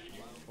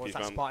 What's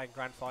that Peaceman. spot in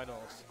Grand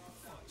Finals?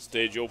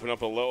 Stage open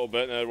up a little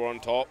bit, now we're on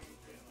top.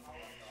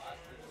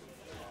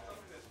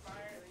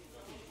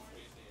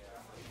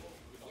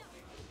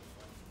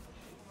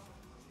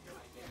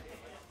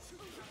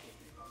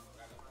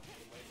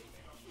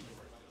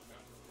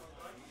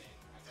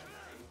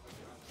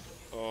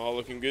 Oh,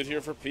 looking good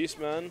here for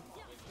Peaceman.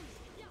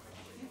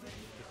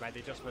 He's made the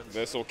adjustments.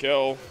 This'll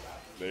kill.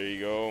 There you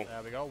go.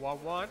 There we go,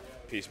 1-1.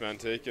 Peaceman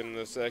taking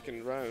the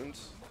second round.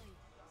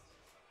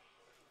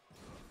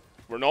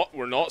 We're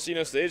not seeing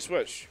a stage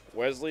switch.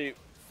 Wesley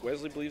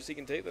believes he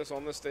can take this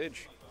on this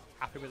stage.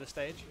 Happy with the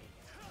stage.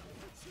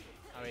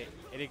 I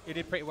mean, he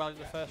did pretty well in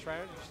the first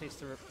round. He just needs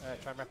to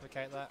try and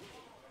replicate that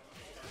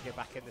to get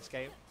back in this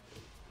game.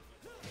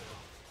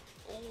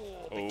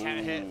 Oh, big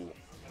counter hit.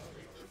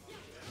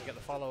 Get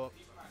the follow-up.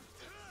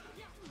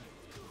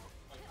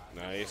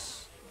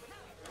 Nice.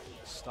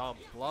 Stomp,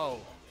 blow.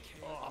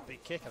 Oh,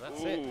 big kick, and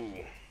that's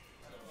it.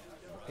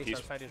 He's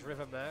found his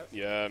rhythm now.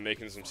 Yeah,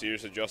 making some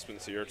serious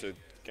adjustments here to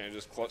kind of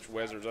just clutch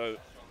Wezzers out.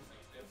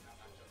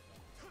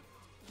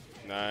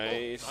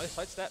 Nice. Oh, nice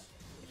sidestep.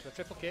 The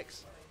triple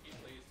kicks.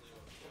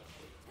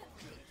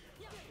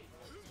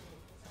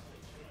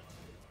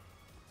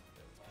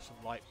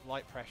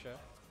 Light pressure.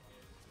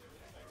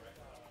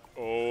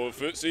 Oh,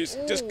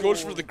 footsies. Just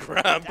goes for the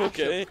grab.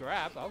 Okay.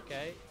 Grab.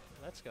 Okay.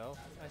 Let's go.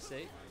 I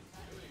see.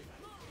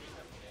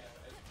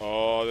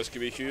 Oh, this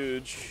could be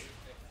huge.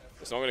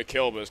 It's not going to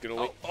kill, but it's going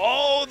to leak.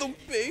 Oh, the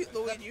bait. The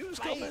lead use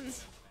coming.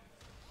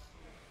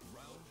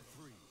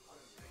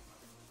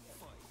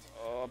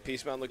 Oh,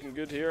 Peaceman looking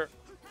good here.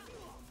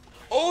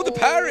 Oh, the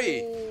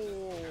parry.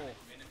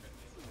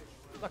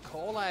 The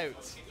call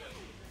out.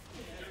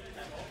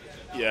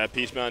 Yeah,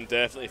 Peaceman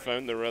definitely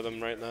found the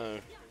rhythm right now.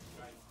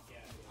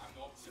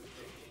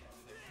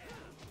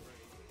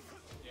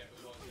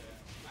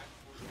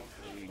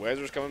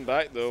 Wezzer's coming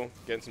back though,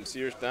 getting some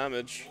serious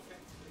damage.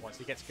 Once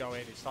he gets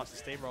going, he starts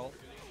to steamroll.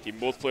 Keep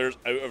both players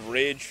out of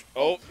rage.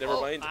 Oh,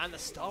 never mind. And the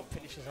stomp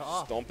finishes it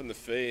off. Stomp in the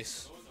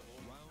face.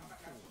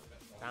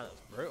 Damn,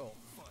 that's brutal.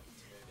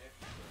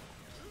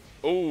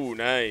 Oh,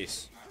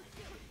 nice.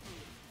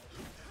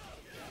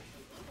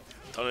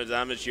 Ton of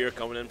damage here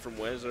coming in from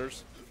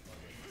Wezzers.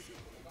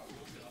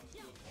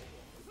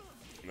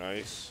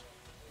 Nice.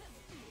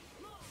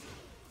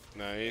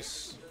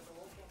 Nice.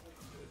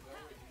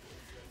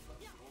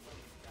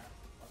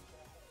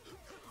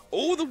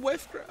 Oh, the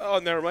whiff. Oh,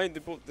 never mind.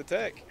 The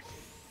tech.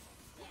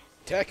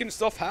 Tekken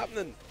stuff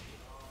happening.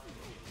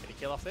 Can he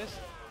kill off this?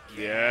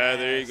 Yeah,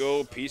 there you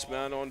go.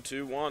 Peaceman on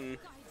 2-1.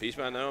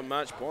 Peaceman now on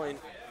match point.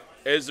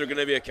 Is there going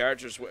to be a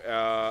character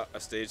a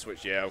stage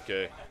switch? Yeah,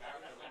 okay.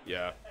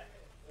 Yeah.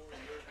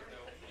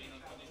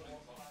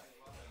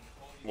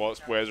 What's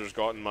Wezzer's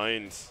got in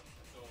mind?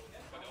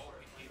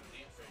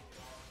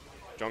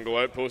 Jungle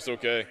outpost,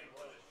 okay.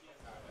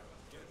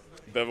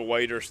 Bit of a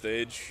wider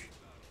stage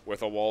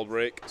with a wall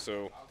break,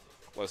 so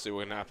let's see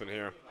what can happen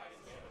here.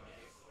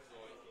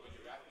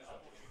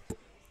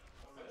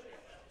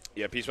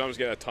 Yeah, Peaceman was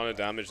getting a ton of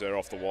damage there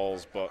off the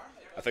walls, but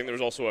I think there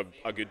was also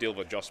a good deal of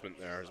adjustment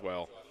there as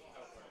well.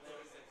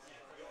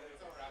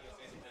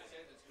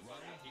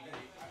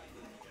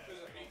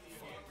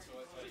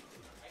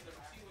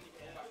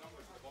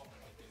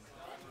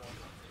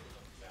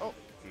 Oh,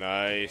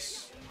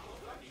 nice.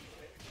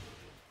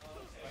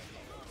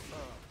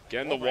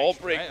 Getting the wall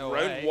break,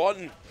 round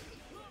 1.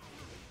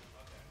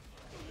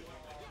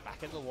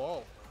 Back in the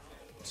wall.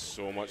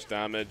 So much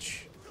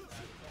damage.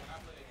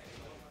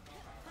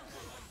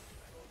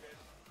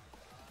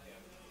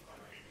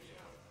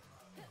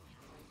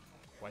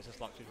 Where's this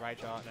locked his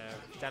rage art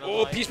now?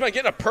 Oh, Peaceman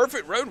getting a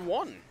perfect round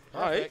 1.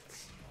 All right.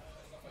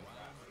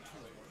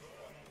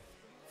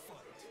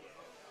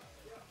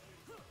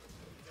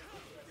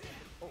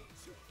 Oh,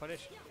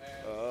 punish.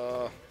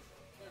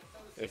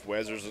 If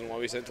Wezzers doesn't want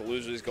to be sent to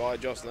losers, he's got to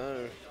adjust now.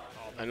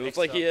 And it looks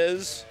like he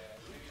is.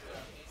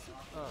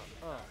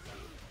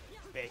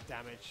 Big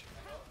damage.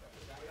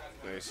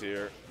 Nice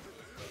here.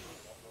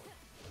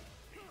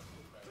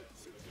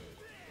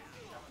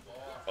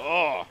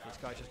 Oh! This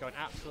guy's just going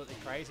absolutely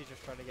crazy,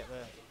 just trying to get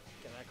their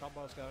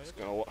combos going. It's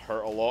going to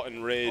hurt a lot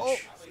in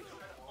rage.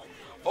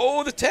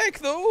 Oh, the tech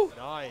though!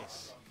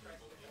 Nice.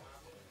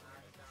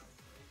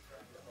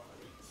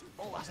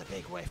 Oh, that's a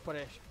big whiff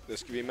punish.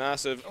 This could be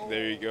massive. Oh,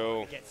 there you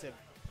go. Gets him.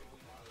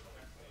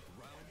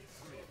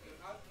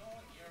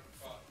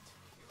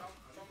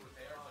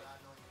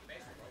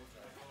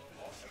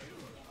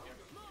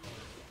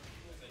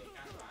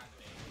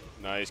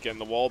 Nice, getting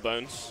the wall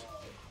bounce.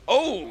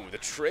 Oh, the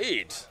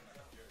trade.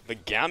 The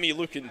gammy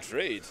looking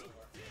trade.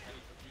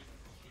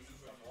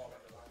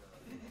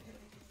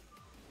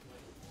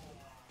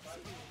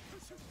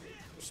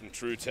 Some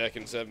true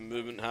Tekken 7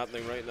 movement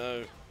happening right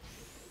now.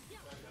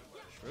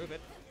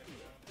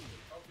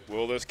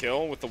 Will this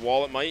kill with the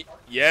wall? It might.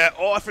 Yeah.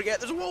 Oh, I forget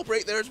there's a wall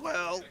break there as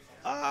well.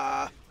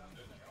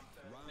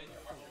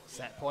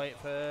 Set point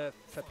for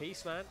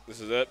Peaceman. This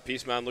is it.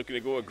 Peaceman looking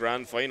to go to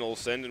grand final,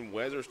 sending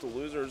Wezzers to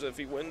losers if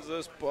he wins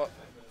this, but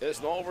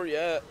it's not over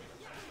yet.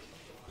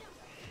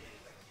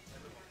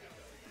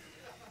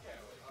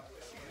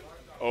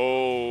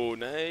 Oh,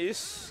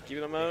 nice.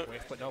 Keeping him out.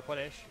 Whiff, but no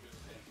punish.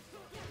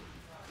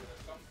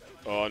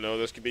 Oh no,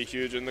 this could be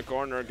huge in the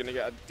corner. Gonna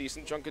get a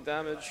decent chunk of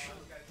damage.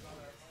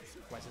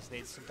 Wezzers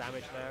needs some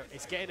damage now.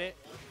 He's getting it.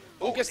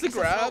 Oh, gets the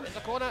grab. In the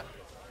corner.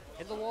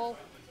 In the wall.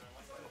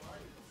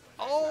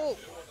 Oh!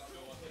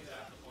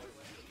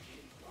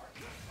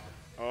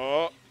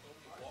 Oh.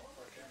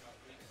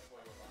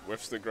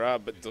 Whiffs the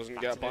grab, but doesn't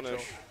get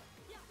punish.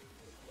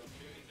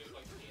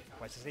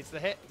 Wezzers needs the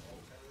hit.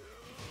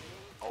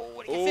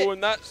 Oh,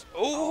 and that's...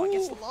 Oh, it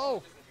gets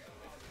low.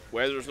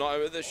 Wezzer's not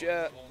out of this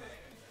yet.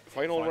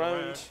 Final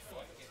round.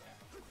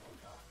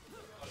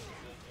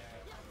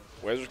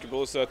 Wezzers can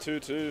pull this to a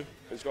 2-2.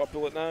 He's got to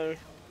pull it now.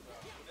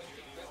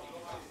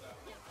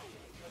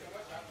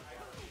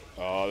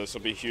 Oh, this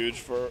will be huge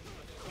for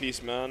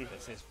Peaceman.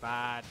 This is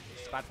bad.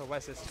 It's bad for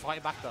Wezzers. He's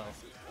fighting back though.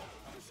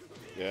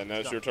 Yeah, now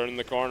it's your turn in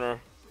the corner.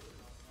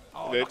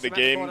 Oh, the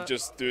game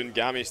just doing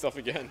gammy stuff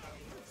again.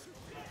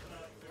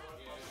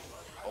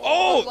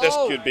 Oh, this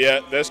could be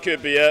it. This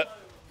could be it.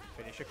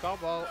 Finish a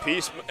combo.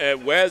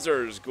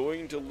 Wezzers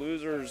going to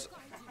losers.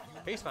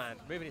 Peaceman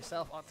moving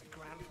himself onto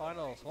grand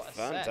finals. What a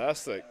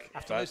Fantastic. set.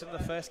 After losing the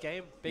first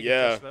game, big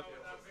yeah. adjustment.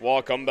 What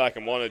a comeback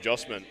and one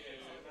adjustment.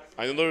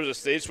 I know there was a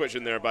stage switch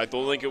in there, but I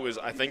don't think it was.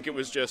 I think it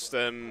was just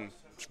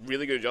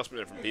really good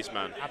adjustment there from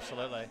Beastman.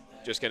 Absolutely.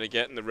 Just kind of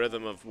getting the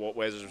rhythm of what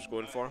Weathers was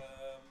going for.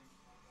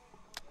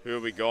 Who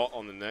have we got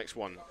on the next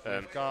one?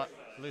 We've got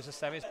loser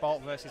semis,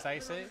 Bolt versus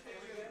AC.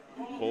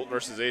 Bolt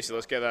versus AC.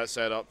 Let's get that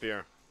set up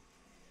here.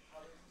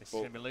 This is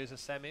going to be loser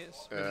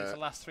semis. It's the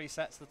last 3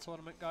 sets of the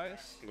tournament,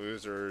 guys.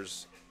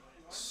 Losers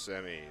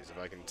semis, if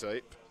I can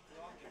type.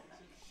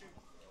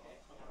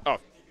 Oh,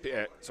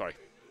 sorry.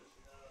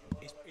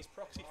 He's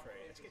proxy free.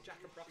 Let's get Jack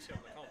and proxy on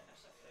the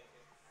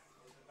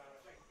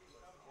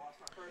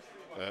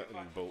comms.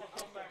 And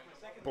Bolt.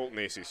 Bolt and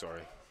AC,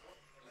 sorry.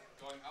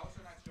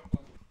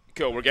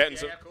 Cool, we're getting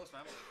some. Yeah, of course,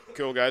 man.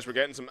 Cool, guys. We're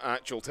getting some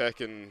actual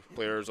Tekken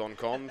players on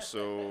comms,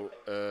 so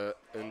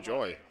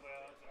enjoy.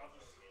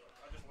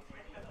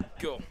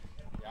 Cool.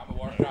 Yeah, I'm a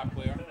Warcraft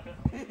player.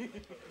 Nice.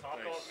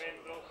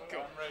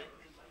 Cool.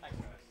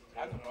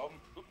 That's no problem.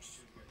 Oops.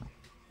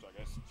 Sorry,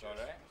 guys. It's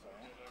alright.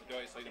 You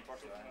do it sliding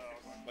first,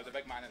 but the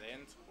big man at the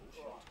end.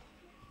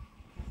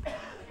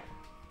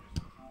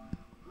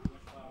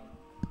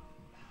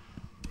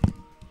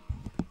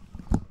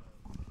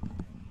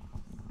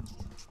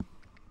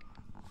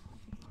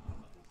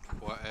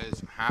 What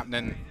is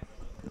happening?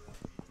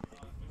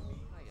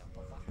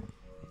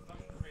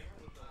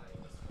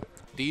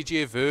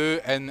 DJ Vu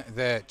in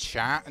the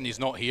chat, and he's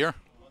not here.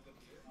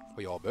 What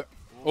are you all about?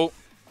 Oh,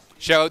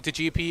 shout out to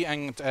GP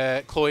and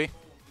Chloe,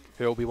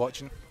 who will be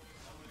watching.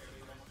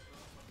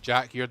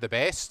 Jack, you're the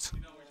best.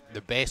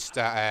 The best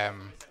at,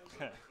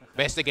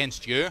 best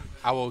against you,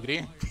 I will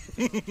agree.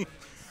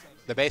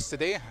 The best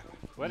today.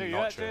 Where are you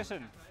at,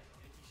 Jason?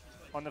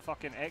 On the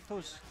fucking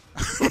Ectos?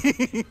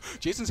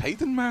 Jason's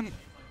hiding, man.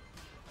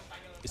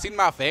 He seen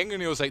my thing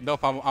and he was like, nope,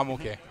 I'm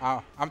okay.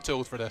 I'm too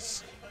old for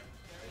this.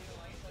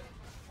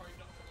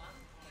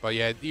 But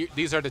yeah,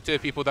 these are the 2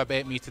 people that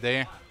bet me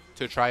today,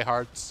 2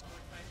 tryhards.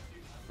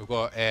 We've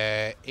got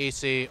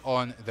AC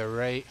on the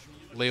right,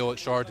 Leo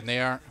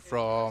extraordinaire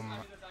from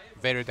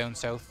very down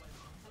south,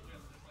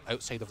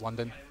 outside of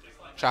London,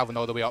 traveling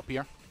all the way up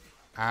here.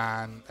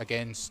 And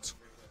against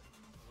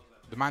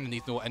the man who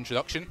needs no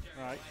introduction,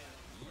 right.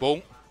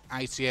 Bolt,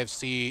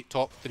 ICFC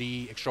top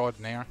 3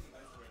 extraordinaire.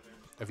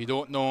 If you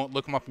don't know,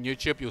 look him up on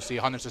YouTube. You'll see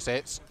hundreds of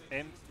sets.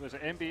 Was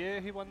it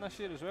NBA he won this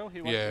year as well?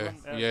 He won, yeah, he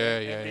won,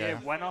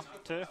 NBA winner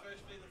too.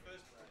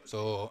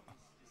 So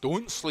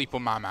don't sleep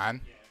on my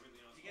man.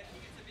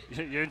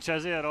 You and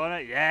Chizzy are on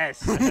it?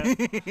 Yes.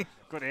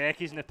 Got the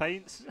Eckies and the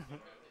pints.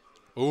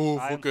 Oh,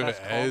 fuck if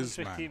it is,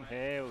 man. Team,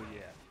 hell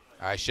yeah.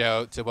 I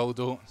shout out to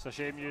Wildo. It's a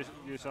shame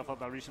you suffered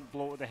a recent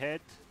blow to the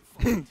head.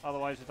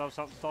 Otherwise we'd have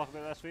something to talk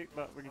about this week,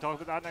 but we can talk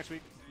about that next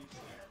week.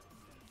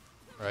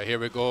 Right, here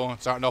we go.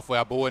 Starting off with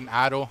a bow and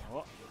arrow.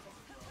 Oh.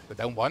 The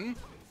down 1.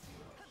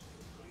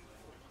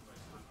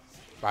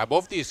 But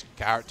both these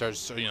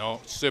characters are, you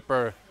know,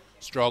 super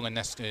strong in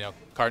this, you know,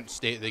 current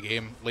state of the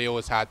game. Leo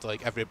has had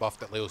like every buff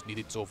that Leo's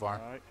needed so far.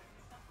 Right.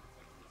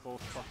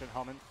 Both fucking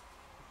humming.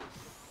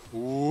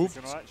 Oof.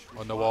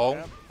 On the wall.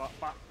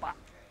 Back.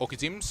 Okay,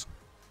 teams.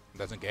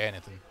 Doesn't get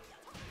anything.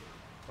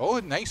 Oh,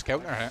 nice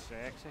counter hit.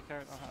 Sexy counter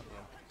hit,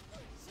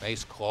 yeah.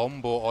 Nice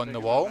combo on the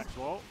wall.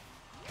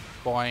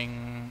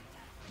 Boing.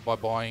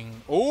 Boing.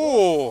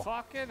 Oh!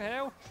 Fucking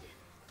hell.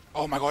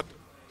 Oh my god.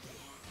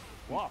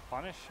 What a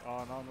punish.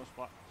 Oh no, no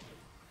spot.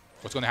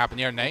 What's going to happen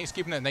here? Nice.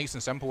 Keeping it nice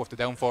and simple with the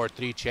down forward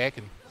 3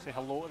 checking. Say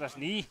hello to this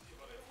knee.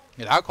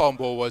 Yeah, that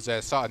combo was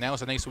something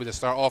else. A nice way to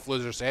start off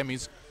loser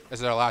semis. This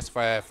is our last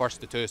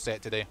first to 2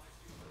 set today.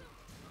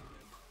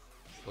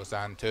 Goes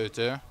down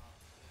 2-2.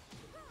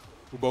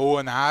 Bow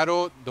and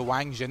arrow. The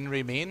Wang Jin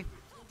remain.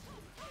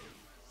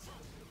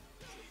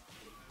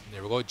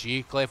 There we go.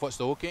 G. Clef, what's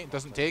the okay?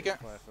 Doesn't take it.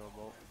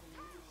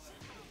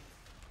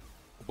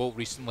 Bolt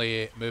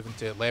recently moving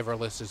to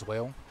leverless as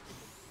well.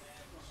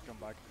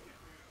 Scumbag.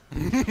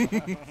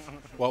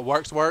 What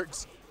works,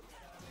 works.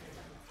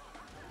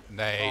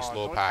 Nice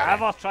low parry.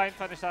 Ever try and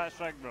finish that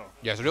string, bro.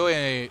 Yeah, it's a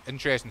really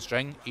interesting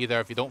string. Either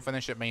if you don't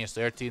finish it,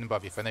 -13, but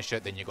if you finish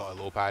it, then you got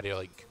a low parry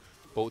like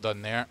Bolt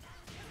done there.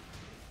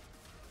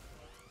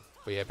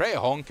 But yeah, pretty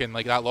honking.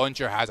 Like that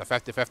launcher has a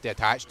 50-50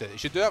 attached to it. You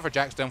should do that for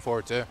Jack's down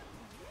forward too.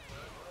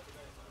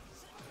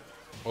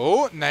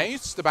 Oh,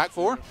 nice. The back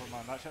 4. Man,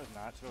 that shit's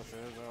natural too,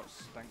 well, it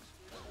stinks.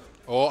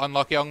 Oh,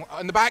 unlucky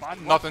on the back.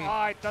 Man, nothing.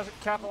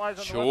 Doesn't capitalize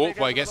on choke,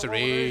 but he gets the a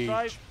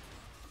rage.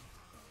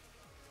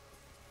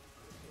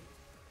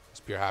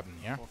 It's pure happening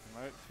here.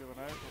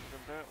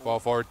 Fall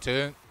forward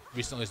 2.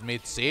 Recently has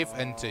made safe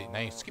into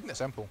nice. Keeping it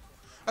simple.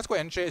 That's quite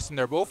interesting.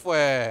 They're both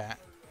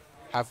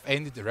have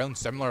ended the round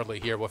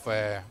similarly here with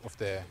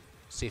the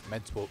safe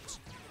mid spokes.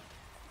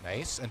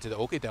 Nice. Into the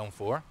okay down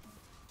 4.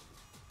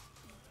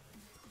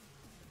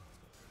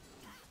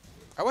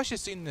 I wish you'd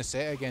seen the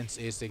set against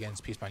Ace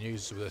against Peaceman. You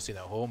would have seen it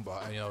at home,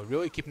 but you know,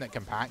 really keeping it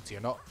compact here,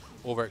 not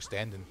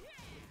overextending.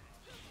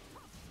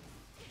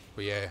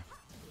 But yeah.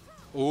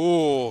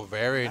 Oh,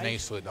 very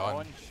nicely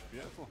done.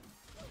 Beautiful.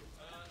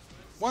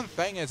 One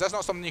thing is, that's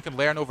not something you can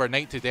learn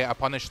overnight to get a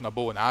punish on a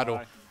bow and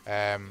arrow.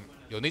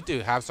 You'll need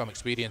to have some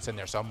experience in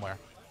there somewhere.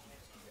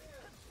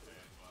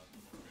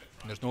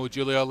 And there's no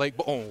Julia like,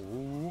 but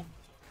oh.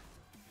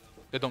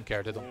 They don't care,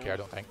 I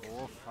don't think.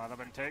 Oh, I'd have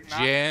been taking that.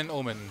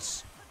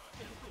 Gentlemen's.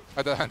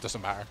 It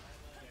doesn't matter.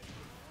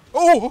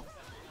 Oh!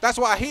 That's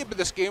what I hate about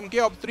this game.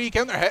 Get up 3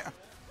 counter hit.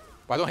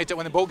 But I don't hate it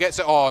when the Bolt gets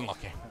it. Oh,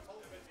 unlucky.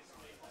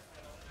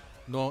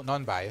 No,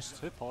 non-biased.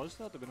 Who paused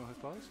that? Do we know who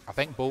paused? I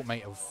think Bolt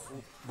might have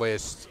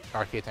with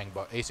arcading,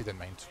 but AC didn't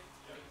mind.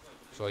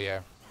 So yeah.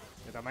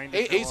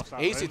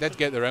 AC did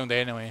get the round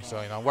anyway,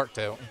 so you know, worked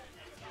out.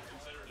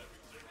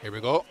 Here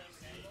we go.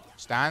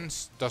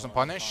 Stands, doesn't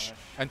punish.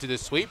 Into the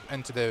sweep,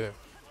 into the...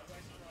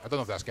 I don't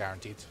know if that's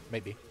guaranteed.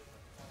 Maybe.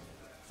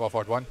 Fall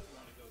forward 1.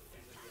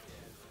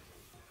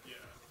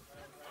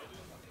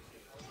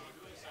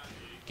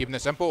 Keeping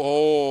it simple.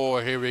 Oh,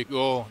 here we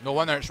go. No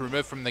wonder it's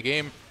removed from the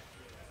game.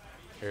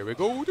 Here we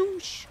go.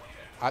 Douche.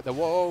 At the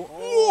wall.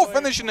 Oh,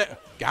 finishing it.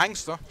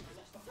 Gangster.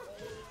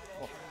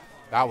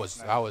 That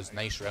was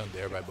nice round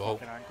there by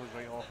Bolt.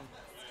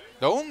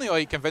 The only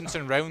like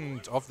convincing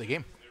round of the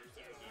game.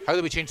 How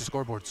do we change the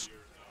scoreboards?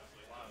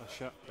 Oh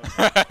shit.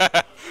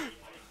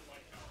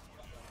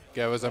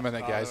 Give us a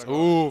minute, guys.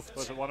 Ooh.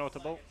 Was it 1-0 to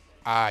Bolt?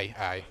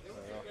 Aye.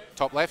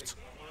 Top left.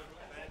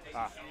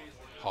 Ah.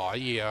 Oh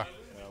yeah.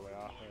 There we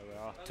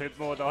are. Tube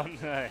mode on.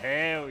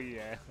 Hell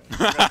yeah.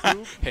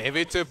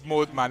 Heavy tube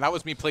mode, man. That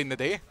was me playing the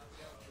day.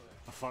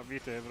 Oh, fuck me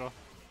too, bro.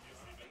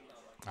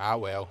 Ah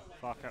well.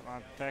 Fuck it,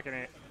 man.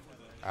 Tekken 8.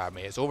 Ah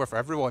mate, it's over for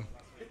everyone.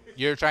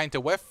 You're trying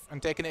to whiff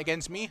and taking it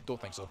against me? Don't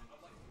think so.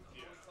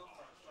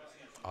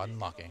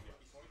 Unlucky.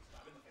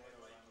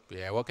 But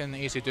yeah, what can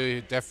AC do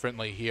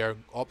differently here?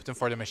 Opting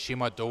for the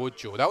Mishima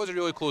Dojo. That was a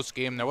really close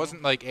game. There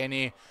wasn't like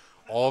any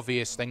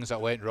obvious things that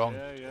went wrong.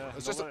 Yeah.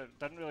 It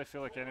didn't really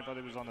feel like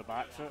anybody was on the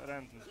back foot or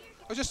anything.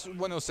 It was just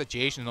one of those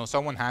situations, though.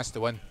 Someone has to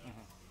win.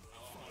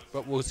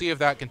 But we'll see if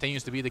that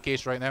continues to be the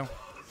case right now.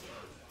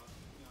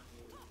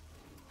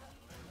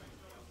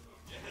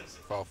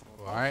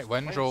 Alright,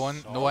 wind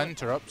rolling. No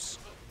interrupts.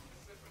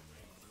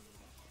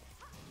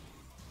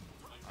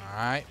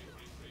 Alright.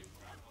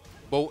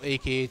 Bolt,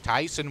 aka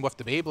Tyson, with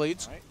the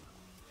Beyblades.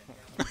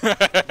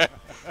 Right.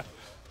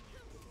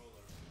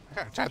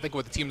 I'm trying to think of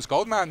what the team's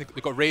called, man.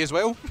 They got Ray as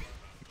well.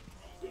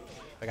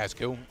 That guy's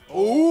cool.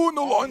 Oh,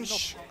 no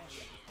launch.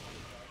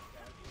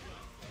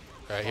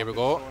 Okay, here we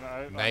go.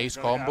 Nice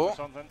combo.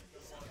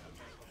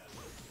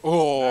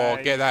 Oh,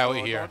 get that out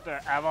of here.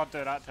 I won't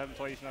do that to him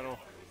twice in a row.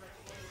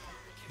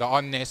 The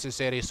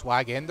unnecessary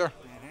swag ender.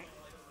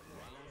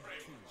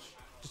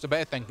 Just a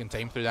bit of thinking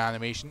time through the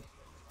animation.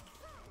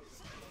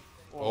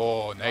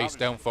 Oh, nice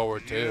down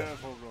forward too.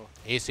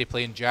 AC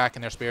playing Jack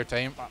in their spare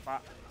time.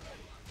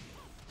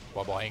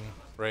 Wobbling.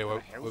 Right,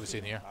 what are we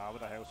seeing here?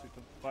 With a hell suit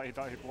him. But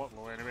he blocked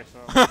low anyway,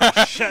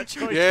 so... Shit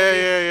choice.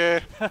 Yeah.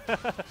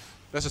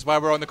 This is why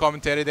we're on the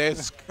commentary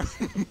desk.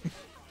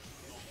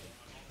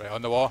 Right,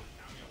 on the wall.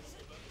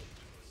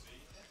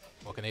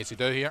 What can AC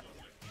do here?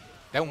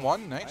 Down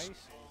 1, nice.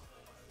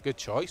 Good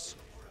choice.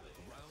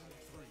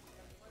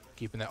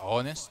 Keeping it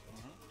honest.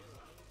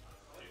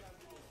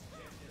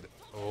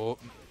 Oh,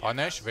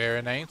 punish,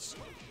 very nice.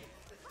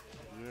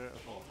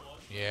 Beautiful.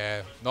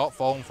 Yeah, not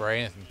falling for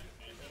anything.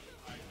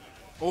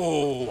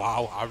 Oh,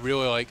 wow, I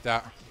really like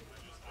that.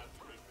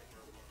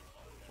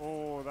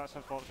 Oh, that's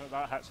unfortunate.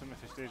 That hits him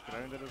if he stays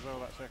grounded as well,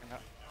 that second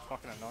hit.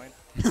 Fucking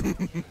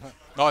annoying.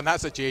 Not in that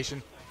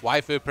situation.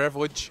 Waifu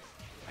privilege.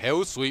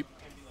 Hell sweep.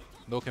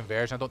 No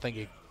conversion. I don't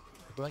think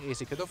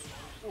AC could have.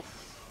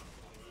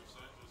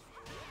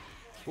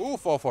 Oh,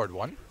 fall forward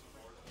 1.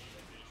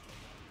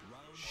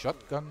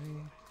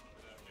 Shotgun.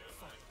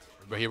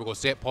 But here we go.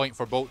 Set point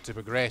for Bolt to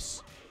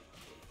progress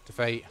to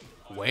fight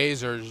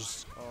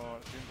Wazers. Oh,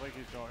 it seems like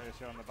he's got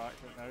AC on the back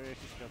foot now. AC's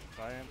got to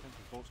try anything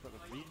because Bolt's got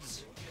the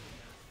reads.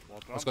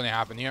 What's going to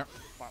happen here?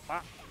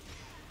 Back.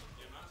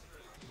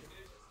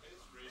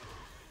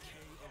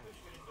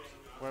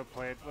 Well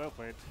played.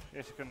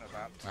 AC couldn't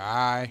adapt.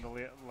 Aye. In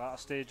the latter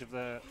stage of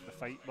the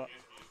fight, but...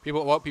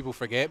 What people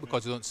forget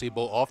because they don't see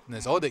Bolt often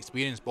is all the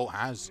experience Bolt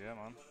has. Yeah,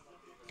 man.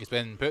 He's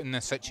been put in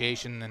this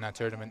situation in a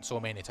tournament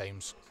so many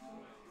times.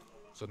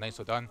 So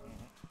nicely done.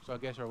 So I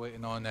guess we're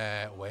waiting on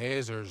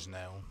Wazers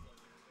now.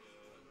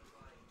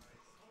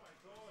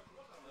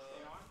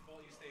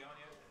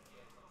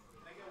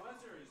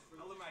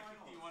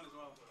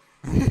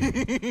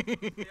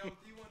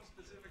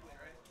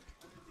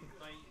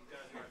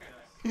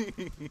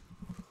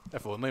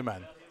 If only,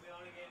 man.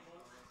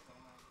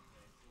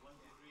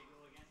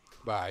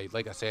 But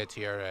like I said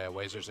here,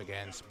 Wazers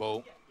against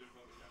Bolt.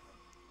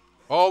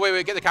 Oh,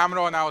 wait, get the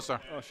camera on,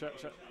 Alistair. Oh, shit.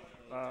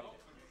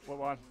 What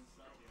one?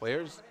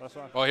 Players? This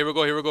one. Oh, here we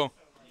go.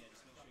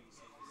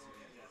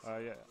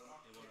 Yeah.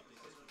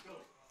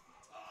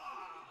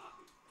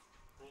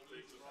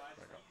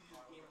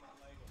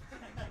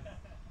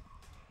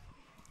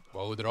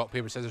 Well, would the rock,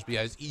 paper, scissors be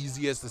as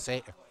easy as the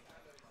set?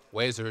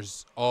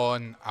 Wazers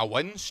on a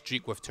win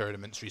streak with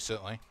tournaments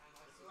recently.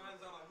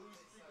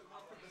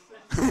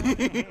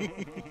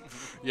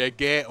 Yeah,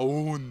 get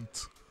owned.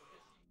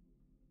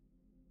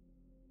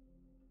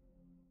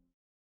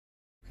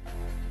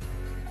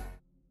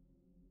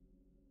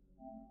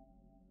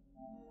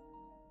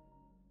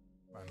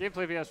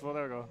 Gameplay PS4,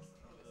 there we go.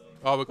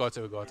 Oh, we got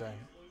it.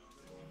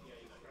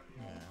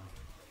 Yeah.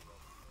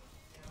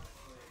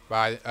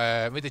 But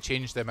we had to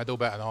change the middle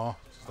bit and all.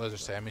 Loser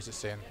semis, it's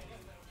saying.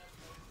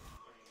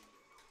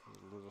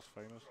 Losers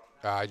finals.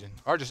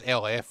 Or just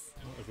LF,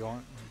 if you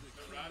want.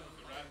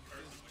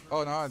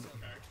 Oh, no.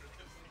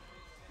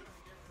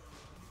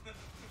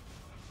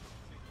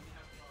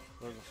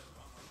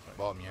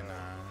 Bottom, yeah,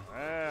 nah.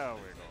 There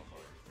we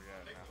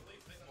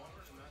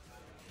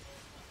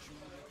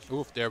go.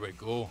 Oof, there we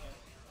go.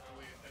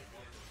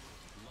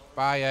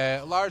 By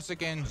Lars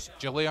against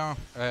Julia.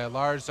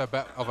 Lars a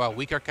bit of a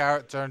weaker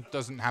character,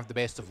 doesn't have the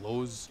best of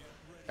lows.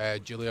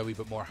 Julia a wee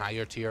bit more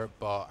higher tier,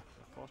 but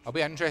it'll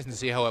be interesting to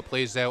see how it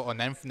plays out on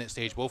the Infinite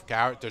stage. Both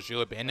characters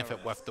really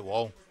benefit with the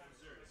wall.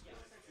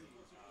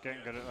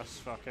 Getting good at this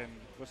fucking,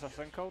 what's that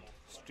thing called?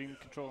 Stream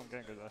control, I'm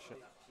getting good at that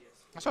shit.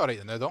 That's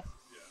alright now though.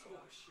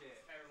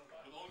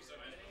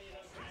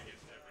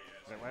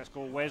 Right, let's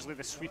go Wesley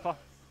the sweeper.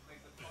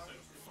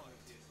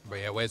 But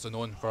yeah, Wesley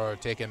known for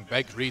taking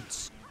big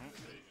reads.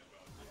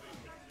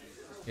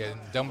 Yeah,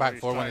 down back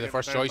for one of the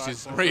first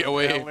choices right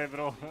away.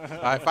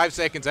 5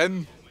 seconds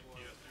in.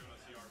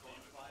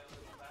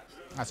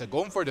 That's it,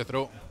 going for the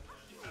throat.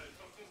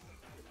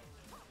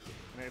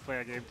 You need to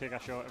play a game, take a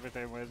shot every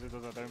time Wesley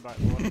does a down back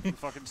forward.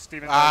 Fucking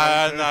steaming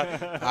down.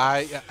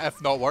 If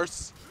not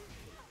worse.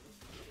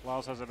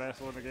 Lars has the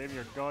best one in the game,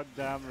 you're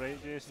goddamn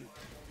right, Jason.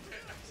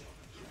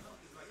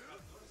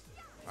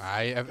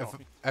 Aye,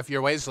 if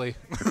you're Wesley,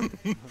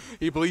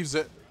 he believes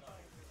it.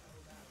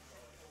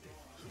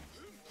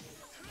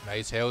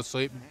 Nice held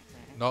sleep.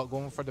 Not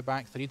going for the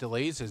back three,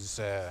 delays his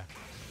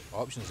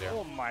options there.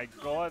 Oh my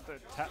god, the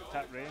tap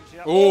range.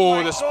 Yeah.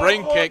 Oh, the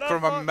spring kick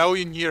from a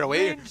million year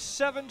away. Range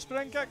 7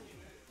 spring kick.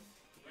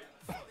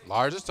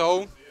 Lars is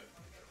tall.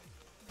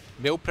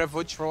 Male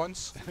privilege for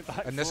once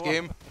in this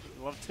game.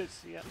 Love to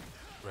see it.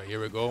 Right,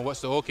 here we go.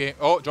 What's the okay?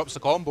 Oh, drops the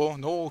combo.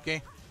 No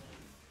okay.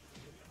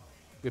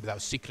 Maybe that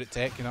was secret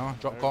tech, you know,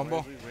 drop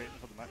combo. He's waiting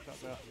for the mix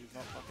up there. He's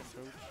not fucking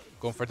cool.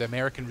 Going for the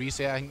American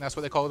reset, I think that's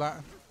what they call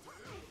that.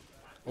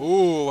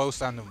 Oh, well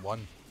standing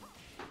one.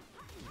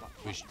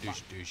 Douche,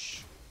 douche,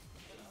 douche.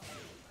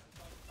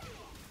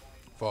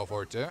 Fall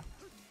forward two.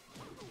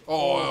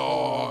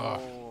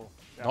 Oh,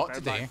 yeah, not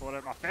today. For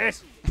it, my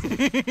face.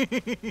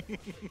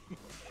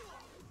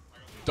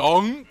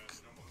 Dunk.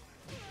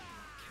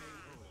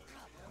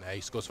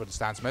 Nice, goes for the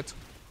stance mid.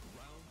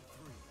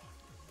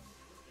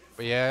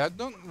 But yeah, I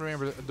don't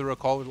remember the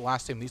recall the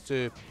last time these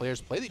two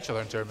players played each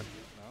other in tournament.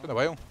 It's been a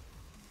while.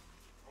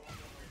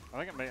 I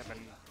think it might have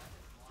been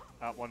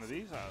at one of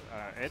these,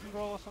 at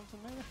Edinburgh or something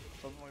maybe?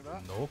 Something like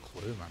that? No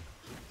clue, man.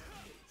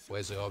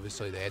 Wesley,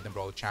 obviously, the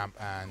Edinburgh champ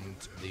and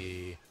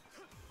the...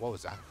 What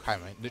was that? I can't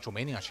remember. Neutral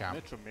Mania champ.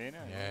 Neutral Mania,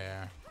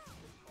 yeah.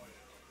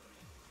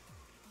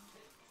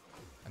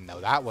 And now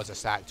that was a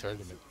sack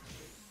tournament.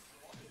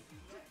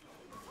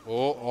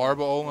 Oh,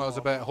 orbital. That was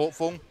a bit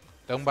hopeful.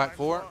 Down back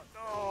four.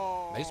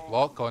 Oh. Nice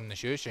block on the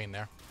shoe shine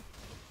there.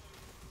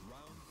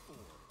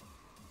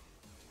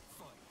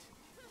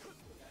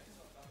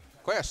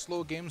 Quite a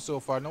slow game so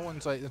far. No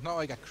one's like, there's not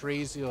like a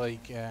crazy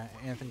like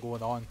anything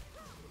going on.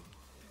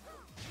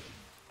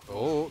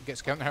 Oh,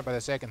 gets counter hit by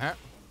the second hit.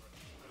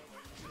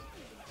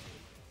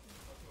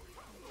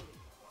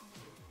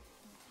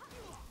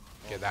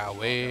 Get that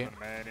away.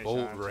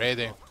 Bolt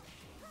ready.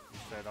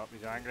 He's fed up,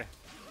 he's angry.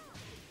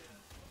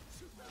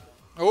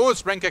 Oh,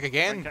 spring kick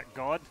again. Spring kick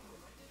God.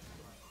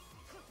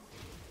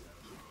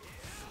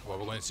 What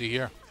we're going to see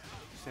here.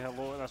 Say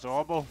hello to this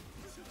orbital.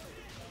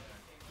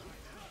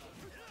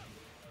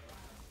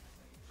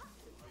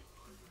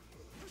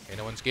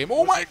 Anyone's game.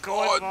 Oh my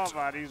god! Oh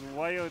man, he's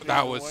wild.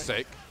 That was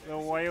sick. The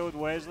wild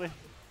Wesley.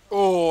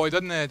 Oh, he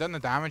done the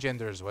damage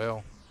ender as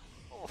well.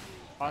 Oh,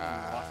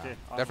 unlucky.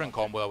 Different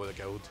combo that would have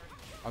killed.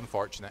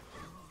 Unfortunate.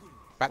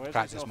 Back to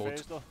practice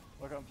mode.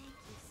 Look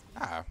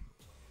at him.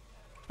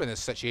 It's been this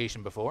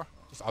situation before.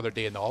 Just other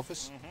day in the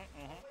office.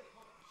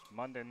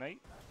 Monday night.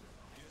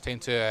 Time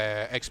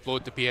to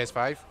explode the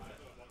PS5.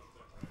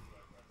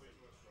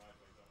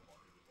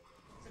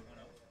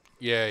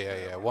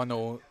 Yeah.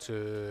 1-0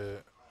 to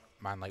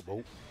Man Like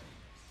Bolt.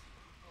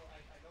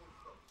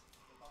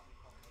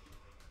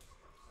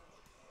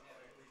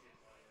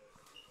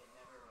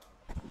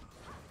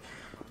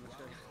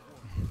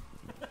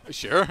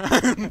 Sure. Do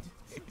I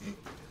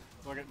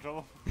get in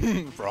trouble?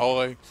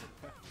 Probably.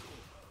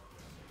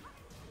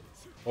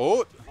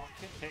 Oh.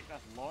 Take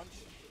that launch.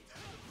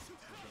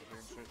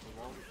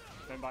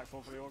 Back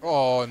for the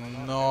oh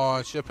no,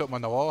 I should have put him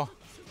on the wall.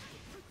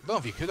 I don't know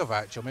if you could have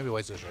actually, maybe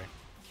Wesley's right.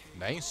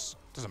 Nice,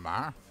 doesn't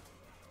matter.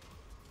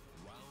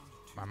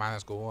 My man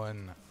is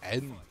going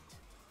in.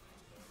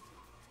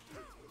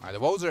 Right, the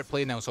walls are at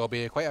play now, so it'll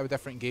be quite a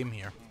different game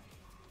here.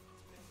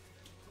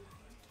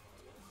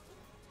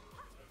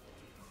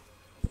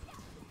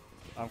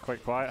 I'm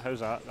quite quiet,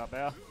 how's that? That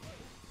better?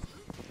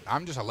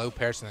 I'm just a loud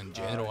person in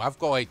general. I've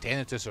got like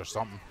tinnitus or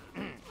something.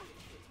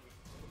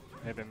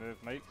 Maybe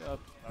move mic. I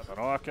don't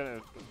know, I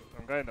can't.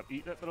 I'm going to end up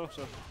eating it though,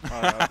 so. Oh,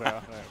 that's better.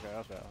 Right, okay,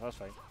 that's better. That's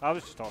fine. I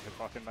was just talking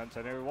fucking mince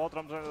anyway. Wall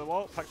drums out of the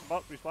wall, picks them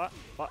up, resplat.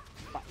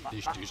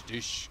 Dish, dish,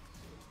 dish.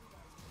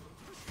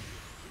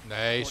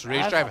 Nice.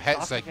 Rage drive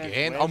hits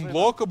again.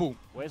 Unblockable.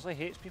 Wesley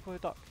hates people who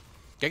duck.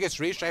 Gigas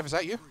rage drive, is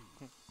that you?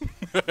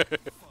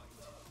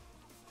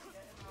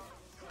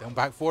 Down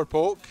back 4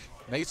 poke.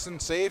 Nice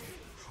and safe.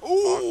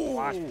 Ooh!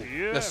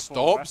 The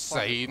stop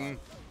sign.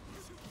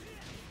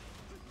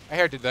 I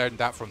heard you learned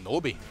that from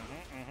Nobi.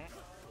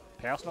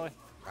 Personally?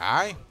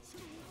 Aye.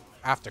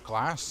 After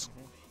class.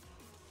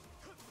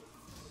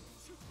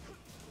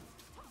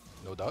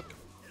 No duck.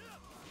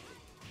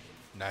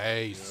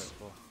 Nice.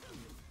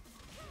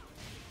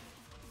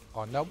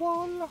 On the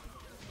wall.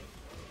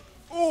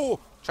 Oh!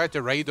 Tried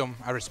to ride him.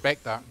 I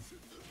respect that.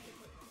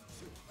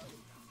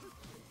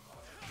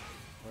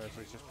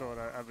 Wesley's just throwing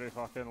out every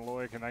fucking low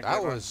he can think That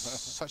of. was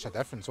such a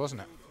difference,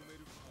 wasn't it?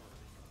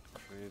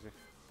 Crazy.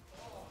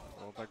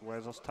 Little big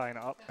Wezzers tying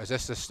it up. Is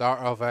this the start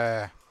of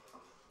the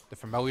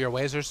familiar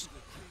Wezzers?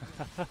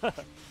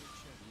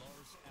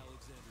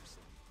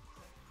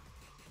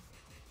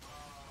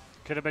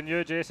 Could have been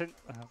you, Jason.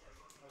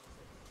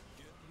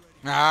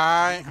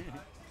 Aye.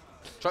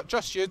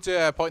 Trust you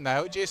to point that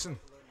out, Jason.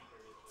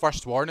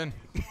 First warning.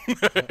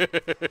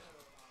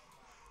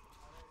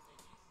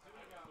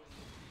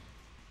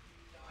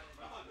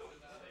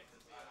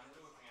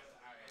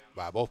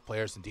 Wow, both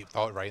players in deep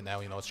thought right now.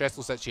 You know,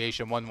 stressful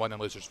situation, 1-1 in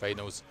losers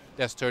finals.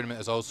 This tournament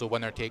is also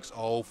winner takes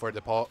all for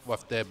the pot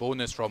with the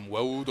bonus from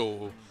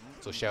Wildo.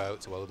 So shout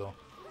out to Wildo.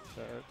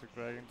 Shout out to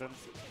Gregington.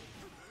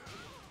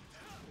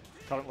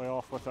 Currently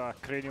off with a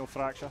cranial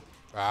fracture.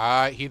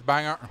 Aye,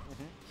 headbanger.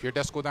 Pure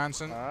disco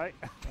dancing. Aye.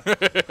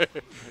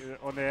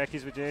 On the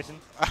Eckies with Jason.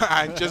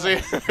 And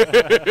Jizzy.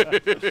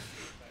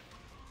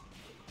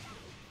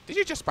 Did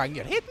you just bang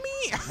your head,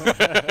 me?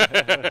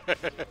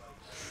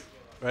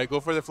 Right,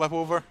 go for the flip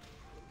over.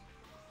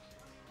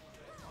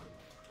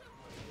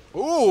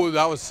 Oh,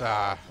 that was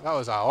a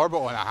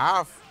orbital and a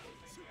half.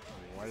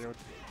 Wild.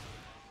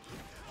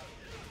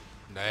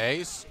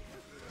 Nice.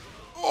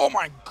 Oh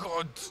my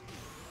god.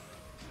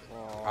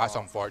 Oh. That's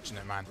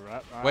unfortunate, man.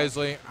 Right,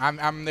 Wesley,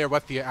 I'm there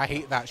with you. I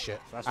hate that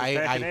shit.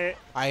 I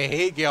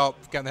hate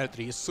getting there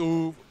 3.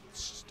 So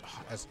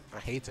I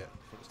hate it.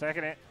 It's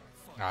Tekken 8.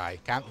 I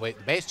can't wait.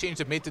 The best change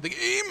they've made to the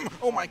game.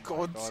 Oh my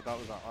god. God, that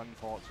was an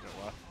unfortunate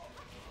whiff.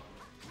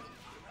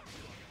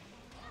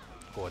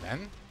 Going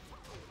in.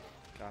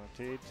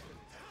 Guaranteed.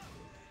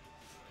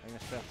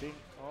 -13.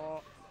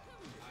 Oh.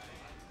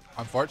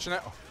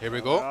 Unfortunate. Here we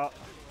go.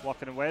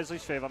 Working in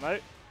Wesley's favour now.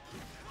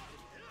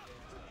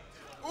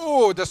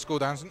 Oh, disco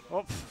dancing.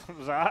 Oh, what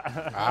was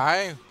that?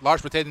 Aye. Lars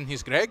pretending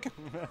he's Greg.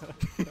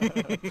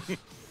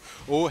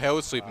 Oh,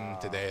 hell sleeping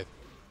to death.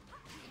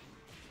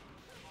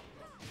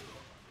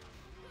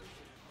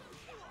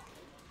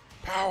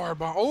 Power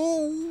bomb.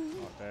 Oh.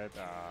 Not dead.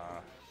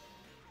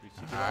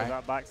 Was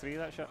that back 3,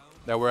 that shit?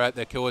 Now we're at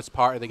the coolest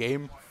part of the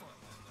game.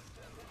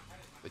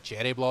 The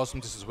cherry blossom.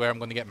 This is where I'm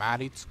going to get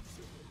married.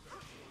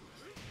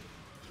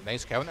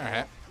 Nice counter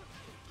hit.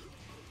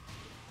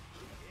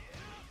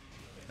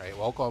 Right,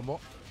 wall combo.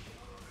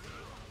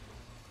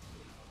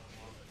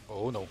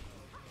 Oh no.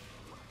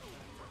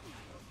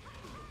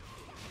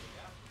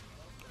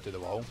 To the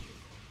wall.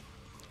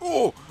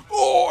 Oh!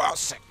 Oh,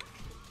 that's sick.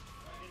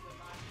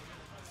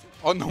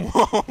 On the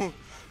wall.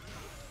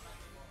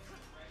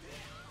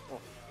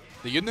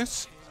 The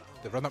Eunice.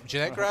 The run up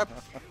Jeanette grab.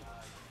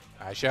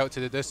 Shout out to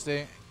the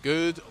Dusty.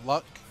 Good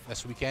luck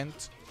this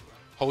weekend.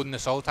 Holding the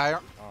soul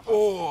tire.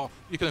 Oh,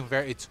 you can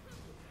convert it.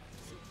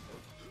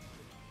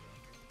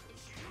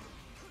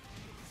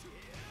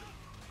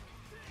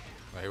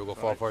 Right, here we go,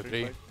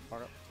 4-4-3.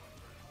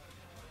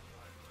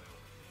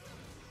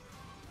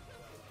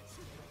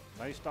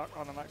 Nice duck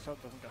on the mixer,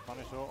 doesn't get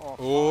punished though.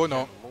 Oh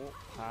no. Low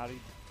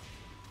parried.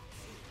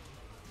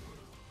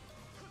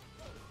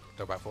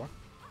 Duck back 4.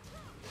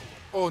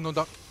 Oh, no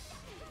duck.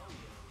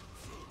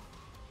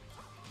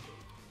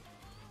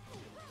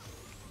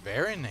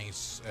 Very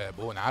nice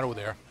bow and arrow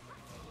there.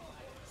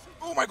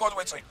 Oh my god,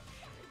 Wesley.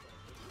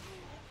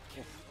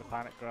 The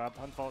panic grab,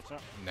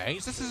 unfortunate.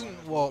 Nice. This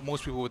isn't what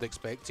most people would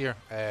expect here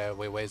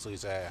with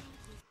Wesley's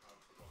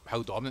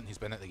how dominant he's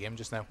been at the game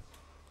just now.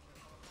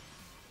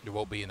 There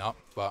will being up,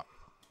 but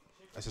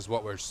this is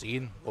what we're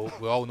seeing.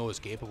 We all know he's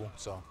capable,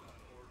 so.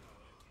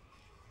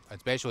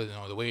 Especially, you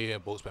know, the way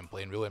Bolt's been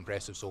playing, really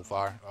impressive so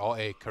far. All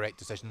correct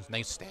decisions,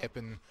 nice step,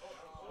 and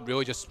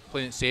really just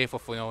playing it safe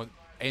with, you know,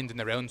 ending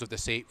the rounds with the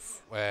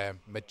safe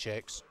mid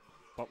checks.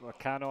 But we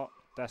cannot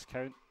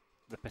discount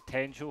the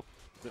potential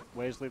that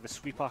Wesley the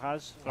sweeper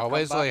has. Oh,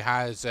 Wesley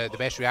has the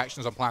best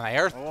reactions on planet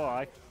Earth. Oh,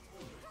 aye.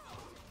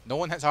 No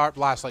one hits Heart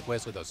Blast like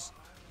Wesley does.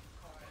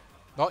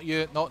 Not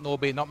you, not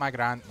Nobi, not my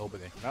Grant,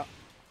 nobody. No.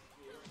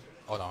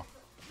 Oh no.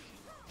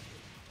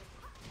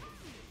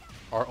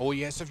 Or oh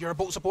yes, if you're a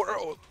Bolt supporter.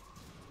 Oh.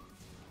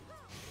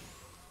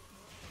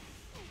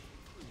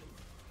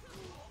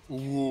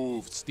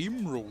 Ooh,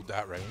 steamrolled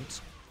that round.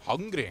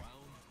 Hungry.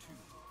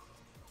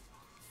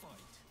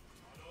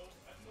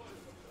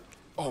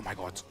 Oh my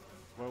god.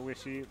 Will we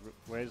see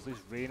Wesley's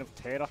reign of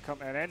terror come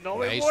to an end? No,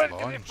 Nice we won't. Can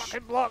you launch.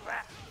 fucking block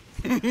that?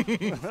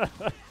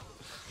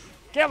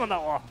 Get him on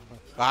that one.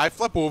 I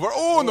flip over.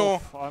 Oh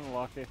no!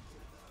 Unlucky.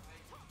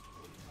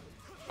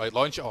 Right,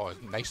 launch. Oh,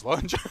 nice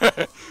launch.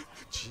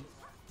 Gee.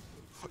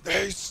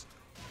 Nice.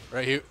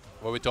 Right here.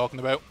 What are we talking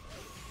about?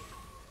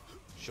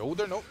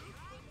 Shoulder? Nope.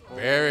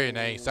 Very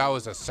nice. That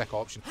was a sick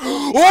option.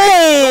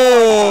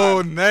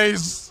 Oh,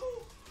 nice.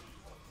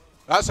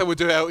 That's how we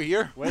do it out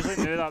here. Wesley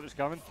knew that was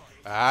coming.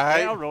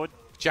 Aye. Road.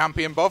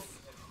 Champion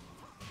buff.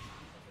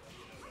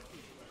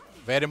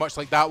 Very much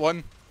like that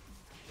one.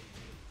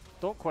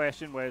 Don't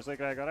question Wesley,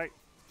 Greg, alright?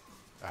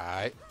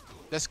 Aye.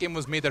 This game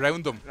was made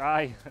around him.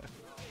 Aye.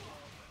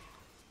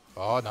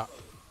 Oh, no.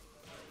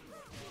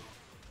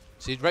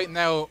 See, right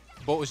now,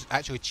 Boto's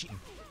actually cheating.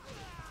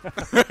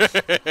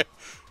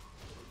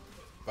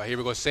 But here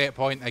we go, set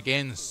point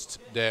against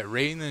the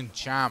reigning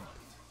champ,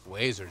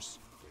 Blazers.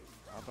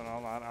 I don't know,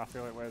 man. I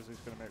feel like Wesley's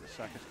going to make the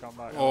sickest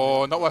comeback.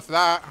 Oh, not with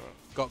that.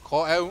 Got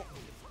caught out.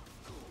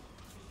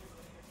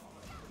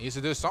 Needs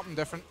to do something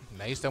different.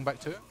 Nice, down back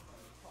to it.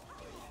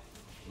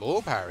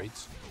 Low parried.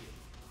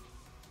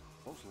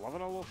 Bo's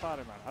loving a low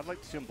parry, man. I'd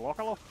like to see him block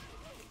a low.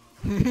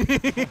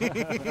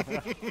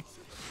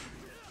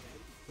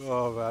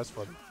 Oh, that's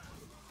funny.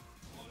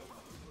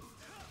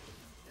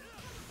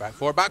 Back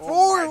four, back Oh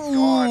four. my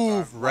God,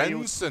 Ooh, man.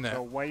 rinsing it.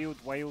 The wild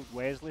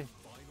Wesley.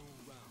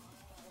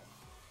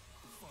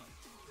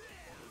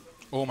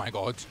 Oh my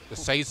God, the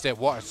sidestep,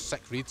 what a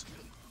sick read.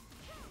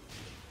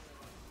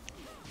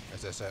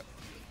 Is this it?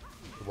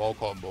 The wall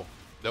combo.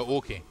 The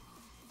okay.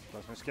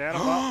 Doesn't scare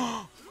him,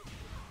 but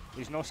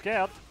he's not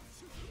scared.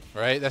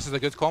 Right, this is a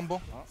good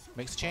combo. Oh.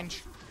 Makes a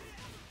change.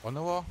 On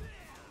the wall.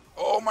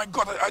 Oh my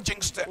God, I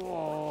jinxed it.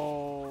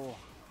 Oh.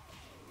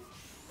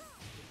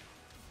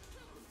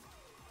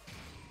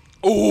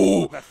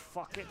 Oh! The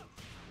fucking.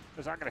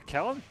 Is that going to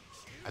kill him?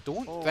 I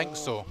don't think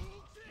so.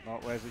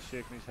 Not Wesley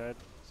shaking his head.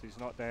 So he's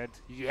not dead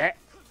yet.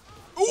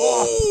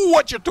 Oh,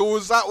 watch your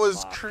toes. That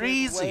was Fucking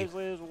crazy.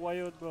 Wesley is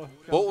wild, bro.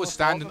 Bolt was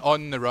standing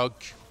on the rug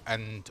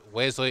and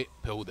Wesley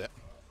pulled it.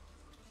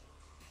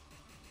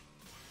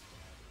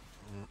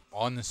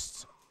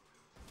 Honest.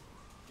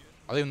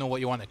 I don't even know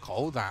what you want to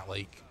call that.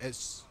 Like,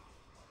 it's.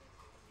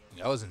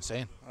 That was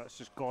insane. That's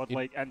just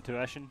godlike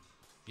intuition.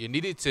 You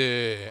needed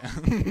to.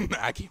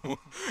 Akio.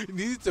 You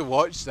needed to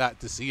watch that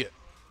to see it.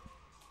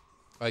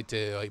 Like,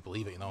 to like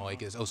believe it, you know.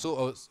 Like, it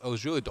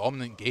was really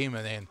dominant game,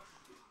 and then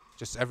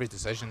just every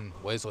decision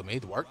Wesley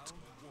made worked.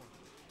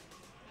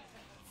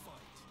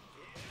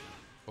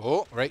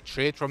 Oh, right,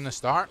 trade from the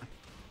start.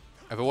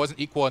 If it wasn't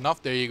equal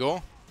enough, there you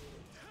go.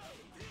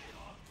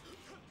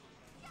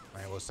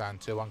 Right, we'll stand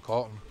 2-1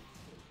 caught him.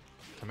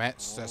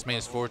 Commits, that's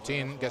minus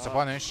 14, gets a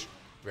punish.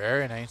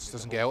 Very nice,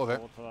 doesn't get out of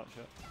it.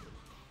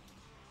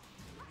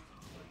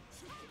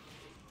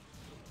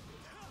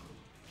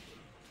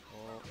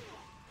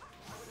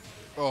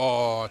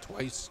 Oh,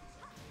 twice.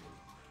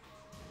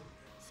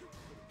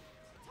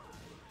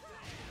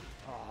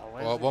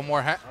 Oh, one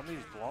more hit. Some of these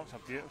blocks are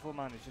beautiful,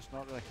 man. He's just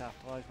not really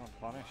capitalising on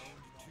punish.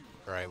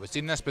 Right, we've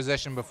seen this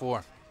position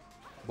before.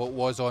 What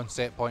was on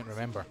set point,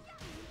 remember?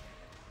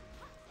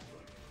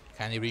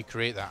 Can he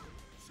recreate that?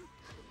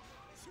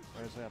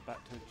 Wesley a bit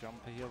too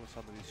jumpy here with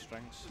some of these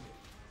strings.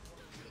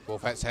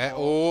 Both hits hit.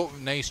 Oh,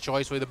 nice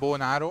choice with the bow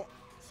and arrow.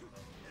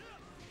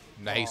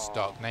 Nice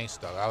duck, nice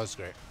duck. That was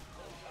great.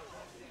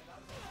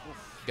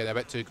 Getting a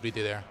bit too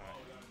greedy there.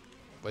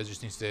 Wes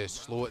just needs to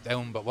slow it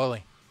down, but will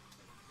he?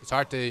 It's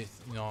hard to,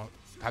 you know,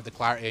 have the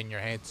clarity in your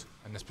head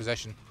in this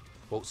position.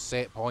 Both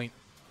set point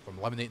from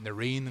eliminating the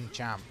reigning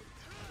champ.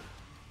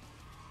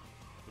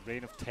 The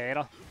reign of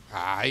terror.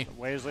 Aye.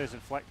 Wesley has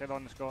inflicted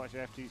on the Scottish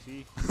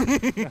FTC.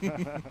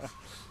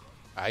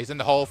 Aye, he's in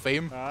the Hall of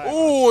Fame. Aye.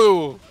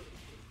 Oh!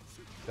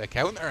 The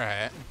counter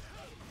hit.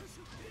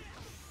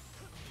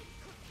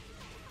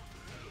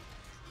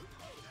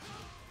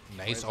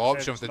 Nice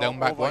option for the down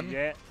back one.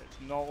 Yet. It's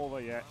not over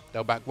yet.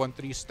 Down back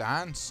 1-3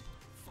 stance.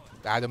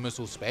 The Adam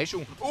Missile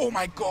special. Oh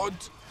my God!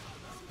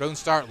 Round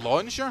start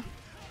launcher.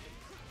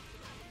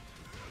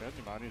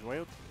 Crazy, man, he's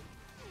wild.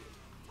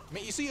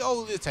 Mate, you see it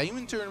all the time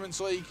in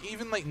tournaments, like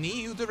even like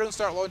Knee who do round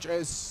start launcher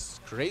is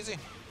crazy.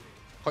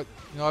 But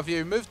you know, if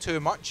you move too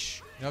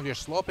much, you know, if you're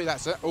sloppy,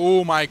 that's it.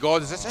 Oh my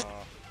God, is this it?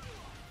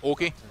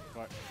 Okay.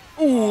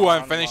 Oh,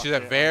 and finishes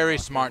it. Very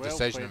smart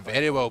decision.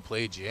 Very well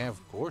played, yeah,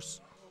 of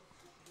course.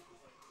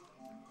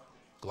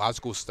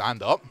 Glasgow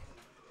stand up.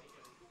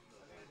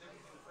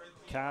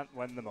 Can't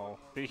win them all,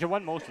 but you can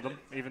win most of them,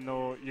 even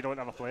though you don't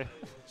have a play.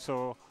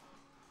 So,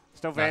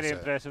 still very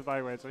impressive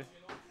by Wesley.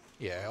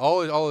 Yeah,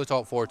 all the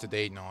top four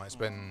today. No, it's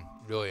been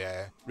really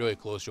really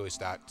close, really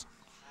stacked.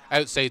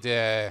 Outside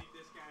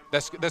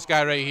this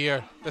guy right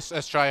here,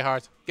 let's try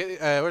hard.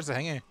 Get where's the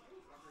thingy?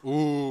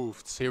 Ooh,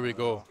 here we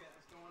go.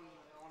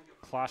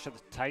 Clash of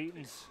the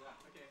Titans.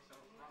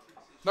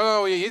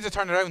 No, you need to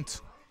turn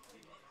around.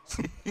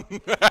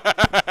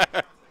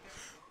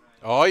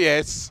 Oh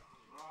yes.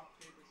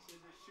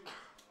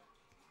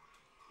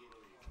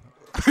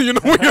 You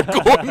know where you're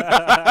going.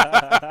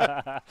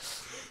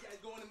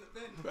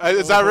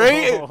 Is that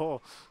right?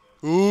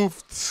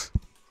 Oofed.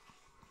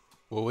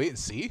 We'll wait and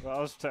see. Well,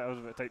 I was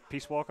about to type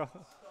Peace Walker.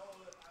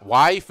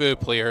 Waifu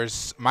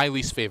players, my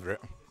least favourite.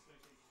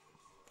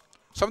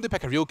 Somebody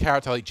pick a real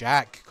character like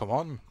Jack. Come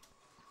on.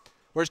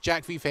 Where's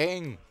Jack v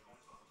Fang?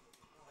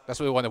 That's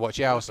what we want to watch.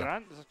 Yeah, also.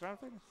 Is this grand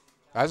final?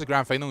 That's the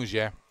grand finals,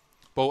 yeah.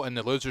 Bolt in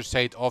the loser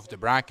side of the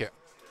bracket.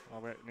 Oh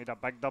wait, need a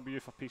big W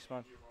for Peace,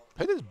 man.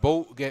 How does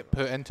Bolt get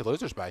put into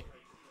losers by?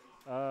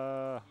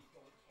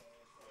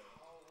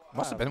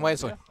 Must have been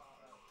Wesley.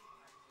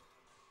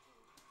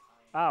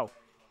 Ow.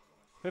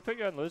 Who put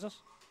you in losers?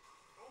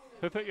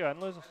 Who put you in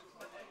losers?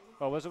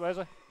 Oh, was it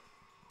Wesley?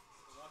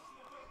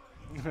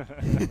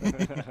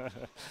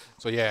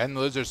 So yeah, in the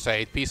loser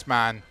side, Peace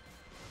Man,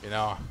 you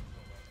know,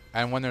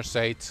 and winner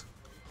side.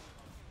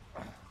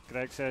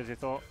 Greg says he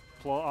thought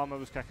plot armor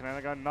was kicking in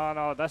again.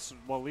 No, this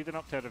we're leading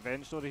up to a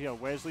revenge story here.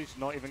 Wesley's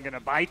not even going to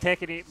buy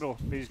Tekken 8, bro.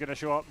 He's going to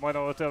show up and win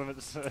all the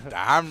tournaments.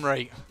 Damn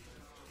right.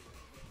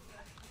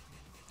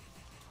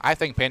 I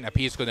think Penta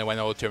P is going to win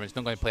all the tournaments.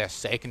 Not going to play a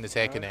second to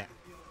Tekken 8.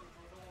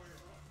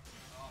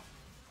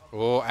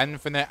 Oh,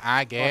 Infinite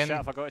again. Oh shit,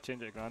 I forgot to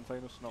change it to grand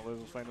finals, not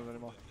losers finals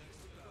anymore.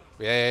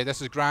 Yeah,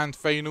 this is grand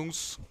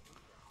finals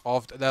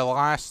of the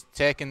last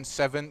Tekken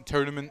 7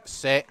 tournament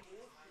set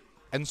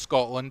in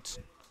Scotland.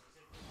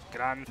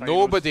 Grand finals.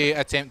 Nobody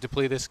attempt to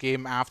play this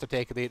game after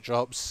Tekken 8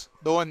 drops.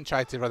 No one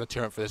tried to run a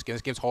tournament for this game.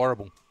 This game's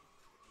horrible.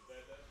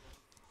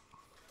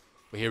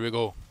 But here we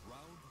go.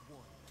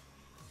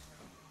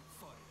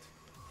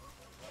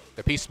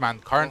 The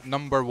Peaceman, current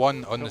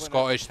 #1 on the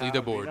Scottish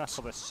leaderboard.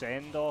 For the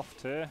send off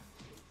too.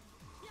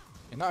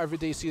 And not every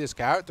day you see this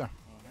character.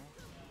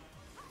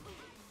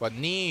 But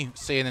Nee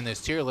saying in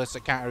his tier list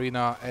that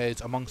Katarina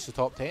is amongst the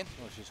top 10.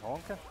 Oh, she's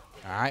honking.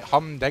 Alright,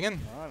 humdinging.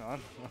 No.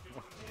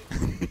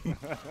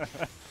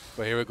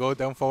 But here we go,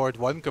 down forward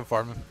 1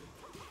 confirming.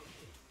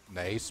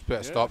 Nice,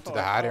 put a stop to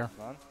the Harrier.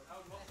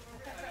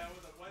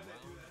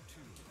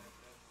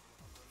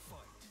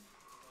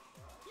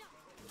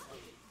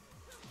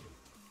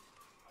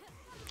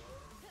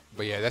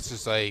 But yeah, this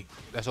is like,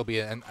 this will be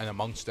in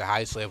amongst the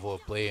highest level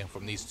of play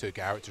from these two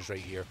characters right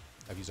here,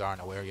 if you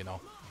aren't aware, you know.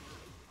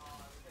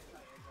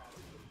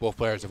 Both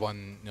players have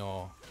won, you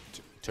know,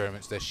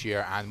 tournaments this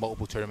year and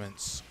multiple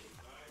tournaments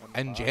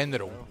in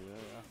general.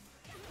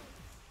 Yeah.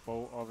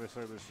 Bolt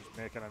obviously was just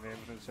making a name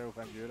for himself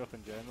in Europe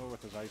in general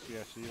with his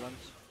ICSC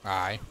runs.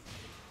 Aye.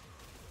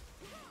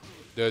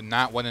 Doing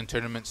that, winning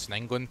tournaments in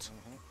England.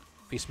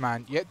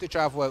 Peaceman yet to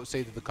travel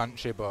outside of the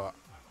country, but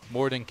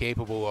more than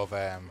capable of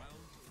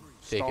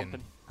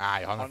taking.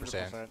 Aye,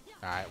 100%.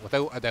 Aye,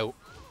 without a doubt.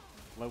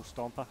 Little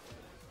stomper.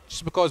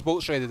 Just because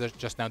Bolt's ready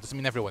just now doesn't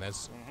mean everyone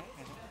is.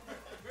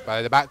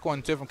 By the back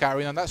 1-2 from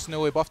Katarina, that's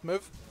snowy buffed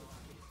move.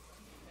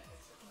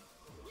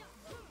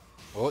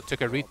 Oh,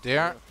 took a read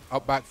there.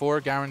 Up back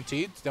 4,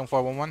 guaranteed. Down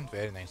 4-1-1.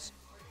 Very nice.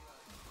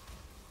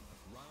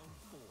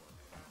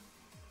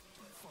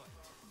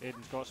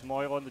 Aiden's got some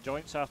oil on the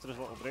joints after his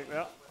little break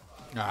there.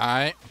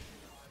 Aye.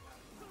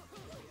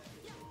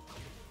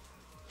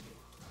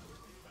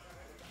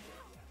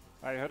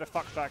 Aye, who the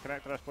fuck's that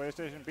connect to this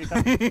PlayStation? Beat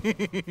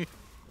it. The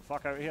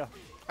fuck out of here.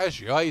 As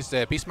you guys,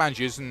 the Beastman's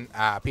using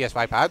a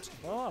PS5 pad.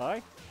 Oh,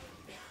 aye.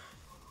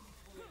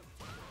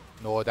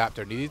 No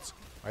adapter needed.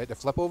 Right, the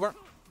flip over.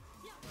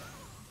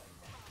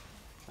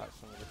 That's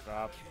some of the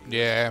crap.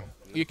 Yeah,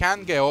 you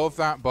can get off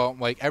that, but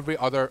like every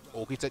other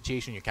Oki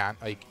situation, you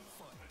can't. Like,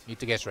 need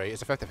to guess right.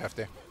 It's a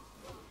 50-50.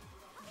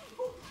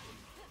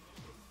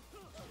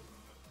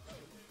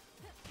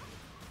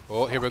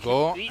 Oh, here we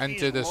go.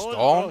 Into the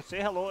storm. Bro.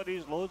 Say hello to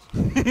these loads.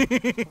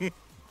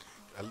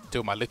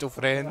 To my little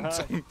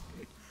friend.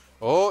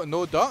 Oh,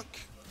 no duck.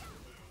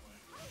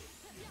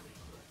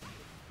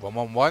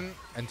 1-1-1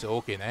 into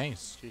Oki,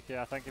 nice. Cheeky,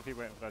 I think if he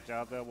went for a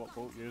jab there, what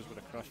Bolt used would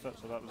have crushed it,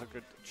 so that was a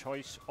good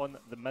choice on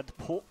the mid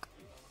poke.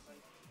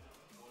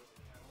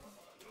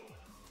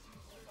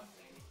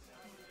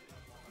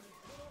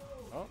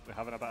 Oh, they're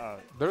having a bit of.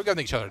 They're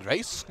giving each other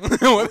advice.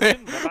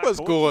 What's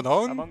going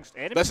on? Amongst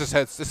enemies.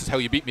 This is how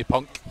you beat me,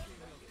 punk.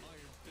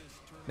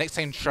 Next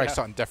time, try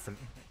something different.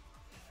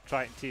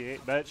 Try it in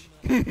T8,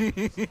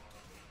 bitch.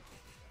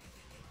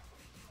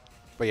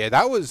 But yeah,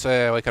 that was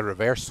like a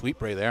reverse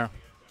sweep right there.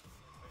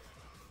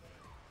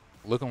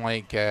 Looking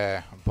like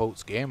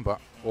Bolt's game,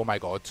 but oh my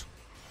god.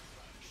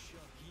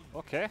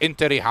 Okay.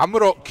 Into the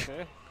Hamrock.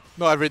 Okay.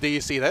 Not every day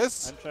you see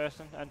this.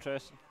 Interesting,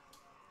 interesting.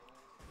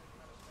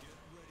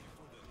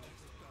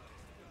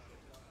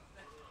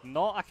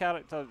 Not a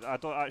character I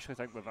don't actually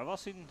think we've ever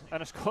seen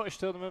in a Scottish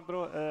tournament,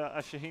 bro,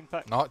 a Shaheen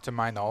pick. Not to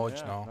my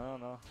knowledge, Yeah, no.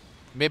 No.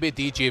 Maybe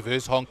DJ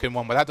Vu's honking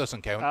one, but that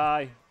doesn't count.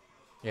 Aye.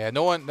 Yeah,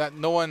 no one,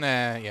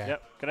 yeah.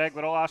 Yep, Greg,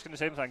 we're all asking the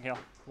same thing here.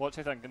 What's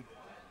he thinking?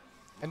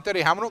 Into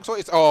the Hamrock's what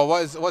is? Oh,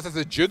 what's this?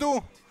 The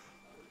judo?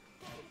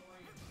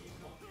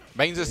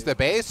 Mine's is the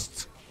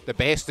best. The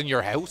best in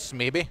your house,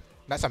 maybe.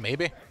 That's a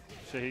maybe.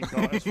 Shaheen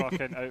got his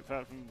fucking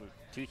outfit from the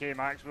TK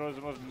Maxx, bro. It's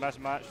the most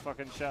mismatched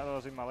fucking shit I've ever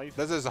seen in my life.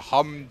 This is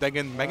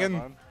humdinging minging.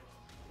 Man.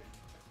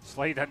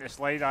 Slide into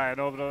slide, I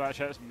know, bro. That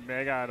shit's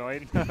mega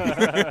annoying.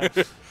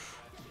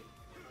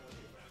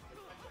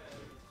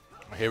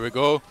 here we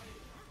go.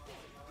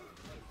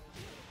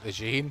 The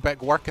Shaheen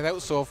pick working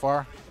out so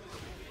far.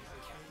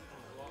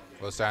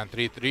 We'll stand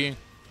 3-3.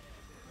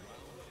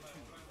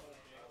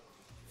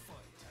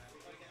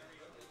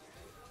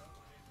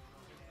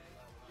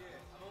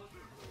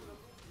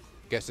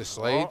 Gets the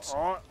slides.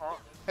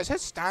 Is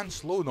his stand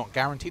slow not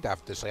guaranteed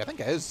after the slide? I think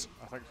it is.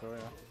 I think so,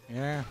 yeah.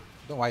 Yeah.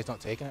 Don't know why he's not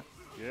taking it.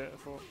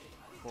 Beautiful.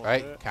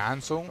 Right,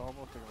 cancel.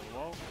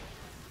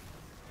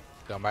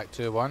 Going back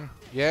 2-1.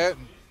 Yeah.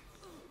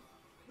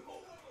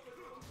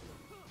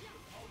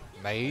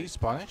 Nice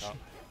punish.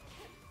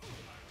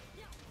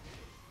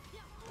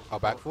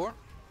 Up back 4.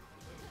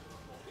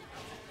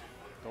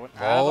 Don't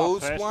Oh, ever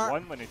press splat.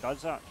 1 when he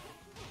does that.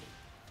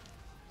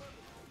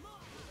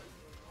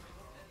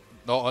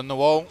 Not on the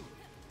wall.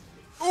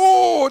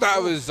 Oh,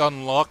 that was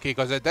unlucky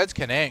because it did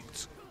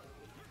connect.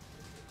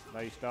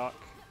 Nice duck.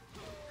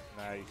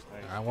 Nice.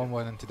 And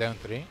 1-1 into down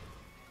 3.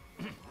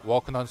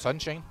 Walking on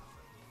sunshine.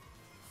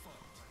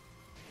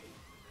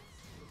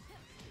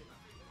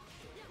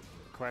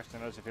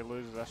 Question is, if he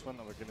loses this one,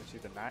 are we going to see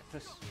the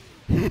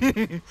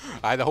Nactus?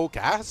 Aye, the whole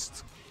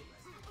cast.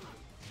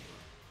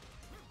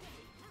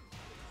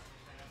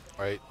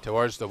 Right,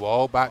 towards the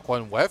wall, back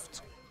 1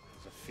 whiffed.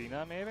 Is it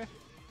Fina maybe?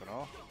 Don't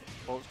know.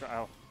 Bolt's got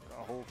a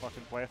whole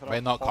fucking plethora. Might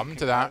of not come bonking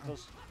to that.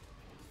 characters.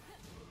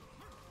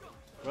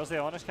 Where's the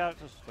honest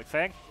characters? Like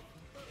Feng?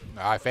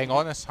 Aye, Feng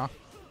honest, huh?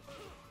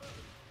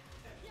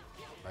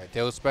 Right,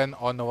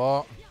 tailspin on the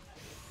wall.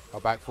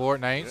 Up back 4,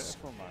 nice.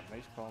 Beautiful, man.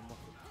 Nice combo.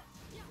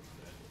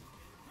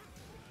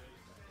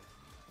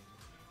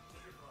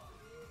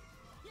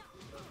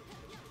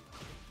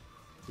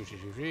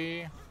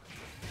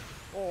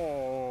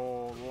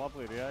 Oh,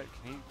 lovely react.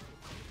 He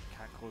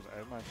can't close it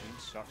out, man.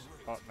 He sucks.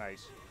 Oh,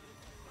 nice.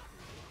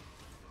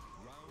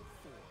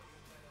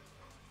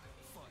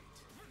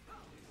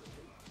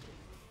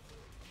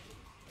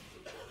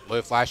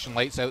 Blue flashing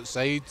lights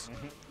outside.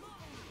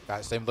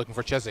 That's them looking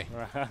for Chizzy.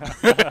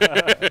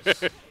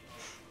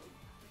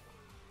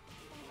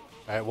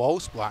 Wall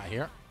splat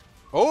here.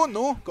 Oh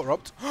no, got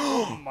rubbed.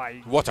 Oh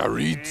my What a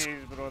read. days,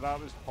 bro. That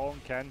was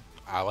honkin'.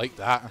 I like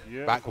that.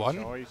 Beautiful Back 1.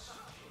 choice.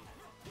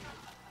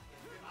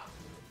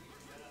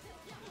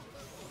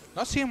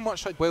 Not seeing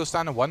much like well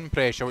standing 1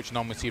 pressure, which you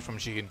normally see from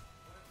Sheen.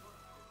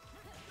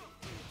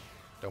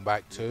 Down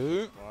back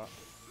 2.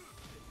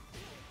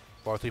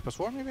 What?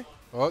 4-3+4 maybe?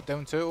 Oh,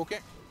 down 2, okay.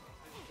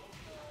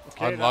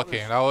 Okay, Unlucky,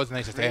 that was a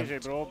nice crazy,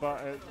 attempt. bro,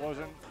 but it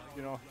wasn't,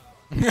 you know.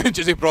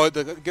 Jizzy brought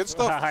the good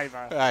stuff. Aye,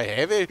 man. Aye,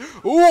 heavy.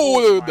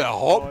 Oh, the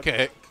hop God.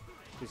 kick.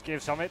 Just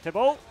gave something to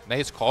Bolt.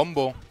 Nice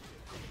combo.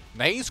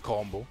 Nice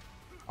combo.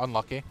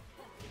 Unlucky.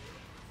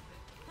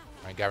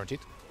 Right, guaranteed.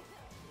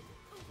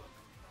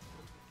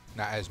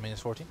 That is minus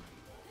 14.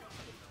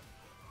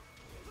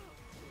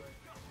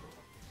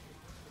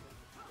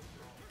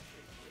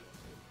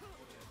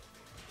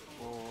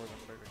 Oh,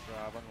 the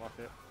grab,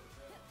 unlucky.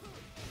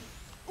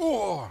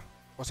 Oh,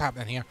 what's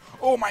happening here?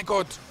 Oh my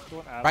god.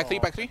 Back 3,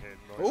 back 3.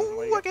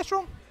 Oh, I guess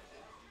wrong.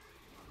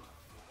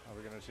 Are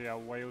we going to see a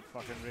wild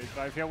fucking raid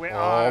drive here? Wait,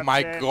 Oh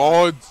my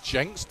god,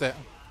 jinxed it.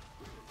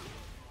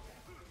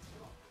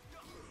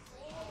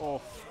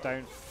 Oh,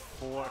 down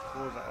 4,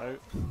 close it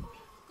out.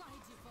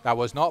 That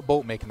was not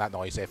Bolt making that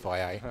noise,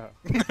 FYI.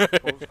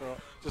 Bolt's got,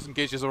 Just in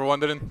case you were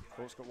wondering.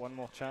 Bolt's got one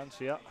more chance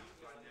here.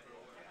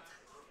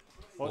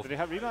 What, did he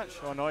have rematch?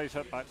 Oh no, he's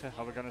hit back to.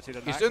 Are we going to see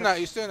the He's doing that.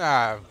 He's doing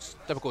a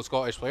typical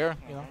Scottish player,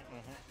 you know.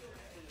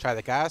 Try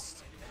the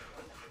cast.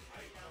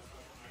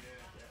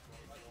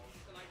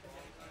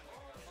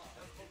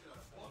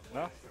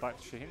 No, back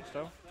to Shaheen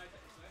still.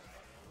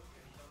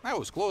 That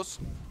was close.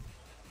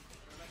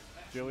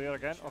 Julia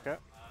again, okay.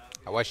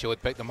 I wish you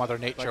would pick the Mother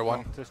Nature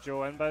one. Just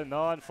Joe inbound.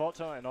 No,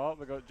 unfortunately not.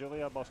 We got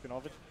Julia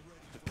Boskanovic.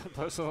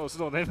 That's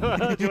no name.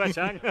 Julia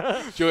Chang.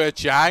 Julia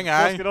Chang,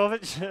 aye.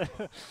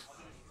 Boskanovic.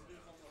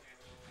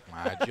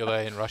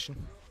 Julia in Russian.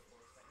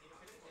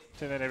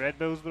 Too many Red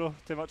Bulls, bro.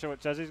 Too much of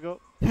what Chizzy's got.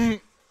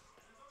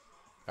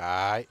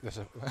 Aye.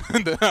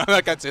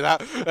 I can't say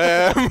that.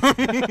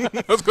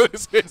 I was going to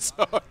say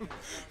something.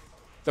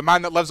 The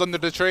man that lives under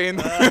the train.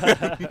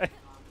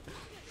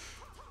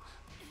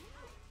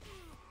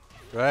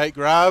 Right,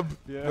 grab.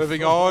 Yeah.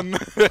 Moving on.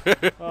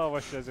 Oh, I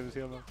wish Chizzy was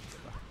here, man.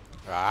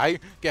 Aye,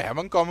 get him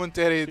on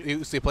commentary.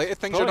 He'll say plenty of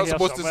things you're not Here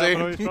supposed to somewhere, say.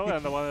 bro. He's probably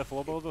on the one of the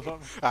floorboards or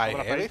something. Aye,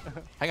 Having a heavy. fight. I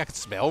think I can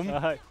smell him.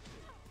 Aye.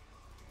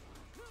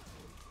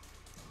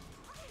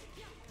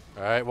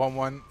 Alright,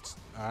 1-1.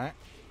 Alright.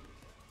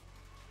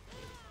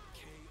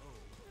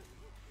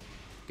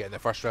 Getting the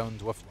first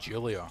round with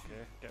Julia.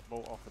 Okay, get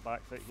Bolt off the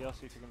back foot here,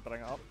 see if you can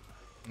bring it up.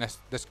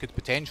 This could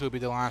potentially be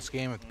the last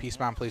game if the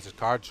Peaceman plays his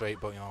cards right,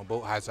 but you know,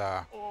 Bolt has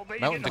a Oh, but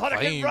mountain you to get the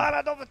Hurricane climb.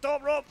 Rana off the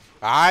top rope.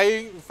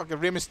 Aye, fucking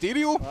Rey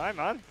Mysterio. Aye,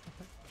 man.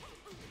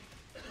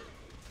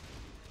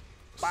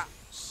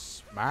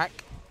 Smack.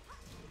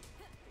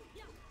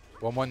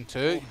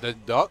 1-1-2. The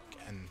duck.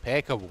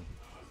 Impeccable.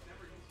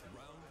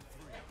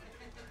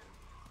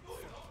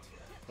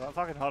 That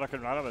fucking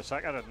Hurricane Rana was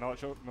sick. I did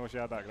not know she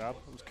had that grab.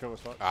 It was cool as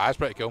fuck. Ah, that's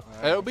pretty cool.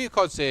 It'll be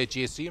because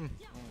GSC.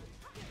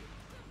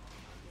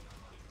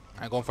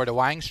 I'm going for the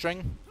Wang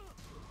string.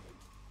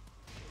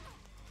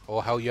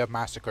 Oh, hell, you have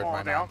massacred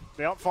my man.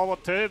 They up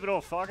forward too,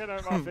 bro. Fucking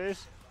out my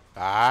face.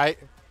 Aye.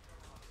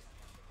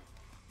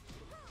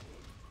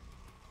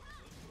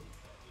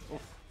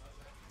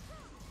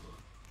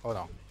 Oh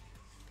no.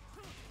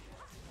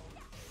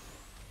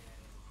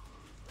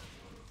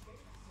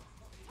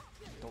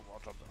 Don't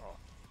watch up.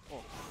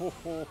 Oh. Ho,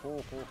 ho,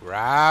 ho, ho.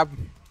 Grab.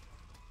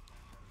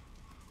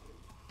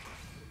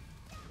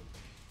 A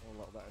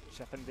little bit of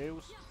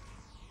Chippendales.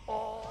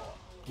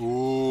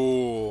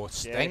 Ooh,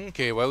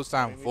 stinky. Yeah. Well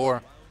stand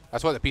 4.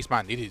 That's what the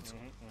Beastman needed.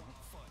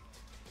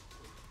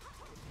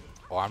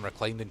 Oh, I'm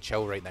reclined and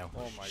chill right now.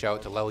 Oh shout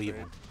out to Lil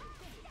Evil.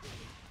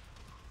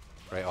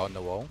 Right on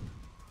the wall.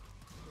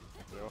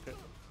 Okay.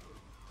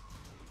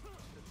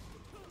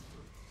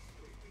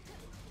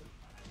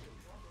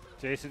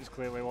 Jason's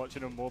clearly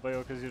watching on mobile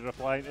because he's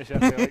replying to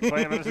shit like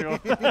 20 minutes ago.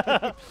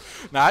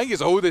 Nah, I think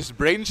his oldest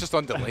brain's just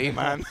on delay,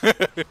 man.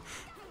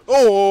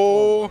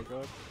 Oh! My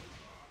God.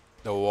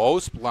 The wall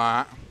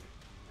splat.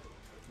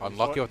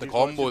 Unlucky with the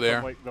combo there.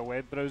 From, like the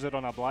web browser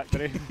on a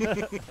BlackBerry.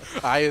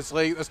 Aye, it's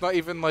like it's not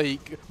even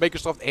like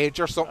Microsoft Edge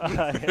or something.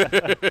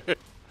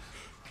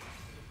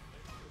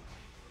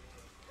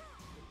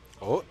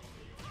 Oh,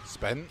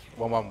 spin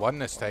 1-1-1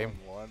 this time.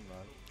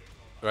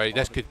 Right,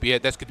 this could be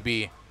it. This could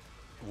be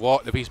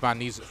what the Beastman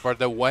needs for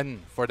the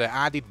win, for the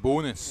added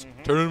bonus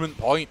tournament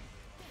point.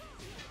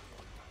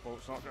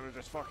 Bolt's not gonna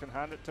just fucking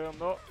hand it to him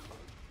though.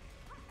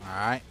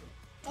 Alright.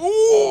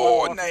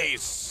 Oh,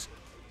 nice!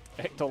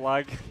 Hector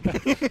lag.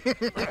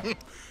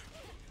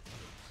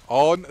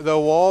 On the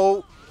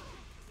wall.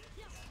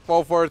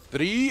 Fall for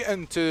 3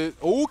 into.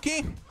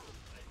 Okay.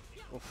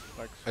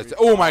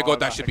 Oh my God,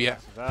 that should be it.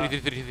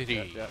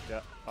 3.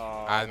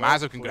 And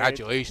massive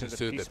congratulations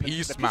to the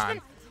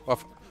Beastman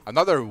with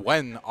another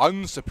win.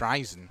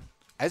 Unsurprising.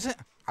 Is it?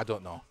 I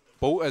don't know.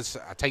 Bolt is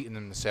a titan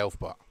in himself,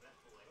 but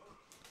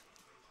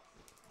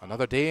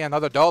another day,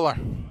 another dollar.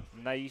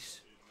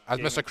 Nice. As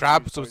Mr.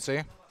 Krabs would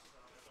say.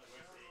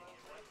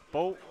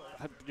 Bolt,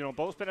 you know,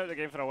 Bolt's been out of the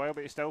game for a while,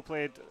 but he still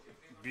played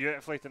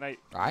beautifully tonight.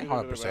 Aye,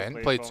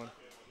 100%.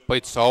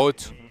 Played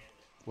solid,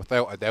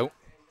 without a doubt.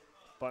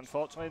 But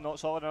unfortunately, not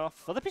solid enough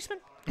for the Beastman.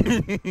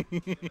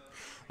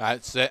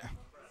 That's it.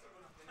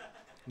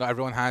 Not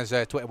everyone has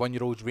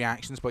 21-year-old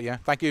reactions, but yeah.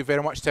 Thank you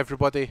very much to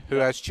everybody who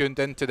has tuned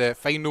in to the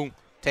final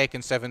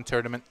Tekken 7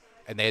 tournament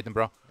in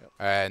Edinburgh.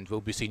 And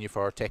we'll be seeing you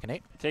for Tekken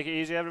 8. Take it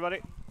easy,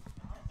 everybody.